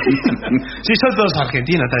 Sí, son todos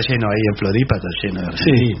argentinos, está lleno ahí en Floripa, está lleno de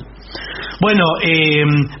argentinos. Bueno,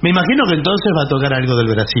 me imagino que entonces va a tocar algo del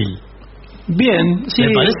Brasil. Bien, sí.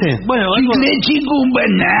 ¿Le parece? Bueno, algo... Chicle con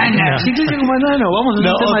banana. Chicle con banana. Vamos a hacer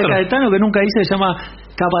un tema de Caetano que nunca hice, se llama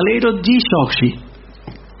Caballero di Jorge.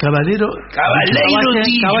 Caballero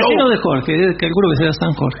de Jorge, calculo que será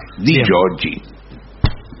San Jorge. Di Giorgi.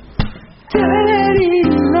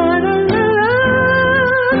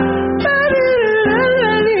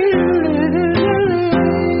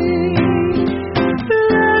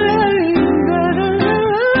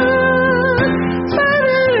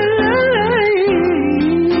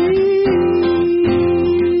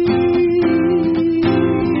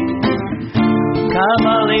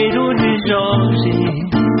 Cavaleiro de Jorge,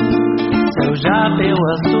 seu chapéu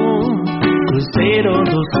azul, cruzeiro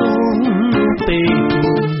do sul no peito.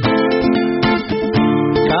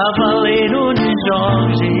 Cavaleiro de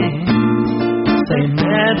Jorge, sem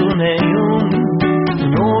medo nenhum,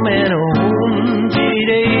 número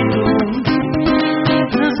direito.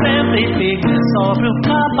 Sempre fica sobre o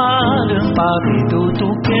cavalo, pavido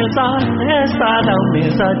turquesa, essa da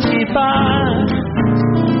mesa de bar.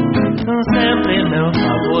 Sempre meu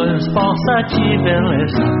favor, esforça-te,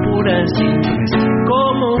 beleza pura e simples,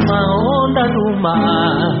 como uma onda do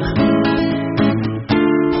mar.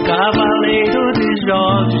 Cavaleiro de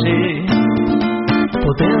Jorge,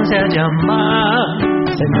 potência de amar,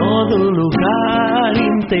 senhor do lugar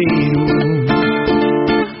inteiro.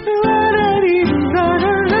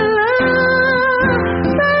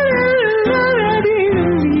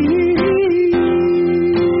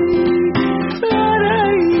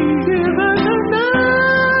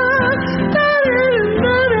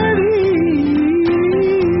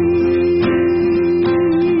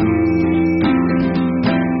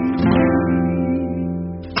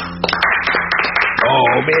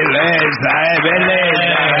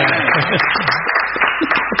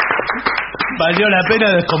 Valió la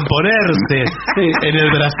pena descomponerse en el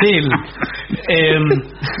Brasil.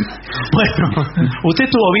 Bueno, ¿usted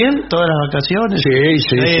estuvo bien todas las vacaciones? Sí.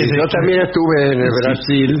 Yo también estuve en el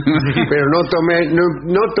Brasil, pero no tomé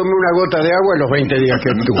una gota de agua en los 20 días que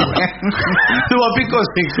estuve. Estuvo a pico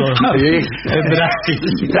seco. Sí. En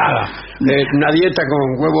Brasil. Nada. Una dieta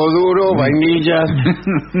con huevo duro, vainillas.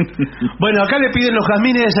 Bueno, acá le piden los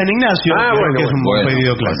jazmines de San Ignacio. Bueno, que es un buen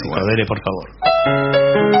pedido bueno, clásico. bueno. Dele, por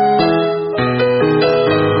favor.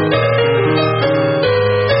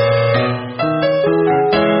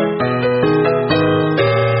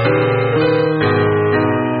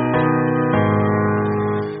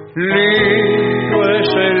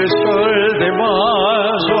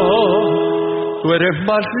 Tú eres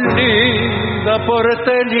más linda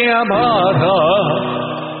porteña amada.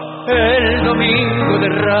 El domingo de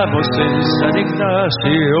Ramos en San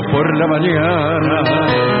Ignacio por la mañana.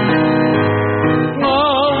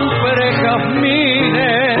 Compré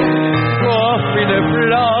jazmines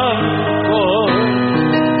blancos,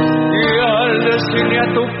 y al decirle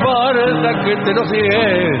a tu parda que te los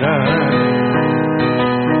diera,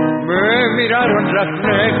 me miraron las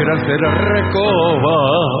negras de la Recoba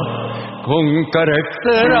con cara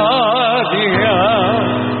extraña.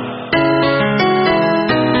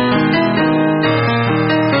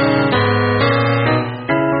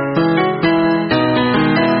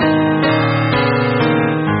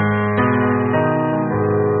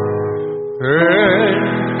 En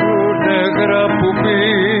tu negra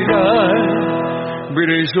pupila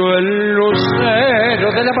brilló el lucero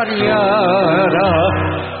de la mañana.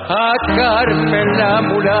 A Carmen la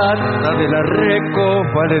mulata de la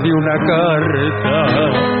Recoba le di una carta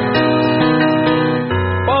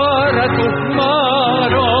para tus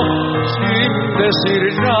manos sin decir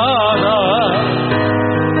nada.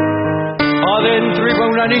 Adentro iba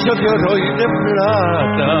un anillo de oro y de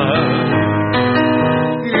plata,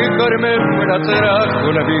 y Carmen me la trajo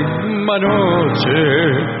la misma noche,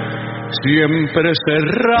 siempre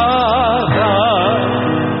cerrada.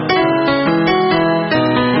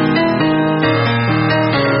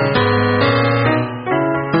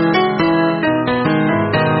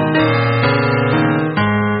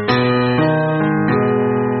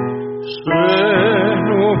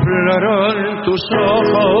 Tus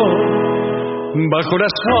ojos bajo la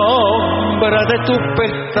sombra de tu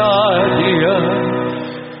pestaña.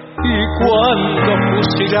 Y cuando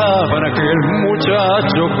fusilaban a aquel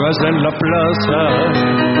muchacho allá en la plaza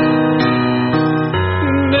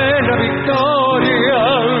de la Victoria,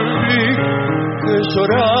 vi que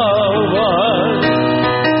lloraba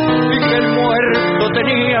y que el muerto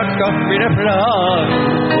tenía cafines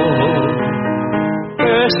blancos,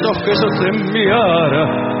 esos que yo te enviara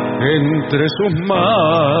entre sus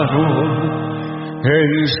manos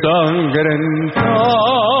ensangrentadas.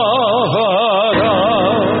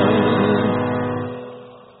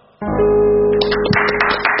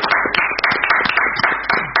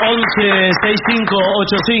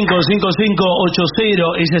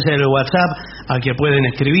 11-6585-5580, ese es el WhatsApp al que pueden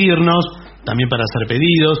escribirnos, también para hacer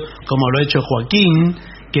pedidos, como lo ha hecho Joaquín,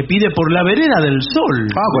 que pide por la vereda del sol.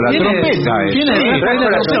 Con la trompeta.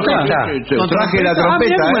 Traje la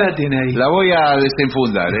trompeta. La voy a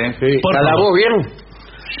desenfundar, Sí. ¿La lavó bien?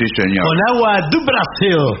 Sí, señor. Con agua du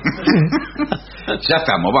Brasil. Ya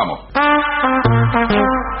estamos, vamos.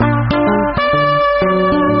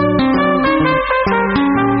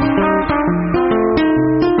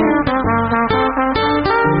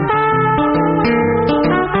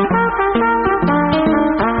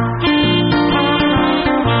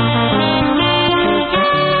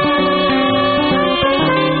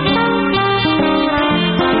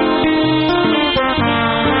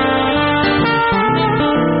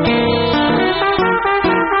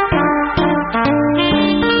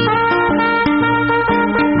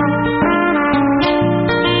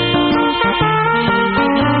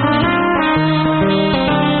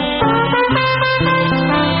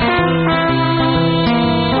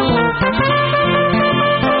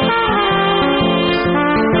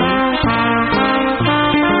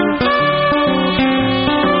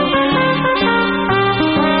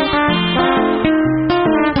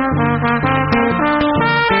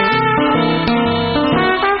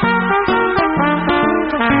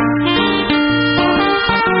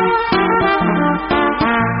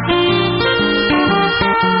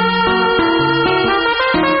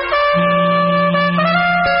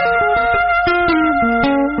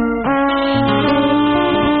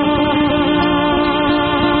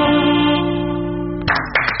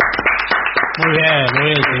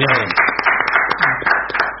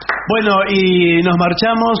 Bueno, y nos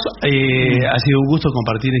marchamos. Ha sido un gusto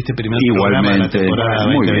compartir este primer programa de la temporada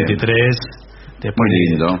 2023. Muy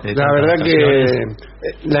lindo. La verdad que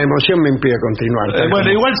la emoción me impide continuar. Bueno,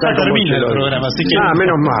 igual ya termina el programa, así que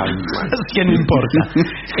menos mal. Así que no importa.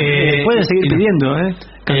 Pueden seguir pidiendo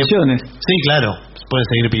canciones. Sí, claro. Pueden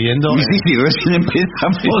seguir pidiendo. Sí, recién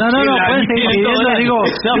empezamos. No, pueden seguir pidiendo, digo,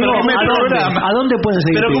 ¿a dónde pueden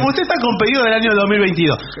seguir Pero pidiendo? como usted está con pedido del año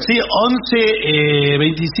 2022. Sí, 11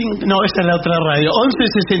 25, no, esta es la otra radio. 11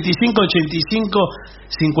 65 85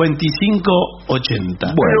 55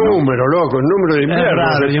 80. Bueno, número, loco, el número de invierno. Es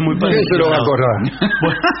raro y es muy ¿Quién se lo va a acordar?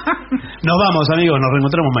 Bueno, nos vamos, amigos, nos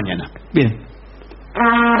reencontramos mañana. Bien.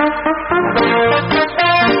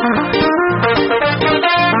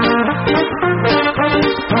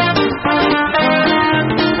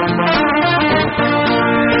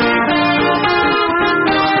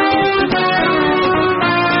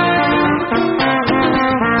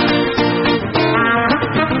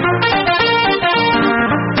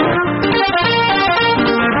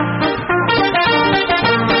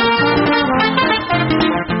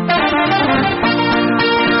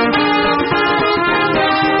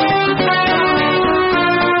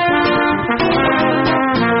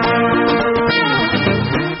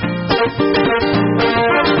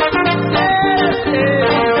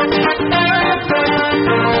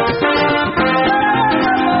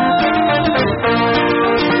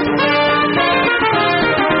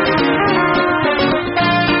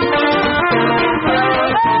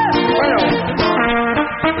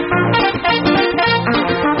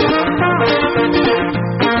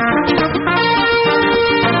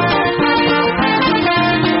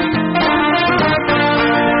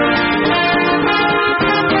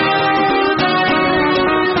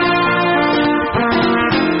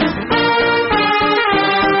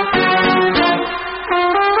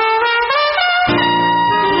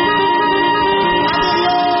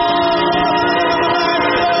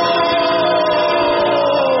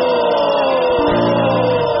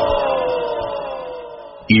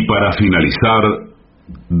 Y para finalizar,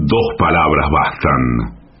 2 palabras bastan.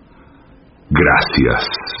 Gracias.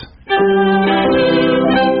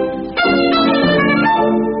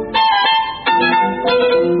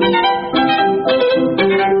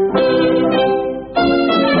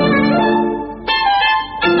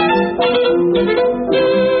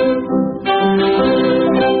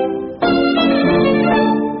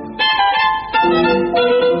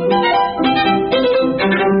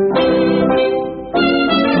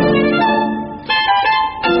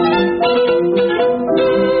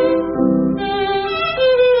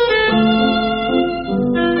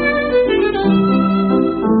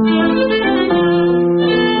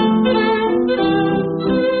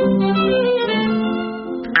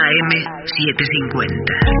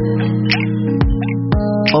 750.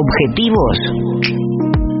 Objetivos,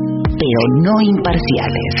 pero no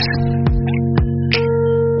imparciales.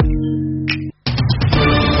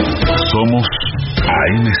 Somos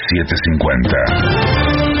AM750.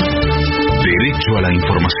 Derecho a la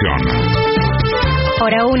información.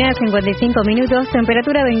 Hora 1:55,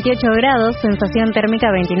 temperatura 28 grados, sensación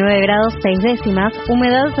térmica 29 grados 6 décimas,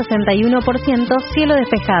 humedad 61%, cielo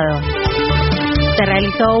despejado. Se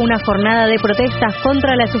realizó una jornada de protestas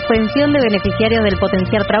contra la suspensión de beneficiarios del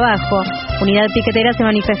Potenciar Trabajo. Unidad Piquetera se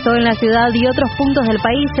manifestó en la ciudad y otros puntos del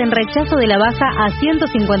país en rechazo de la baja a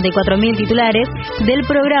 154.000 titulares del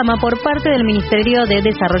programa por parte del Ministerio de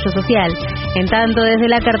Desarrollo Social. En tanto, desde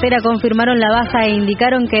la cartera confirmaron la baja e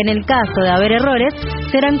indicaron que en el caso de haber errores,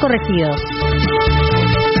 serán corregidos.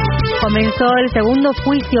 Comenzó el segundo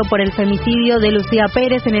juicio por el femicidio de Lucía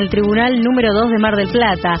Pérez en el Tribunal número 2 de Mar del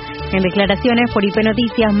Plata. En declaraciones por IP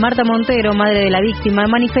Noticias, Marta Montero, madre de la víctima,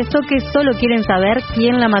 manifestó que solo quieren saber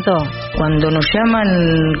quién la mató. Cuando nos llaman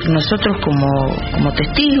nosotros como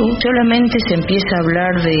testigos, solamente se empieza a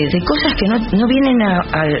hablar de cosas que no vienen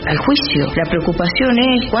al juicio. La preocupación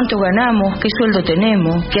es cuánto ganamos, qué sueldo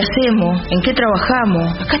tenemos, qué hacemos, en qué trabajamos.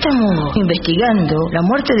 Acá estamos investigando la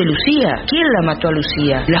muerte de Lucía. ¿Quién la mató a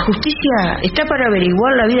Lucía? La justicia está para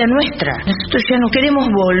averiguar la vida nuestra. Nosotros ya no queremos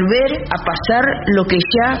volver a pasar lo que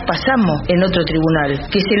ya pasamos en otro tribunal,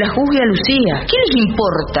 que se la juzgue a Lucía. ¿Qué les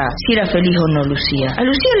importa si era feliz o no Lucía? A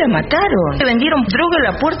Lucía la mataron, le vendieron droga a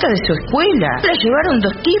la puerta de su escuela, la llevaron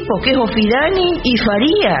dos tipos, que es Ofidani y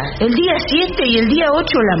Farías. El día 7 y el día 8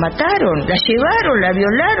 la mataron, la llevaron, la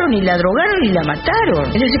violaron y la drogaron y la mataron.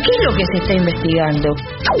 Entonces, ¿qué es lo que se está investigando?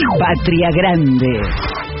 Patria Grande.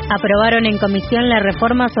 Aprobaron en comisión la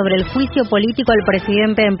reforma sobre el juicio político al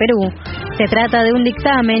presidente en Perú. Se trata de un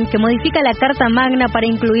dictamen que modifica la Carta Magna para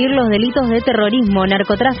incluir los delitos de terrorismo,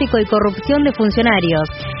 narcotráfico y corrupción de funcionarios.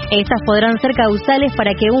 Estas podrán ser causales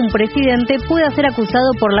para que un presidente pueda ser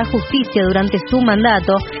acusado por la justicia durante su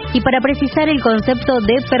mandato y para precisar el concepto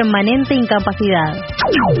de permanente incapacidad.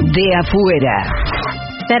 De afuera.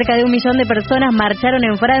 Cerca de 1 millón de personas marcharon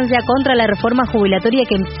en Francia contra la reforma jubilatoria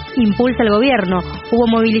que impulsa el gobierno. Hubo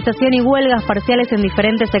movilización y huelgas parciales en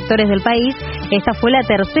diferentes sectores del país. Esta fue la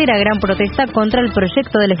tercera gran protesta contra el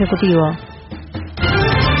proyecto del Ejecutivo.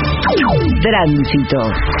 Tránsito.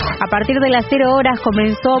 A partir de las 0 horas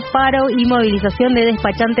comenzó paro y movilización de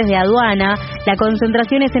despachantes de aduana. La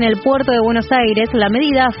concentración es en el puerto de Buenos Aires. La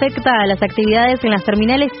medida afecta a las actividades en las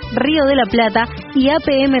terminales Río de la Plata y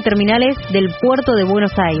APM terminales del puerto de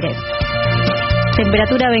Buenos Aires.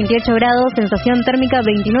 Temperatura 28 grados, sensación térmica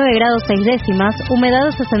 29 grados 6 décimas, humedad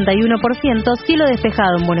 61%, cielo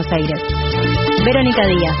despejado en Buenos Aires. Verónica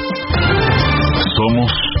Díaz.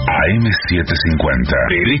 Somos AM750.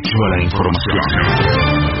 Derecho a la información.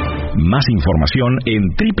 Más información en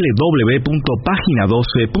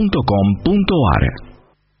www.pagina12.com.ar.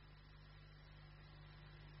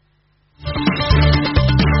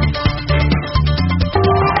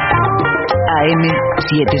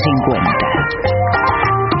 AM750.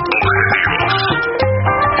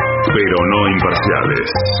 Pero no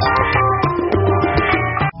imparciales.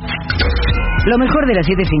 Lo mejor de la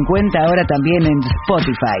 750 ahora también en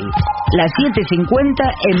Spotify. La 750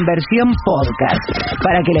 en versión podcast,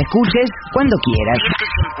 para que la escuches cuando quieras.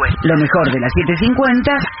 Lo mejor de la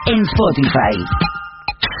 750 en Spotify.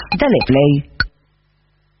 Dale play.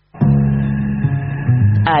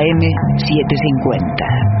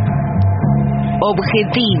 AM750.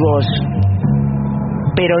 Objetivos,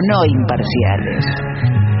 pero no imparciales.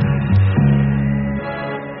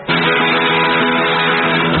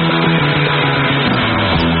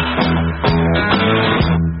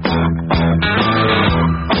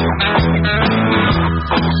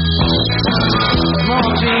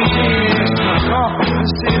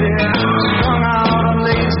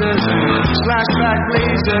 Flashback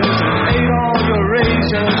lasers, ate all your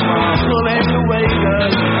razors while pulling the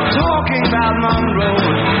waiters, talking about Monroe,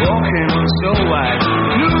 walking on Snow White.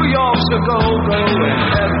 New York's a go-go and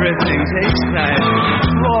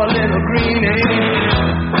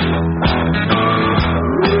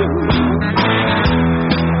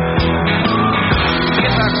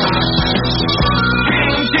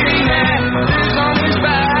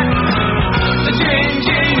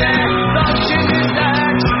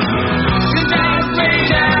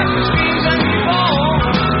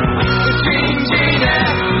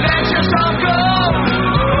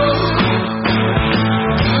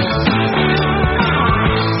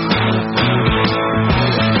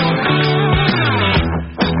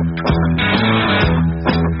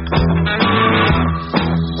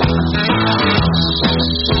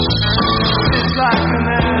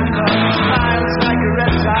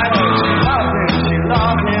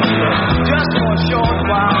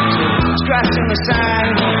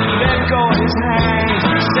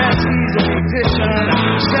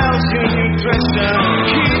sells you nutrition,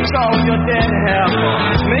 keeps all your dead hair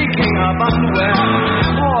for making up underwear.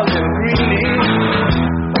 All the greenie.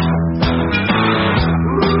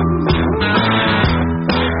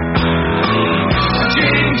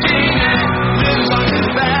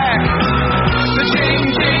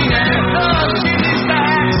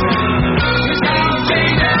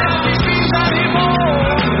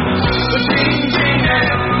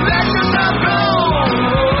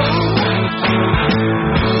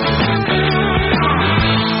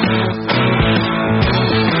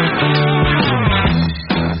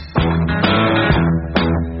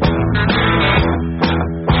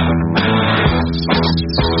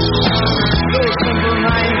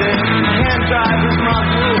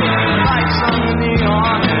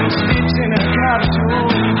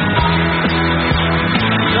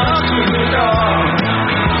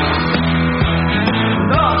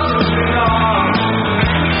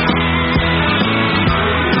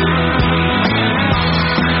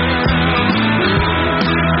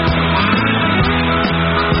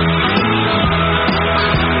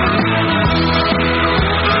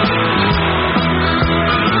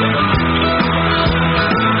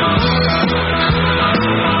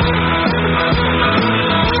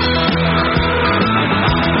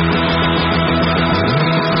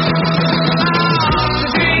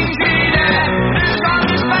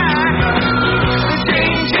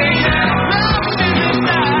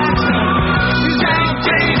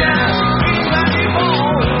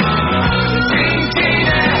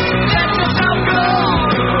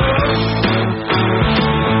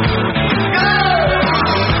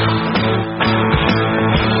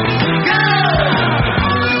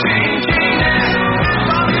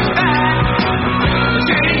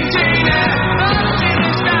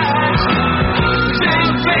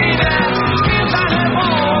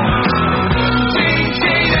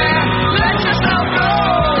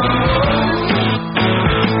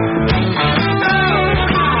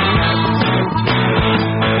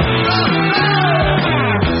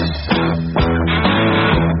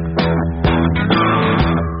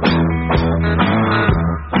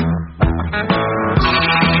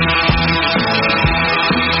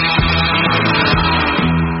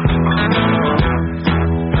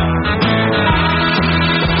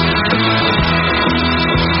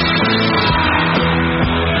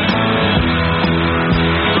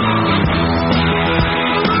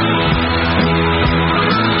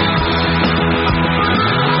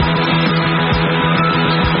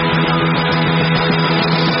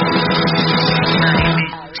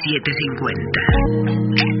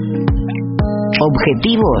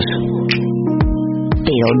 Objetivos,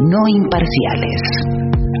 pero no imparciales.